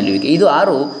ನೆಲೆ ನಿಲ್ಲುವಿಕೆ. ಇದು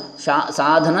 6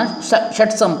 ಸಾಧನ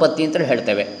ಷಟ್ ಸಂಪತ್ತಿ ಅಂತೇಳಿ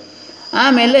ಹೇಳ್ತೇವೆ.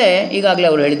 ಆಮೇಲೆ ಈಗಾಗಲೇ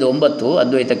ಅವರು ಹೇಳಿದ್ದು 9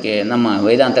 ಅದ್ವೈತಕ್ಕೆ, ನಮ್ಮ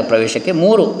ವೇದಾಂತ ಪ್ರವೇಶಕ್ಕೆ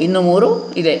 3, ಇನ್ನು 3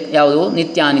 ಇದೆ. ಯಾವುದು?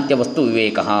 ನಿತ್ಯ ಅನಿತ್ಯ ವಸ್ತು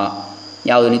ವಿವೇಕ,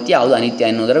 ಯಾವುದು ನಿತ್ಯ ಯಾವುದು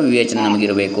ಅನಿತ್ಯ ಎನ್ನುವುದರ ವಿವೇಚನೆ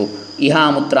ನಮಗಿರಬೇಕು.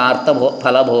 ಇಹಾಮೂತ್ರಾರ್ಥ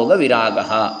ಫಲಭೋಗ ವಿರಾಗ,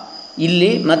 ಇಲ್ಲಿ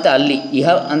ಮತ್ತು ಅಲ್ಲಿ. ಇಹ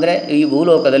ಅಂದರೆ ಈ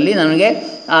ಭೂಲೋಕದಲ್ಲಿ ನನಗೆ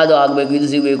ಅದು ಆಗಬೇಕು, ಇದು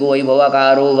ಸಿಗಬೇಕು, ವೈಭವ,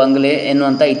 ಕಾರು, ಬಂಗ್ಲೆ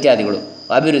ಎನ್ನುವಂಥ ಇತ್ಯಾದಿಗಳು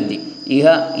ಅಭಿವೃದ್ಧಿ. ಇಹ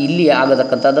ಇಲ್ಲಿ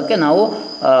ಆಗತಕ್ಕಂಥದ್ದಕ್ಕೆ ನಾವು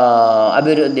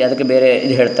ಅಭಿವೃದ್ಧಿ, ಅದಕ್ಕೆ ಬೇರೆ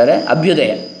ಇದು ಹೇಳ್ತಾರೆ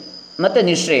ಅಭ್ಯುದಯ ಮತ್ತು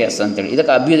ನಿಶ್ರೇಯಸ್ ಅಂತೇಳಿ.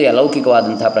 ಇದಕ್ಕೆ ಅಭ್ಯುದಯ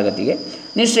ಲೌಕಿಕವಾದಂತಹ ಪ್ರಗತಿಗೆ,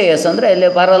 ನಿಶ್ರೇಯಸ್ ಅಂದರೆ ಅಲ್ಲಿ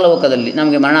ಪರಲೋಕದಲ್ಲಿ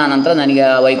ನಮಗೆ ಮರಣಾನಂತರ ನನಗೆ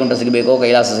ವೈಕುಂಠ ಸಿಗಬೇಕೋ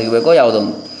ಕೈಲಾಸ ಸಿಗಬೇಕೋ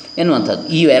ಯಾವುದೊಂದು ಎನ್ನುವಂಥದ್ದು.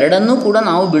 ಇವೆರಡನ್ನೂ ಕೂಡ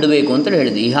ನಾವು ಬಿಡಬೇಕು ಅಂತೇಳಿ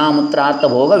ಹೇಳಿದ್ವಿ. ಇಹಾಮೂತ್ರಾರ್ಥ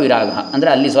ಭೋಗ ವಿರಾಗ ಅಂದರೆ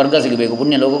ಅಲ್ಲಿ ಸ್ವರ್ಗ ಸಿಗಬೇಕು,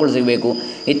 ಪುಣ್ಯ ಲೋಕಗಳು ಸಿಗಬೇಕು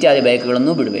ಇತ್ಯಾದಿ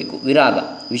ಬಯಕೆಗಳನ್ನು ಬಿಡಬೇಕು. ವಿರಾಗ,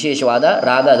 ವಿಶೇಷವಾದ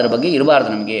ರಾಗ ಅದರ ಬಗ್ಗೆ ಇರಬಾರ್ದು,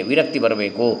 ನಮಗೆ ವಿರಕ್ತಿ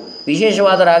ಬರಬೇಕು.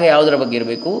 ವಿಶೇಷವಾದ ರಾಗ ಯಾವುದರ ಬಗ್ಗೆ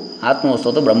ಇರಬೇಕು? ಆತ್ಮವಸ್ತು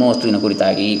ಅಥವಾ ಬ್ರಹ್ಮವಸ್ತುವಿನ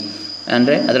ಕುರಿತಾಗಿ,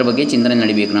 ಅಂದರೆ ಅದರ ಬಗ್ಗೆ ಚಿಂತನೆ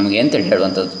ನಡಿಬೇಕು ನಮಗೆ ಅಂತೇಳಿ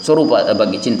ಹೇಳುವಂಥದ್ದು. ಸ್ವರೂಪದ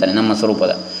ಬಗ್ಗೆ ಚಿಂತನೆ, ನಮ್ಮ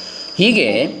ಸ್ವರೂಪದ. ಹೀಗೆ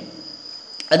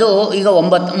ಅದು ಈಗ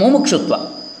 9 ಮುಮುಕ್ಷುತ್ವ.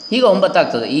 ಈಗ 9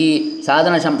 ಆಗ್ತದೆ. ಈ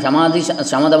ಸಾಧನ ಶಮಾಧಿ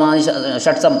ಶಮದಮಾದಿ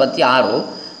ಷಟ್ ಸಂಪತ್ತಿ 6,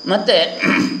 ಮತ್ತು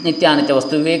ನಿತ್ಯಾನಿತ್ಯ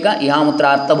ವಸ್ತು ವಿವೇಕ,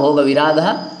 ಇಹಾಮೂತ್ರಾರ್ಥ ಭೋಗ ವಿರಾಗ,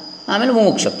 ಆಮೇಲೆ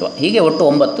ಮುಮುಕ್ಷತ್ವ. ಹೀಗೆ ಒಟ್ಟು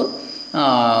 9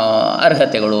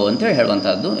 ಅರ್ಹತೆಗಳು ಅಂತೇಳಿ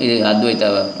ಹೇಳುವಂಥದ್ದು. ಇದು ಅದ್ವೈತ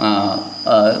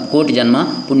ಕೋಟಿ ಜನ್ಮ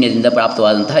ಪುಣ್ಯದಿಂದ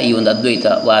ಪ್ರಾಪ್ತವಾದಂತಹ ಈ ಒಂದು ಅದ್ವೈತ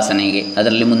ವಾಸನೆಗೆ,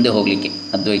 ಅದರಲ್ಲಿ ಮುಂದೆ ಹೋಗಲಿಕ್ಕೆ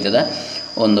ಅದ್ವೈತದ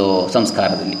ಒಂದು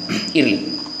ಸಂಸ್ಕಾರದಲ್ಲಿ ಇರಲಿ.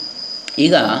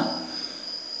 ಈಗ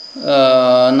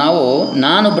ನಾವು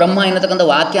ನಾನು ಬ್ರಹ್ಮ ಎನ್ನತಕ್ಕಂಥ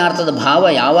ವಾಕ್ಯಾರ್ಥದ ಭಾವ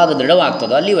ಯಾವಾಗ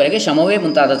ದೃಢವಾಗ್ತದೋ ಅಲ್ಲಿವರೆಗೆ ಶಮವೇ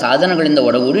ಮುಂತಾದ ಸಾಧನಗಳಿಂದ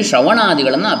ಒಡಗೂಡಿ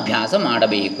ಶ್ರವಣಾದಿಗಳನ್ನು ಅಭ್ಯಾಸ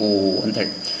ಮಾಡಬೇಕು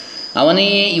ಅಂಥೇಳಿ. ಅವನೇ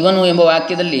ಇವನು ಎಂಬ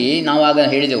ವಾಕ್ಯದಲ್ಲಿ ನಾವಾಗ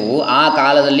ಹೇಳಿದೆವು, ಆ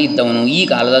ಕಾಲದಲ್ಲಿ ಇದ್ದವನು, ಈ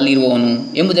ಕಾಲದಲ್ಲಿ ಇರುವವನು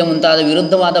ಎಂಬುದೇ ಮುಂತಾದ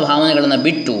ವಿರುದ್ಧವಾದ ಭಾವನೆಗಳನ್ನು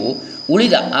ಬಿಟ್ಟು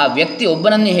ಉಳಿದ ಆ ವ್ಯಕ್ತಿ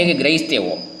ಒಬ್ಬನನ್ನೇ ಹೇಗೆ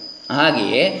ಗ್ರಹಿಸ್ತೇವೋ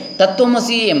ಹಾಗೆಯೇ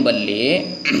ತತ್ವಮಸಿ ಎಂಬಲ್ಲಿ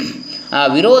ಆ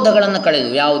ವಿರೋಧಗಳನ್ನು ಕಳೆದು,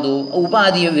 ಯಾವುದು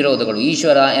ಉಪಾಧಿಯ ವಿರೋಧಗಳು,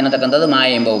 ಈಶ್ವರ ಎನ್ನತಕ್ಕಂಥದ್ದು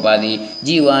ಮಾಯೆ ಎಂಬ ಉಪಾಧಿ,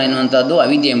 ಜೀವ ಎನ್ನುವಂಥದ್ದು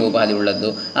ಅವಿದ್ಯೆ ಎಂಬ ಉಪಾಧಿ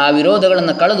ಉಳ್ಳದ್ದು. ಆ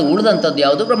ವಿರೋಧಗಳನ್ನು ಕಳೆದು ಉಳಿದಂಥದ್ದು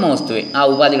ಯಾವುದು ಬ್ರಹ್ಮವಸ್ತುವೆ. ಆ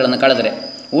ಉಪಾಧಿಗಳನ್ನು ಕಳೆದರೆ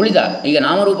ಉಳಿದ, ಈಗ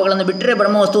ನಾಮರೂಪಗಳನ್ನು ಬಿಟ್ಟರೆ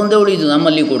ಬ್ರಹ್ಮವಸ್ತು ಒಂದೇ ಉಳಿದು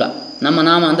ನಮ್ಮಲ್ಲಿ ಕೂಡ. ನಮ್ಮ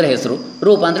ನಾಮ ಅಂದರೆ ಹೆಸರು,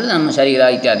 ರೂಪ ಅಂದರೆ ನಮ್ಮ ಶರೀರ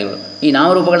ಇತ್ಯಾದಿಗಳು. ಈ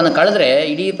ನಾಮರೂಪಗಳನ್ನು ಕಳೆದರೆ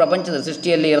ಇಡೀ ಪ್ರಪಂಚದ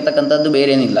ಸೃಷ್ಟಿಯಲ್ಲಿ ಇರತಕ್ಕಂಥದ್ದು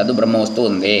ಬೇರೇನಿಲ್ಲ, ಅದು ಬ್ರಹ್ಮವಸ್ತು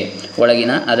ಒಂದೇ,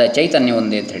 ಒಳಗಿನ ಅದ ಚೈತನ್ಯ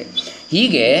ಒಂದೇ ಅಂಥೇಳಿ.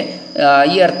 ಹೀಗೆ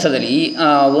ಈ ಅರ್ಥದಲ್ಲಿ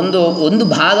ಒಂದು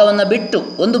ಭಾಗವನ್ನು ಬಿಟ್ಟು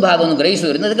ಒಂದು ಭಾಗವನ್ನು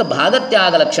ಗ್ರಹಿಸುವುದರಿಂದ ಅದಕ್ಕೆ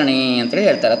ಭಾಗತ್ಯಾಗ ಲಕ್ಷಣೆ ಅಂತೇಳಿ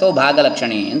ಹೇಳ್ತಾರೆ, ಅಥವಾ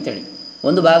ಭಾಗಲಕ್ಷಣೆ ಅಂಥೇಳಿ.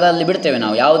 ಒಂದು ಭಾಗ ಅಲ್ಲಿ ಬಿಡ್ತೇವೆ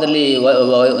ನಾವು, ಯಾವುದರಲ್ಲಿ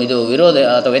ಇದು ವಿರೋಧ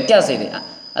ಅಥವಾ ವ್ಯತ್ಯಾಸ ಇದೆ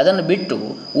ಅದನ್ನು ಬಿಟ್ಟು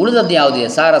ಉಳಿದದ್ದು ಯಾವುದಿದೆ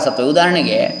ಸಾರಸತ್ವ.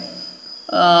 ಉದಾಹರಣೆಗೆ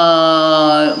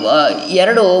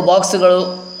 2 ಬಾಕ್ಸ್ಗಳು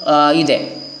ಇದೆ,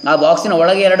 ಆ ಬಾಕ್ಸಿನ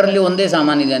ಒಳಗೆ 2ರಲ್ಲಿ ಒಂದೇ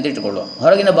ಸಾಮಾನು ಇದೆ ಅಂತ ಇಟ್ಕೊಳ್ಳುವ.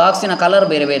 ಹೊರಗಿನ ಬಾಕ್ಸಿನ ಕಲರ್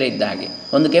ಬೇರೆ ಬೇರೆ ಇದ್ದ ಹಾಗೆ,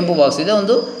 ಒಂದು ಕೆಂಪು ಬಾಕ್ಸ್ ಇದೆ,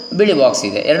 ಒಂದು ಬಿಳಿ ಬಾಕ್ಸ್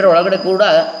ಇದೆ. 2ರ ಒಳಗಡೆ ಕೂಡ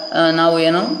ನಾವು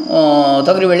ಏನು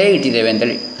ತೊಗರಿಬೇಳೆ ಇಟ್ಟಿದ್ದೇವೆ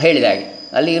ಅಂತೇಳಿ ಹೇಳಿದ ಹಾಗೆ,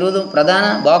 ಅಲ್ಲಿ ಇರುವುದು ಪ್ರಧಾನ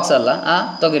ಬಾಕ್ಸ್ ಅಲ್ಲ, ಆ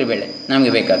ತೊಗರಿಬೇಳೆ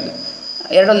ನಮಗೆ ಬೇಕಾದ್ದು.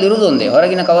 2ರಲ್ಲಿ ಇರುವುದು ಒಂದೇ,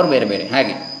 ಹೊರಗಿನ ಕವರ್ ಬೇರೆ ಬೇರೆ.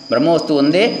 ಹಾಗೆ ಬ್ರಹ್ಮವಸ್ತು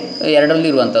ಒಂದೇ, 2ರಲ್ಲಿ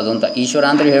ಇರುವಂಥದ್ದು ಅಂತ ಈಶ್ವರ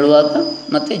ಅಂತೇಳಿ ಹೇಳುವಾಗ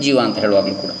ಮತ್ತು ಜೀವ ಅಂತ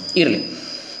ಹೇಳುವಾಗಲೂ ಕೂಡ ಇರಲಿ.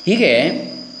 ಹೀಗೆ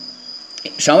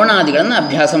ಶ್ರವಣಾದಿಗಳನ್ನು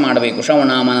ಅಭ್ಯಾಸ ಮಾಡಬೇಕು.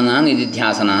 ಶ್ರವಣ ಮನನ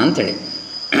ನಿಧಿಧ್ಯಾಸನ ಅಂಥೇಳಿ.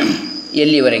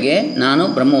 ಎಲ್ಲಿವರೆಗೆ ನಾನು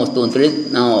ಬ್ರಹ್ಮವಸ್ತು ಅಂತೇಳಿ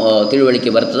ನಾವು ತಿಳುವಳಿಕೆ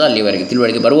ಬರ್ತದೋ ಅಲ್ಲಿವರೆಗೆ,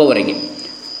 ತಿಳುವಳಿಕೆ ಬರುವವರೆಗೆ,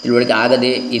 ತಿಳುವಳಿಕೆ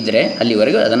ಆಗದೇ ಇದ್ದರೆ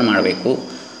ಅಲ್ಲಿವರೆಗೆ ಅದನ್ನು ಮಾಡಬೇಕು.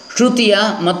 ಶ್ರುತಿಯ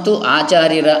ಮತ್ತು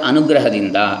ಆಚಾರ್ಯರ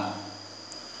ಅನುಗ್ರಹದಿಂದ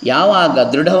ಯಾವಾಗ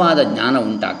ದೃಢವಾದ ಜ್ಞಾನ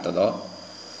ಉಂಟಾಗ್ತದೋ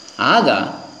ಆಗ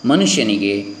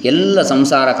ಮನುಷ್ಯನಿಗೆ ಎಲ್ಲ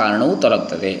ಸಂಸಾರ ಕಾರಣವೂ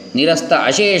ತೊಲಗ್ತದೆ. ನಿರಸ್ತ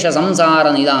ಅಶೇಷ ಸಂಸಾರ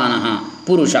ನಿಧಾನ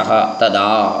ಪುರುಷ ತದಾ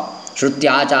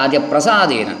ಶ್ರುತ್ಯಾಚಾರ್ಯ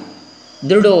ಪ್ರಸಾದೇನ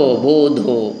ದೃಢೋ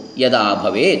ಬೋಧೋ ಯದಾ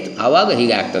ಭವೇತ್. ಆವಾಗ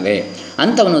ಹೀಗೆ ಆಗ್ತದೆ.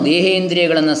 ಅಂಥವನು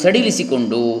ದೇಹೇಂದ್ರಿಯಗಳನ್ನು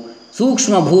ಸಡಿಲಿಸಿಕೊಂಡು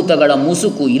ಸೂಕ್ಷ್ಮಭೂತಗಳ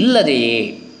ಮುಸುಕು ಇಲ್ಲದೆಯೇ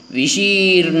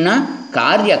ವಿಶೀರ್ಣ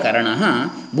ಕಾರ್ಯಕರಣ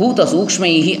ಭೂತ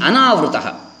ಸೂಕ್ಷ್ಮೈ ಅನಾವೃತ,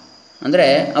 ಅಂದರೆ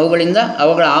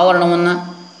ಅವುಗಳ ಆವರಣವನ್ನು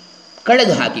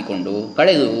ಕಳೆದುಕೊಂಡು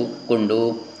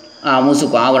ಆ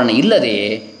ಮುಸುಕು ಆವರಣ ಇಲ್ಲದೆಯೇ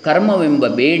ಕರ್ಮವೆಂಬ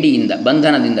ಬೇಡಿಯಿಂದ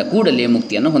ಬಂಧನದಿಂದ ಕೂಡಲೇ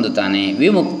ಮುಕ್ತಿಯನ್ನು ಹೊಂದುತ್ತಾನೆ.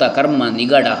 ವಿಮುಕ್ತ ಕರ್ಮ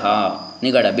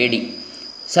ನಿಗಡ ಬೇಡಿ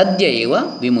ಸದ್ಯ ಏವ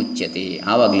ವಿಮುಚ್ಯತೆ.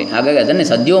 ಹಾಗಾಗಿ ಅದನ್ನೇ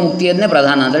ಸದ್ಯೋ ಮುಕ್ತಿಯನ್ನೇ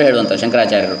ಪ್ರಧಾನ ಅಂದರೆ ಹೇಳುವಂಥ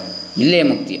ಶಂಕರಾಚಾರ್ಯರು. ಇಲ್ಲೇ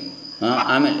ಮುಕ್ತಿ.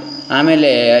 ಆಮೇಲೆ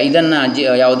ಇದನ್ನು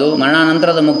ಯಾವುದು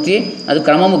ಮರಣಾನಂತರದ ಮುಕ್ತಿ, ಅದು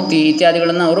ಕ್ರಮಮುಕ್ತಿ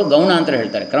ಇತ್ಯಾದಿಗಳನ್ನು ಅವರು ಗೌಣ ಅಂತ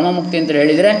ಹೇಳ್ತಾರೆ. ಕ್ರಮಮುಕ್ತಿ ಅಂತ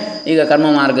ಹೇಳಿದರೆ ಈಗ ಕರ್ಮ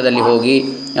ಮಾರ್ಗದಲ್ಲಿ ಹೋಗಿ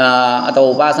ಅಥವಾ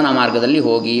ಉಪಾಸನಾ ಮಾರ್ಗದಲ್ಲಿ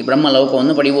ಹೋಗಿ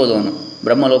ಬ್ರಹ್ಮಲೋಕವನ್ನು ಪಡಿಬೋದು. ಅವನು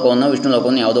ಬ್ರಹ್ಮಲೋಕವನ್ನು ವಿಷ್ಣು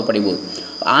ಲೋಕವನ್ನು ಯಾವುದೋ ಪಡಿಬೋದು.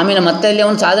 ಆಮೇಲೆ ಮತ್ತೆ ಅಲ್ಲಿ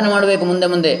ಅವನು ಸಾಧನೆ ಮಾಡಬೇಕು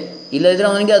ಮುಂದೆ. ಇಲ್ಲದಿದ್ದರೆ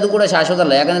ಅವನಿಗೆ ಅದು ಕೂಡ ಶಾಶ್ವತ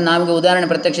ಅಲ್ಲ. ಯಾಕಂದರೆ ನಮಗೆ ಉದಾಹರಣೆ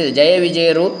ಪ್ರತ್ಯಕ್ಷ ಇದೆ. ಜಯ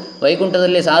ವಿಜಯರು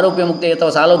ವೈಕುಂಠದಲ್ಲಿ ಸಾರೂಪ್ಯ ಮುಕ್ತಿ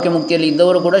ಅಥವಾ ಸಾಲೋಕ್ಯ ಮುಕ್ತಿಯಲ್ಲಿ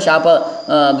ಇದ್ದವರು ಕೂಡ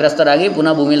ಶಾಪಗ್ರಸ್ತರಾಗಿ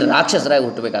ಪುನಃ ಭೂಮಿಯಲ್ಲಿ ರಾಕ್ಷಸರಾಗಿ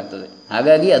ಹುಟ್ಟಬೇಕಾಗ್ತದೆ.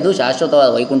 ಹಾಗಾಗಿ ಅದು ಶಾಶ್ವತವಾದ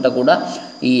ವೈಕುಂಠ ಕೂಡ.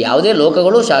 ಈ ಯಾವುದೇ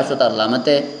ಲೋಕಗಳು ಶಾಶ್ವತ ಅಲ್ಲ,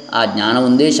 ಮತ್ತು ಆ ಜ್ಞಾನ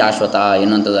ಒಂದೇ ಶಾಶ್ವತ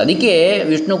ಎನ್ನುವಂಥದ್ದು. ಅದಕ್ಕೆ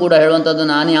ವಿಷ್ಣು ಕೂಡ ಹೇಳುವಂಥದ್ದು,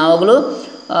 ನಾನು ಯಾವಾಗಲೂ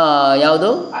ಯಾವುದು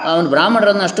ಅವನು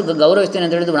ಬ್ರಾಹ್ಮಣರನ್ನು ಅಷ್ಟು ಗೌರವಿಸ್ತೇನೆ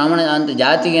ಅಂತ ಹೇಳಿದ್ದು, ಬ್ರಾಹ್ಮಣ ಅಂತ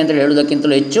ಜಾತಿಗೆ ಅಂತ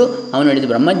ಹೇಳುವುದಕ್ಕಿಂತಲೂ ಹೆಚ್ಚು ಅವನು ಹೇಳಿದ್ದು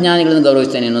ಬ್ರಹ್ಮಜ್ಞಾನಿಗಳನ್ನು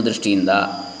ಗೌರವಿಸ್ತೇನೆ ಅನ್ನೋ ದೃಷ್ಟಿಯಿಂದ.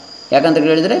 ಯಾಕಂತ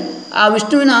ಹೇಳಿದರೆ ಆ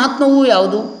ವಿಷ್ಣುವಿನ ಆತ್ಮವೂ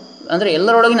ಯಾವುದು ಅಂದರೆ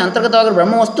ಎಲ್ಲರೊಳಗಿನ ಅಂತರ್ಗತವಾಗಿ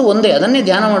ಬ್ರಹ್ಮವಸ್ತು ಒಂದೇ, ಅದನ್ನೇ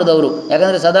ಧ್ಯಾನ ಮಾಡಿದವರು.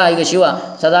 ಯಾಕಂದರೆ ಈಗ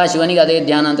ಸದಾ ಶಿವನಿಗೆ ಅದೇ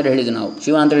ಧ್ಯಾನ ಅಂತ ಹೇಳಿದ್ದು ನಾವು.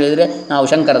 ಶಿವ ಅಂತ ಹೇಳಿದರೆ ನಾವು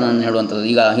ಶಂಕರನನ್ನು ಹೇಳುವಂಥದ್ದು.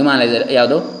 ಈಗ ಹಿಮಾಲಯದ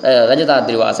ಯಾವುದು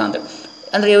ರಜತಾದ್ರಿವಾಸ ಅಂತ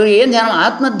ಅಂದರೆ ಇವರಿಗೆ ಏನು ಧ್ಯಾನ?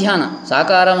 ಆತ್ಮಧ್ಯಾನ.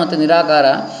 ಸಾಕಾರ ಮತ್ತು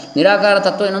ನಿರಾಕಾರ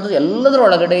ತತ್ವ ಎನ್ನುವುದು ಎಲ್ಲದರ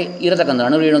ಒಳಗಡೆ ಇರತಕ್ಕಂಥ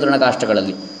ಅಣುರೇಣು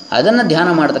ತೃಣಕಾಷ್ಟಗಳಲ್ಲಿ ಅದನ್ನು ಧ್ಯಾನ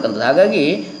ಮಾಡ್ತಕ್ಕಂಥದ್ದು. ಹಾಗಾಗಿ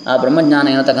ಆ ಬ್ರಹ್ಮಜ್ಞಾನ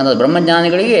ಎನ್ನತಕ್ಕಂಥದ್ದು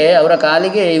ಬ್ರಹ್ಮಜ್ಞಾನಿಗಳಿಗೆ ಅವರ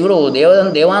ಕಾಲಿಗೆ ಇವರು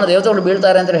ದೇವತೆಗಳು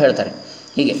ಬೀಳ್ತಾರೆ ಅಂತೇಳಿ ಹೇಳ್ತಾರೆ.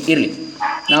 ಹೀಗೆ ಇರಲಿ,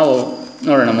 ನಾವು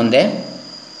ನೋಡೋಣ ಮುಂದೆ.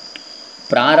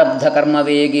 ಪ್ರಾರಬ್ಧ ಕರ್ಮ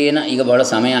ವೇಗೇನ. ಈಗ ಬಹಳ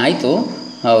ಸಮಯ ಆಯಿತು.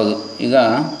 ಹೌದು, ಈಗ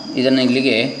ಇದನ್ನು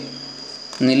ಇಲ್ಲಿಗೆ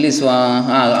ನಿಲ್ಲಿಸುವ.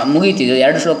 ಮುಗೀತಿದೆ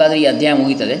 2 ಶ್ಲೋಕ ಆದರೆ ಈ ಅಧ್ಯಾಯ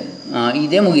ಮುಗೀತದೆ.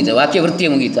 ಇದೇ ಮುಗೀತು, ವಾಕ್ಯವೃತ್ತಿಯೇ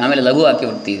ಮುಗೀತು. ಆಮೇಲೆ ಲಘು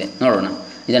ವಾಕ್ಯವೃತ್ತಿ ಇದೆ, ನೋಡೋಣ.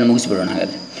 ಇದನ್ನು ಮುಗಿಸ್ಬಿಡೋಣ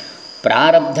ಹಾಗಾದರೆ.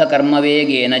 ಪ್ರಾರಬ್ಧ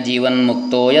ಕರ್ಮವೇಗೇನ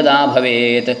ಜೀವನ್ಮುಕ್ತೋ ಯದಾ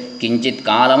ಭವೇತ್ ಕಿಂಚಿತ್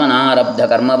ಕಾಲಮನಾರಬ್ಧ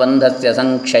ಕರ್ಮಬಂಧಸ್ಯ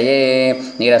ಸಂಕ್ಷಯೇ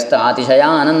ನಿರಸ್ತ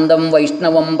ಅತಿಶಯಾನಂದಂ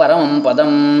ವೈಷ್ಣವಂ ಪರಮಂ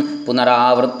ಪದಂ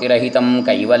ಪುನರಾವೃತ್ತಿರಹಿತಂ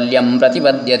ಕೈವಲ್ಯಂ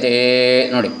ಪ್ರತಿಪದ್ಯತೆ.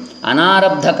 ನೋಡಿ,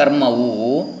 ಅನಾರಬ್ಧ ಕರ್ಮವು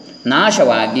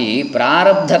ನಾಶವಾಗಿ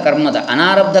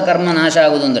ಅನಾರಬ್ಧ ಕರ್ಮ ನಾಶ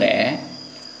ಆಗುವುದು ಅಂದರೆ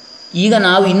ಈಗ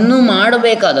ನಾವು ಇನ್ನೂ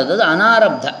ಮಾಡಬೇಕಾದದ್ದು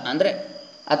ಅನಾರಬ್ಧ ಅಂದರೆ,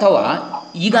 ಅಥವಾ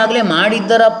ಈಗಾಗಲೇ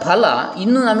ಮಾಡಿದ್ದರ ಫಲ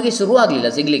ಇನ್ನೂ ನಮಗೆ ಶುರುವಾಗಲಿಲ್ಲ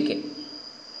ಸಿಗಲಿಕ್ಕೆ,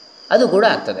 ಅದು ಕೂಡ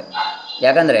ಆಗ್ತದೆ.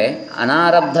 ಯಾಕಂದರೆ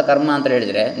ಅನಾರಬ್ಧ ಕರ್ಮ ಅಂತ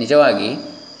ಹೇಳಿದರೆ ನಿಜವಾಗಿ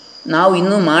ನಾವು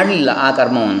ಇನ್ನೂ ಮಾಡಲಿಲ್ಲ ಆ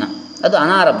ಕರ್ಮವನ್ನು, ಅದು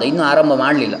ಅನಾರಬ್ಧ, ಇನ್ನೂ ಆರಂಭ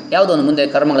ಮಾಡಲಿಲ್ಲ. ಯಾವುದೋ ಒಂದು ಮುಂದೆ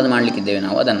ಕರ್ಮಗಳನ್ನು ಮಾಡಲಿಕ್ಕಿದ್ದೇವೆ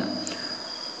ನಾವು,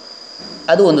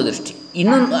 ಅದು ಒಂದು ದೃಷ್ಟಿ.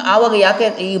 ಇನ್ನು ಆವಾಗ ಯಾಕೆ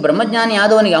ಈ ಬ್ರಹ್ಮಜ್ಞಾನಿ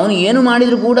ಆದವನಿಗೆ ಅವನು ಏನು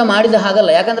ಮಾಡಿದರೂ ಕೂಡ ಮಾಡಿದ ಹಾಗಲ್ಲ.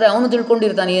 ಯಾಕಂದರೆ ಅವನು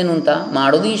ತಿಳ್ಕೊಂಡಿರ್ತಾನೆ ಏನು ಅಂತ,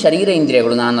 ಮಾಡೋದು ಈ ಶರೀರ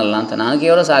ಇಂದ್ರಿಯಗಳು, ನಾನಲ್ಲ ಅಂತ, ನಾನು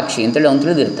ಕೇವಲ ಸಾಕ್ಷಿ ಅಂತೇಳಿ ಅವನು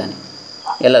ತಿಳಿದಿರ್ತಾನೆ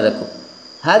ಎಲ್ಲದಕ್ಕೂ.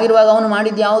 ಹಾಗಿರುವಾಗ ಅವನು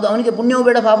ಮಾಡಿದ್ದು ಯಾವುದು? ಅವನಿಗೆ ಪುಣ್ಯವೂ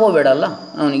ಬೇಡ ಪಾಪವೂ ಬೇಡ ಅಲ್ಲ.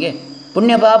 ಅವನಿಗೆ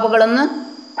ಪುಣ್ಯ ಪಾಪಗಳನ್ನು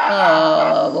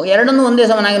ಎರಡನ್ನೂ ಒಂದೇ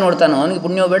ಸಮನಾಗಿ ನೋಡ್ತಾನೋ, ಅವನಿಗೆ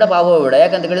ಪುಣ್ಯವೂ ಬೇಡ ಪಾಪವೂ ಬೇಡ.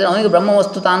 ಯಾಕಂತ ಕೇಳಿದರೆ ಅವನಿಗೆ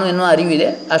ಬ್ರಹ್ಮವಸ್ತು ತಾನು ಎನ್ನುವ ಅರಿವಿದೆ,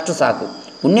 ಅಷ್ಟು ಸಾಕು.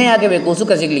 ಪುಣ್ಯ ಯಾಕೆ ಬೇಕು?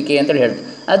 ಸುಖ ಸಿಗಲಿಕ್ಕೆ ಅಂತೇಳಿ ಹೇಳ್ತಾರೆ.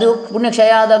 ಅದು ಪುಣ್ಯ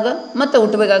ಕ್ಷಯ ಆದಾಗ ಮತ್ತೆ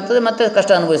ಹುಟ್ಟಬೇಕಾಗ್ತದೆ, ಮತ್ತೆ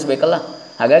ಕಷ್ಟ ಅನುಭವಿಸಬೇಕಲ್ಲ.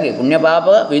 ಹಾಗಾಗಿ ಪುಣ್ಯ ಪಾಪ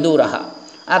ವಿದೂರಃ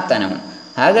ಆಗ್ತಾನೆ ಅವನು.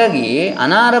 ಹಾಗಾಗಿ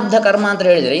ಅನಾರಬ್ಧ ಕರ್ಮ ಅಂತ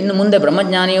ಹೇಳಿದರೆ ಇನ್ನು ಮುಂದೆ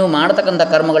ಬ್ರಹ್ಮಜ್ಞಾನಿಯು ಮಾಡತಕ್ಕಂಥ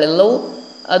ಕರ್ಮಗಳೆಲ್ಲವೂ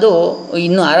ಅದು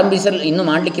ಇನ್ನೂ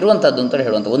ಮಾಡಲಿಕ್ಕಿರುವಂಥದ್ದು ಅಂತ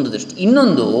ಹೇಳುವಂಥ ಒಂದು ದೃಷ್ಟಿ.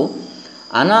 ಇನ್ನೊಂದು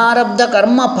ಅನಾರಬ್ಧ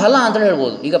ಕರ್ಮ ಫಲ ಅಂತೇಳಿ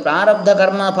ಹೇಳ್ಬೋದು. ಈಗ ಪ್ರಾರಬ್ಧ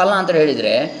ಕರ್ಮ ಫಲ ಅಂತ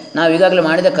ಹೇಳಿದರೆ ನಾವು ಈಗಾಗಲೇ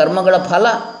ಮಾಡಿದ ಕರ್ಮಗಳ ಫಲ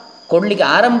ಕೊಡಲಿಕ್ಕೆ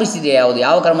ಆರಂಭಿಸಿದೆ.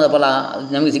 ಯಾವ ಕರ್ಮದ ಫಲ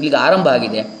ನಮಗೆ ಸಿಗಲಿಕ್ಕೆ ಆರಂಭ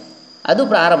ಆಗಿದೆ, ಅದು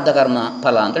ಪ್ರಾರಬ್ಧ ಕರ್ಮ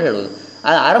ಫಲ ಅಂತ ಹೇಳುವುದು.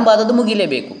 ಆ ಆರಂಭ ಆದದ್ದು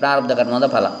ಮುಗಿಲೇಬೇಕು, ಪ್ರಾರಬ್ಧ ಕರ್ಮದ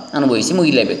ಫಲ ಅನುಭವಿಸಿ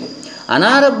ಮುಗಿಲೇಬೇಕು.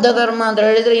 ಅನಾರಬ್ಧ ಕರ್ಮ ಅಂತ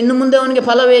ಹೇಳಿದರೆ ಇನ್ನು ಮುಂದೆ ಅವನಿಗೆ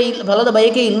ಫಲದ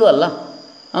ಬಯಕೆ ಇಲ್ಲೂ ಅಲ್ಲ.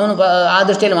 ಅವನು ಆ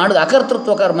ದೃಷ್ಟಿಯಲ್ಲಿ ಮಾಡೋದು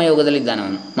ಅಕರ್ತೃತ್ವ ಕರ್ಮಯೋಗದಲ್ಲಿದ್ದಾನೆ.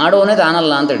 ಅವನು ಮಾಡುವವನೇ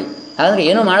ತಾನಲ್ಲ ಅಂತೇಳಿ. ಹಾಗಾಗಿ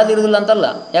ಏನೂ ಮಾಡೋದಿರೋದಿಲ್ಲ ಅಂತಲ್ಲ,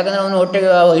 ಯಾಕಂದರೆ ಅವನು ಹೊಟ್ಟೆಗೆ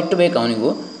ಹಿಟ್ಟು ಬೇಕು ಅವನಿಗೂ.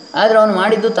 ಆದರೆ ಅವನು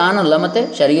ಮಾಡಿದ್ದು ತಾನಲ್ಲ, ಮತ್ತು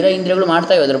ಶರೀರ ಇಂದ್ರಿಯಗಳು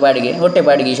ಮಾಡ್ತಾವೆ ಅದರ ಪಾಡಿಗೆ, ಹೊಟ್ಟೆ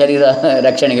ಪಾಡಿಗೆ, ಶರೀರ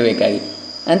ರಕ್ಷಣೆಗೆ ಬೇಕಾಗಿ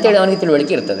ಅಂಥೇಳಿ ಅವನಿಗೆ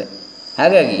ತಿಳುವಳಿಕೆ ಇರ್ತದೆ.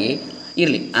 ಹಾಗಾಗಿ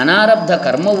ಇರಲಿ, ಅನಾರಬ್ಧ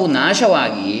ಕರ್ಮವು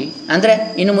ನಾಶವಾಗಿ ಅಂದರೆ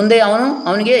ಇನ್ನು ಮುಂದೆ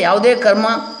ಅವನಿಗೆ ಯಾವುದೇ ಕರ್ಮ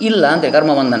ಇಲ್ಲ ಅಂತೇಳಿ,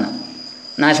 ಕರ್ಮಬಂಧನ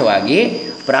ನಾಶವಾಗಿ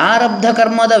ಪ್ರಾರಬ್ಧ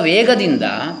ಕರ್ಮದ ವೇಗದಿಂದ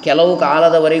ಕೆಲವು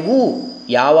ಕಾಲದವರೆಗೂ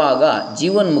ಯಾವಾಗ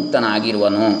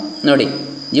ಜೀವನ್ಮುಕ್ತನಾಗಿರುವನು. ನೋಡಿ,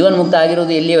 ಜೀವನ್ಮುಕ್ತ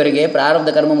ಆಗಿರುವುದು ಎಲ್ಲಿಯವರೆಗೆ? ಪ್ರಾರಬ್ಧ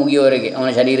ಕರ್ಮ ಮುಗಿಯುವವರೆಗೆ ಅವನ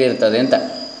ಶರೀರ ಇರ್ತದೆ ಅಂತ.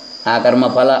 ಆ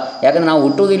ಕರ್ಮಫಲ, ಯಾಕಂದರೆ ನಾವು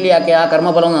ಹುಟ್ಟುವುದಿಲ್ಲ ಯಾಕೆ? ಆ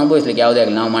ಕರ್ಮಫಲವನ್ನು ಅನುಭವಿಸಲಿಕ್ಕೆ ಯಾವುದೇ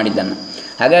ಆಗಲಿ ನಾವು ಮಾಡಿದ್ದನ್ನು.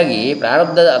 ಹಾಗಾಗಿ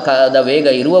ಪ್ರಾರಬ್ಧದ ವೇಗ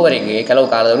ಇರುವವರೆಗೆ ಕೆಲವು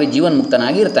ಕಾಲದವರೆಗೆ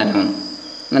ಜೀವನ್ಮುಕ್ತನಾಗಿ ಇರ್ತಾನೆ ಅವನು.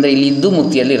 ಅಂದರೆ ಇಲ್ಲಿ ಇದ್ದು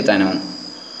ಮುಕ್ತಿಯಲ್ಲಿ ಇರ್ತಾನೆ ಅವನು.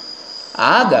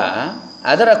 ಆಗ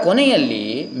ಅದರ ಕೊನೆಯಲ್ಲಿ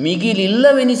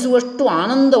ಮಿಗಿಲಿಲ್ಲವೆನಿಸುವಷ್ಟು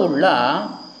ಆನಂದವುಳ್ಳ,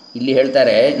 ಇಲ್ಲಿ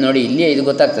ಹೇಳ್ತಾರೆ ನೋಡಿ, ಇಲ್ಲಿಯೇ ಇದು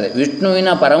ಗೊತ್ತಾಗ್ತದೆ, ವಿಷ್ಣುವಿನ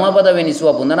ಪರಮಪದವೆನಿಸುವ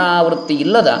ಪುನರಾವೃತ್ತಿ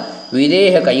ಇಲ್ಲದ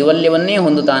ವಿದೇಹ ಕೈವಲ್ಯವನ್ನೇ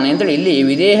ಹೊಂದುತ್ತಾನೆ ಅಂತೇಳಿ ಇಲ್ಲಿ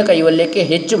ವಿದೇಹ ಕೈವಲ್ಯಕ್ಕೆ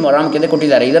ಹೆಚ್ಚು ಪ್ರಾಮುಖ್ಯತೆ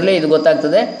ಕೊಟ್ಟಿದ್ದಾರೆ. ಇದರಲ್ಲೇ ಇದು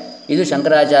ಗೊತ್ತಾಗ್ತದೆ ಇದು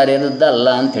ಶಂಕರಾಚಾರ್ಯರದ್ದಲ್ಲ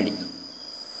ಅಂಥೇಳಿ.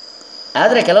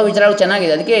 ಆದರೆ ಕೆಲವು ವಿಚಾರಗಳು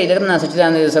ಚೆನ್ನಾಗಿದೆ. ಅದಕ್ಕೆ ಇದನ್ನು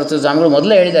ಸಚ್ಚಿದಾನಂದ ಸರಸ್ವತಿ ಸ್ವಾಮಿಗಳು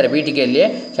ಮೊದಲೇ ಹೇಳಿದ್ದಾರೆ ಪೀಠಿಕೆಯಲ್ಲಿ,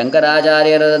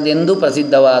 ಶಂಕರಾಚಾರ್ಯರದೆಂದು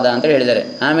ಪ್ರಸಿದ್ಧವಾದ ಅಂತೇಳಿ ಹೇಳಿದ್ದಾರೆ.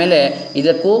 ಆಮೇಲೆ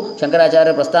ಇದಕ್ಕೂ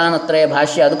ಶಂಕರಾಚಾರ್ಯ ಪ್ರಸ್ಥಾನತ್ರಯ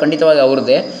ಭಾಷ್ಯ ಅದು ಖಂಡಿತವಾಗಿ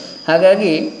ಅವ್ರದ್ದೇ.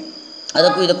 ಹಾಗಾಗಿ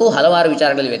ಇದಕ್ಕೂ ಹಲವಾರು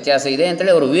ವಿಚಾರಗಳಲ್ಲಿ ವ್ಯತ್ಯಾಸ ಇದೆ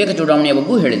ಅಂತೇಳಿ ಅವರು ವಿವೇಕ ಚೂಡಾಮಣಿಯ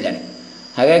ಬಗ್ಗೂ ಹೇಳಿದ್ದಾರೆ.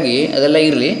 ಹಾಗಾಗಿ ಅದೆಲ್ಲ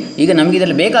ಇರಲಿ. ಈಗ ನಮಗೆ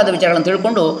ಇದರಲ್ಲಿ ಬೇಕಾದ ವಿಚಾರಗಳನ್ನು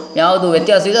ತಿಳ್ಕೊಂಡು ಯಾವುದು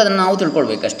ವ್ಯತ್ಯಾಸ ಇದೆ ಅದನ್ನು ನಾವು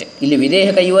ತಿಳ್ಕೊಳ್ಬೇಕಷ್ಟೇ. ಇಲ್ಲಿ ವಿದೇಹ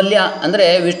ಕೈವಲ್ಯ ಅಂದರೆ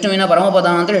ವಿಷ್ಣುವಿನ ಪರಮಪದ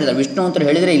ಅಂತ ಹೇಳಿದ್ದಾರೆ. ವಿಷ್ಣು ಅಂತ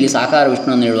ಹೇಳಿದರೆ ಇಲ್ಲಿ ಸಾಕಾರ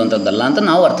ವಿಷ್ಣುವನ್ನು ಹೇಳುವಂಥದ್ದಲ್ಲ ಅಂತ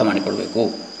ನಾವು ಅರ್ಥ ಮಾಡಿಕೊಳ್ಬೇಕು.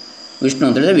 ವಿಷ್ಣು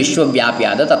ಅಂತ ಹೇಳಿದರೆ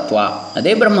ವಿಶ್ವವ್ಯಾಪಿಯಾದ ತತ್ವ,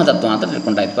 ಅದೇ ಬ್ರಹ್ಮತತ್ವ ಅಂತ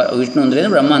ತಿಳ್ಕೊಂಡಾಯ್ತು. ವಿಷ್ಣು ಅಂದರೆ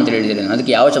ಬ್ರಹ್ಮ ಅಂತ ಹೇಳಿದರೆ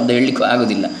ಅದಕ್ಕೆ ಯಾವ ಶಬ್ದ ಹೇಳಲಿಕ್ಕೆ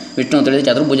ಆಗೋದಿಲ್ಲ. ವಿಷ್ಣು ಅಂತ ಹೇಳಿದರೆ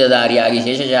ಚತುರ್ಭುಜಧಾರಿಯಾಗಿ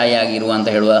ಶೇಷಶಾಹಿಯಾಗಿ ಇರುವಂತ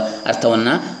ಹೇಳುವ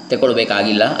ಅರ್ಥವನ್ನು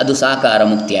ತೆಗೊಳ್ಬೇಕಾಗಿಲ್ಲ. ಅದು ಸಾಕಾರ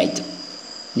ಮುಕ್ತಿ ಆಯಿತು.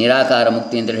 ನಿರಾಕಾರ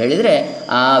ಮುಕ್ತಿ ಅಂತ ಹೇಳಿದರೆ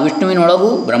ಆ ವಿಷ್ಣುವಿನೊಳಗೂ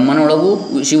ಬ್ರಹ್ಮನೊಳಗೂ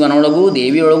ಶಿವನೊಳಗೂ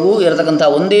ದೇವಿಯೊಳಗೂ ಇರತಕ್ಕಂಥ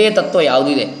ಒಂದೇ ತತ್ವ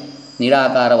ಯಾವುದಿದೆ,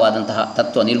 ನಿರಾಕಾರವಾದಂತಹ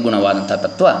ತತ್ವ, ನಿರ್ಗುಣವಾದಂತಹ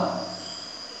ತತ್ವ,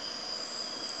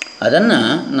 ಅದನ್ನು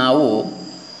ನಾವು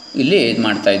ಇಲ್ಲಿ ಇದು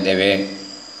ಮಾಡ್ತಾ ಇದ್ದೇವೆ,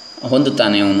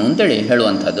 ಹೊಂದುತ್ತಾನೆ ಅವನು ಅಂತೇಳಿ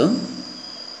ಹೇಳುವಂಥದ್ದು.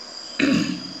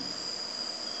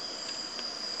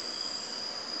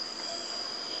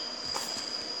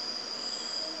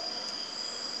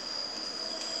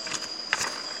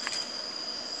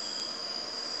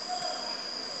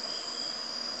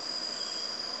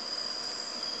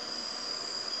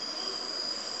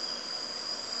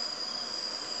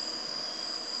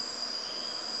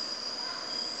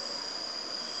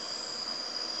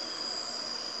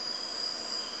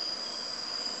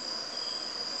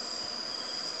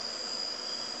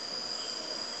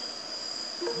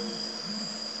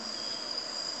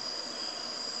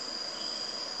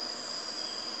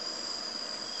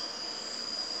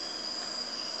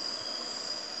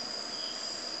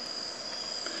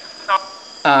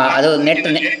 ಅದು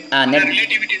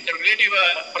ರಿಲೇಟಿವ್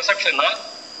ಪರ್ಸೆಪ್ಷನ್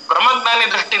ಬ್ರಹ್ಮಜ್ಞಾನಿ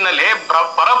ದೃಷ್ಟಿನಲ್ಲಿ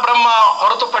ಪರಬ್ರಹ್ಮ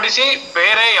ಹೊರತುಪಡಿಸಿ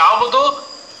ಬೇರೆ ಯಾವುದು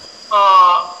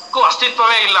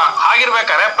ಅಸ್ತಿತ್ವವೇ ಇಲ್ಲ.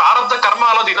 ಹಾಗಿರ್ಬೇಕಾದ್ರೆ ಪ್ರಾರಬ್ಧ ಕರ್ಮ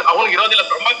ಅನ್ನೋದು ಅವನಿಗೆ ಇರೋದಿಲ್ಲ.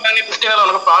 ಬ್ರಹ್ಮಜ್ಞಾನಿ ದೃಷ್ಟಿನಲ್ಲಿ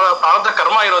ಅವನಿಗೆ ಪ್ರಾರಬ್ಧ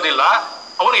ಕರ್ಮ ಇರೋದಿಲ್ಲ.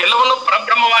 ಅವನು ಎಲ್ಲವನ್ನೂ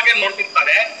ಪರಬ್ರಹ್ಮವಾಗಿ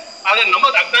ನೋಡ್ತಿರ್ತಾನೆ. ಆದ್ರೆ ನಮ್ಮ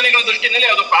ಅಜ್ಞಾನಿಗಳ ದೃಷ್ಟಿನಲ್ಲಿ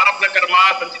ಅದು ಪ್ರಾರಬ್ಧ ಕರ್ಮ,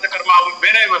 ಸಂಚಿತ ಕರ್ಮ,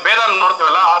 ಬೇರೆ ಭೇದ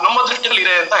ನೋಡ್ತೀವಲ್ಲ, ನಮ್ಮ ದೃಷ್ಟಿಯಲ್ಲಿ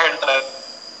ಇದೆ ಅಂತ ಹೇಳ್ತಾರೆ.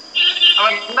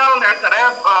 ಆಮೇಲೆ ಇನ್ನೊಂದು ಹೇಳ್ತಾರೆ,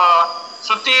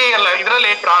 ಶ್ರುತಿ ಅಲ್ಲ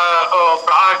ಇದರಲ್ಲಿ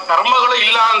ಕರ್ಮಗಳು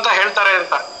ಇಲ್ಲ ಅಂತ ಹೇಳ್ತಾರೆ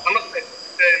ಅಂತ. ನಮಸ್ತೆ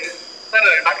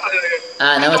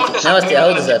ನಮಸ್ತೆ.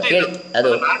 ಹೌದು ಸರ್, ಕೇಳಿ, ಅದು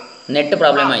ನೆಟ್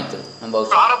ಪ್ರಾಬ್ಲಮ್ ಆಯಿತು.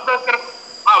 ಪ್ರಾರಬ್ಧ ಕರ್ಮ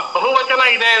ಬಹುವಚನ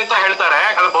ಇದೆ ಅಂತ ಹೇಳ್ತಾರೆ.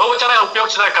 ಅದು ಬಹುವಚನ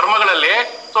ಉಪಯೋಗಿಸಿದ ಕರ್ಮಗಳಲ್ಲಿ.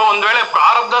 ಸೊ ಒಂದ್ ವೇಳೆ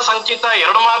ಪ್ರಾರಬ್ಧ ಸಂಚಿತ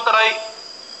ಎರಡು ಮಾತ್ರ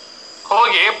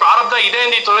ಹೋಗಿ ಪ್ರಾರಬ್ಧ ಇದೆ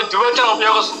ಎಂದಿತ್ತು ದ್ವಿವಚನ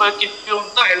ಉಪಯೋಗಿಸಬೇಕಿತ್ತು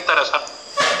ಅಂತ ಹೇಳ್ತಾರೆ ಸರ್.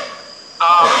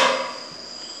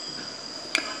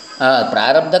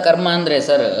 ಪ್ರಾರಬ್ಧ ಕರ್ಮ ಅಂದರೆ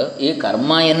ಸರ್, ಈ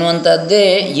ಕರ್ಮ ಎನ್ನುವಂಥದ್ದೇ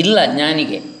ಇಲ್ಲ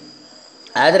ಜ್ಞಾನಿಗೆ.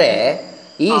 ಆದರೆ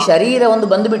ಈ ಶರೀರ ಒಂದು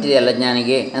ಬಂದುಬಿಟ್ಟಿದೆಯಲ್ಲ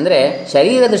ಜ್ಞಾನಿಗೆ, ಅಂದರೆ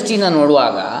ಶರೀರ ದೃಷ್ಟಿಯಿಂದ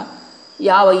ನೋಡುವಾಗ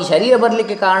ಈ ಶರೀರ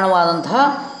ಬರಲಿಕ್ಕೆ ಕಾರಣವಾದಂತಹ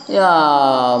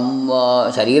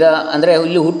ಶರೀರ ಅಂದರೆ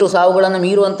ಇಲ್ಲಿ ಹುಟ್ಟು ಸಾವುಗಳನ್ನು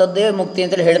ಮೀರುವಂಥದ್ದೇ ಮುಕ್ತಿ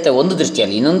ಅಂತೇಳಿ ಹೇಳ್ತೇವೆ ಒಂದು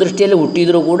ದೃಷ್ಟಿಯಲ್ಲಿ. ಇನ್ನೊಂದು ದೃಷ್ಟಿಯಲ್ಲಿ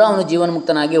ಹುಟ್ಟಿದರೂ ಕೂಡ ಅವನು ಜೀವನ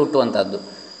ಮುಕ್ತನಾಗಿ ಹುಟ್ಟುವಂಥದ್ದು.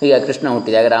 ಈಗ ಕೃಷ್ಣ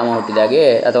ಹುಟ್ಟಿದಾಗೆ, ರಾಮ ಹುಟ್ಟಿದಾಗೆ,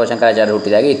 ಅಥವಾ ಶಂಕರಾಚಾರ್ಯ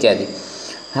ಹುಟ್ಟಿದಾಗೆ ಇತ್ಯಾದಿ.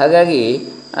 ಹಾಗಾಗಿ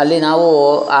ಅಲ್ಲಿ ನಾವು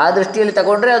ಆ ದೃಷ್ಟಿಯಲ್ಲಿ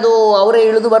ತಗೊಂಡ್ರೆ ಅದು ಅವರೇ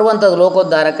ಇಳಿದು ಬರುವಂಥದ್ದು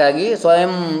ಲೋಕೋದ್ಧಾರಕ್ಕಾಗಿ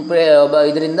ಸ್ವಯಂ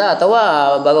ಇದರಿಂದ ಅಥವಾ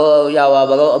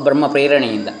ಬ್ರಹ್ಮ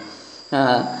ಪ್ರೇರಣೆಯಿಂದ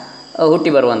ಹುಟ್ಟಿ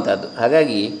ಬರುವಂಥದ್ದು.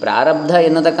 ಹಾಗಾಗಿ ಪ್ರಾರಬ್ಧ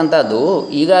ಎನ್ನತಕ್ಕಂಥದ್ದು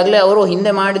ಈಗಾಗಲೇ ಅವರು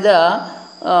ಹಿಂದೆ ಮಾಡಿದ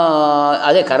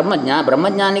ಅದೇ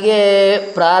ಬ್ರಹ್ಮಜ್ಞಾನಿಗೆ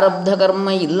ಪ್ರಾರಬ್ಧ ಕರ್ಮ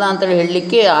ಇಲ್ಲ ಅಂತೇಳಿ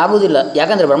ಹೇಳಲಿಕ್ಕೆ ಆಗುವುದಿಲ್ಲ.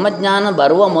 ಯಾಕಂದರೆ ಬ್ರಹ್ಮಜ್ಞಾನ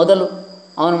ಬರುವ ಮೊದಲು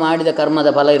ಅವನು ಮಾಡಿದ ಕರ್ಮದ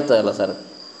ಫಲ ಇರ್ತದಲ್ಲ ಸರ್.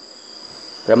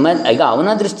 ಈಗ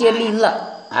ಅವನ ದೃಷ್ಟಿಯಲ್ಲಿ ಇಲ್ಲ,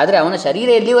 ಆದರೆ ಅವನ ಶರೀರ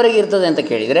ಎಲ್ಲಿವರೆಗೆ ಇರ್ತದೆ ಅಂತ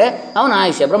ಕೇಳಿದರೆ ಅವನ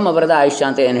ಆಯುಷ್ಯ, ಬ್ರಹ್ಮ ಬರದ ಆಯುಷ್ಯ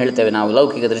ಅಂತ ಏನು ಹೇಳ್ತೇವೆ ನಾವು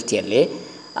ಲೌಕಿಕ ದೃಷ್ಟಿಯಲ್ಲಿ,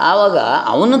 ಆವಾಗ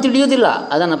ಅವನು ತಿಳಿಯುವುದಿಲ್ಲ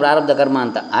ಅದನ್ನು ಪ್ರಾರಬ್ಧ ಕರ್ಮ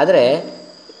ಅಂತ. ಆದರೆ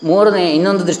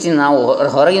ಇನ್ನೊಂದು ದೃಷ್ಟಿನ ನಾವು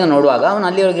ಹೊರಗಿನ ನೋಡುವಾಗ ಅವನು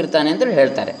ಅಲ್ಲಿವರೆಗೆ ಇರ್ತಾನೆ ಅಂತೇಳಿ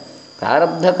ಹೇಳ್ತಾರೆ.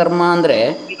 ಪ್ರಾರಬ್ಧ ಕರ್ಮ ಅಂದರೆ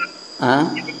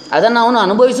ಅದನ್ನು ಅವನು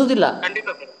ಅನುಭವಿಸುವುದಿಲ್ಲ.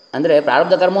 ಅಂದರೆ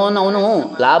ಪ್ರಾರಬ್ಧ ಕರ್ಮವನ್ನು ಅವನು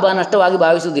ಲಾಭ ನಷ್ಟವಾಗಿ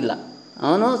ಭಾವಿಸುವುದಿಲ್ಲ,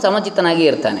 ಅವನು ಸಮಚಿತ್ತನಾಗಿ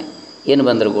ಇರ್ತಾನೆ ಏನು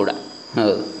ಬಂದರೂ ಕೂಡ.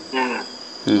 ಹೌದು.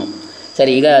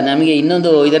 ಸರಿ, ಈಗ ನಮಗೆ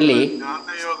ಇನ್ನೊಂದು ಇದರಲ್ಲಿ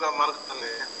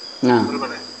ಹಾಂ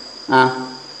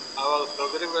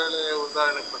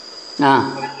ಹಾಂ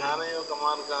ಹಾಂ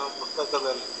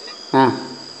ಹಾಂ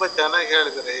ಚೆನ್ನಾಗಿ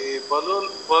ಹೇಳಿದರೆ ಈ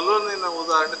ಬಲೂನಿನ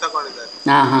ಉದಾಹರಣೆ ತಗೊಂಡಿದ್ದಾರೆ.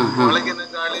 ಒಳಗಿನ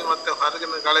ಗಾಳಿ ಮತ್ತೆ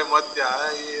ಹೊರಗಿನ ಗಾಳಿ ಮಧ್ಯ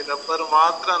ಈ ರಬ್ಬರ್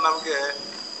ಮಾತ್ರ ನಮ್ಗೆ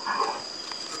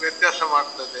ವ್ಯತ್ಯಾಸ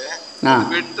ಮಾಡ್ತದೆ,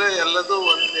 ಬಿಟ್ಟರೆ ಎಲ್ಲದೂ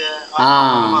ಒಂದೇ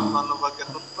ಅನ್ನೋ ಬಗ್ಗೆ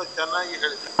ತುಂಬಾ ಚೆನ್ನಾಗಿ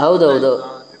ಹೇಳಿದ್ದಾರೆ. ಹೌದೌದು.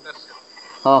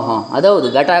 ಅದೌದು,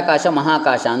 ಘಟಾಕಾಶ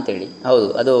ಮಹಾಕಾಶ ಅಂತೇಳಿ. ಹೌದು,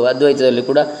 ಅದು ಅದ್ವೈತದಲ್ಲಿ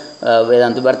ಕೂಡ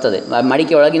ವೇದಾಂತ ಬರ್ತದೆ.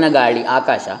 ಮಡಿಕೆ ಒಳಗಿನ ಗಾಳಿ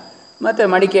ಆಕಾಶ, ಮತ್ತು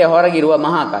ಮಡಿಕೆ ಹೊರಗಿರುವ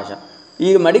ಮಹಾಕಾಶ. ಈ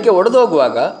ಮಡಿಕೆ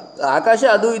ಒಡೆದೋಗುವಾಗ ಆಕಾಶ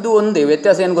ಅದು ಇದು ಒಂದೇ,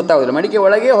 ವ್ಯತ್ಯಾಸ ಏನು ಗೊತ್ತಾಗೋದಿಲ್ಲ. ಮಡಿಕೆ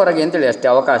ಒಳಗೆ ಹೊರಗೆ ಅಂತೇಳಿ ಅಷ್ಟೇ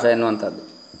ಅವಕಾಶ ಎನ್ನುವಂಥದ್ದು,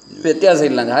 ವ್ಯತ್ಯಾಸ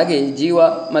ಇಲ್ಲ. ಹಾಗೆ ಜೀವ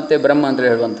ಮತ್ತು ಬ್ರಹ್ಮ ಅಂತೇಳಿ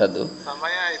ಹೇಳುವಂಥದ್ದು.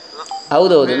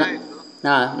 ಹೌದೌದು.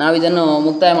 ನಾವಿದನ್ನು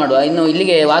ಮುಕ್ತಾಯ ಮಾಡುವ. ಇನ್ನು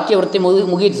ಇಲ್ಲಿಗೆ ವಾಕ್ಯವೃತ್ತಿ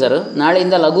ಮುಗೀತು ಸರ್.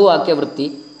 ನಾಳೆಯಿಂದ ಲಘು ವಾಕ್ಯವೃತ್ತಿ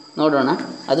ನೋಡೋಣ,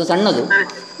 ಅದು ಸಣ್ಣದು.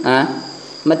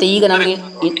 ಮತ್ತು ಈಗ ನಮಗೆ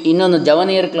ಇನ್ನೊಂದು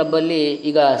ಜವನಿಯರ್ ಕ್ಲಬ್ಬಲ್ಲಿ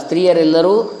ಈಗ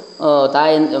ಸ್ತ್ರೀಯರೆಲ್ಲರೂ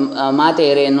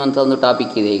ಮಾತೆಯರೇ ಎನ್ನುವಂಥ ಒಂದು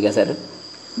ಟಾಪಿಕ್ ಇದೆ ಈಗ ಸರ್.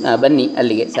 ಬನ್ನಿ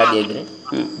ಅಲ್ಲಿಗೆ ಸಾಧ್ಯ ಇದ್ದರೆ.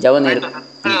 ಜವನಿಯರ್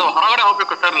ಹೊರಗಡೆ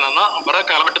ಹೋಗ್ಬೇಕು ಸರ್, ನಾನು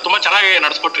ಬರೋಕ್ಕಾಗಲ್ಲ, ಬಟ್ ತುಂಬ ಚೆನ್ನಾಗಿ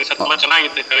ನಡೆಸ್ಕೊಟ್ರಿ ಸರ್, ತುಂಬ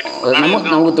ಚೆನ್ನಾಗಿತ್ತು.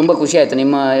 ನಮಗೂ ತುಂಬ ಖುಷಿ ಆಯಿತು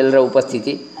ನಿಮ್ಮ ಎಲ್ಲರ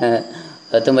ಉಪಸ್ಥಿತಿ.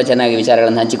 ತುಂಬ ಚೆನ್ನಾಗಿ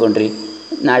ವಿಚಾರಗಳನ್ನು ಹಂಚಿಕೊಂಡ್ರಿ.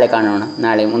 ನಾಳೆ ಕಾಣೋಣ,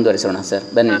 ನಾಳೆ ಮುಂದುವರಿಸೋಣ ಸರ್.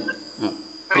 ಬನ್ನಿ.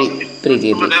 ಪ್ರೀತಿ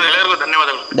ಇರಲಿ.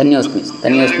 ಧನ್ಯವಾದಗಳು.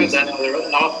 ಧನ್ಯವಾದ.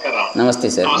 ನಮಸ್ತೆ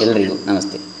ಸರ್, ಎಲ್ಲರಿಗೂ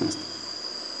ನಮಸ್ತೆ.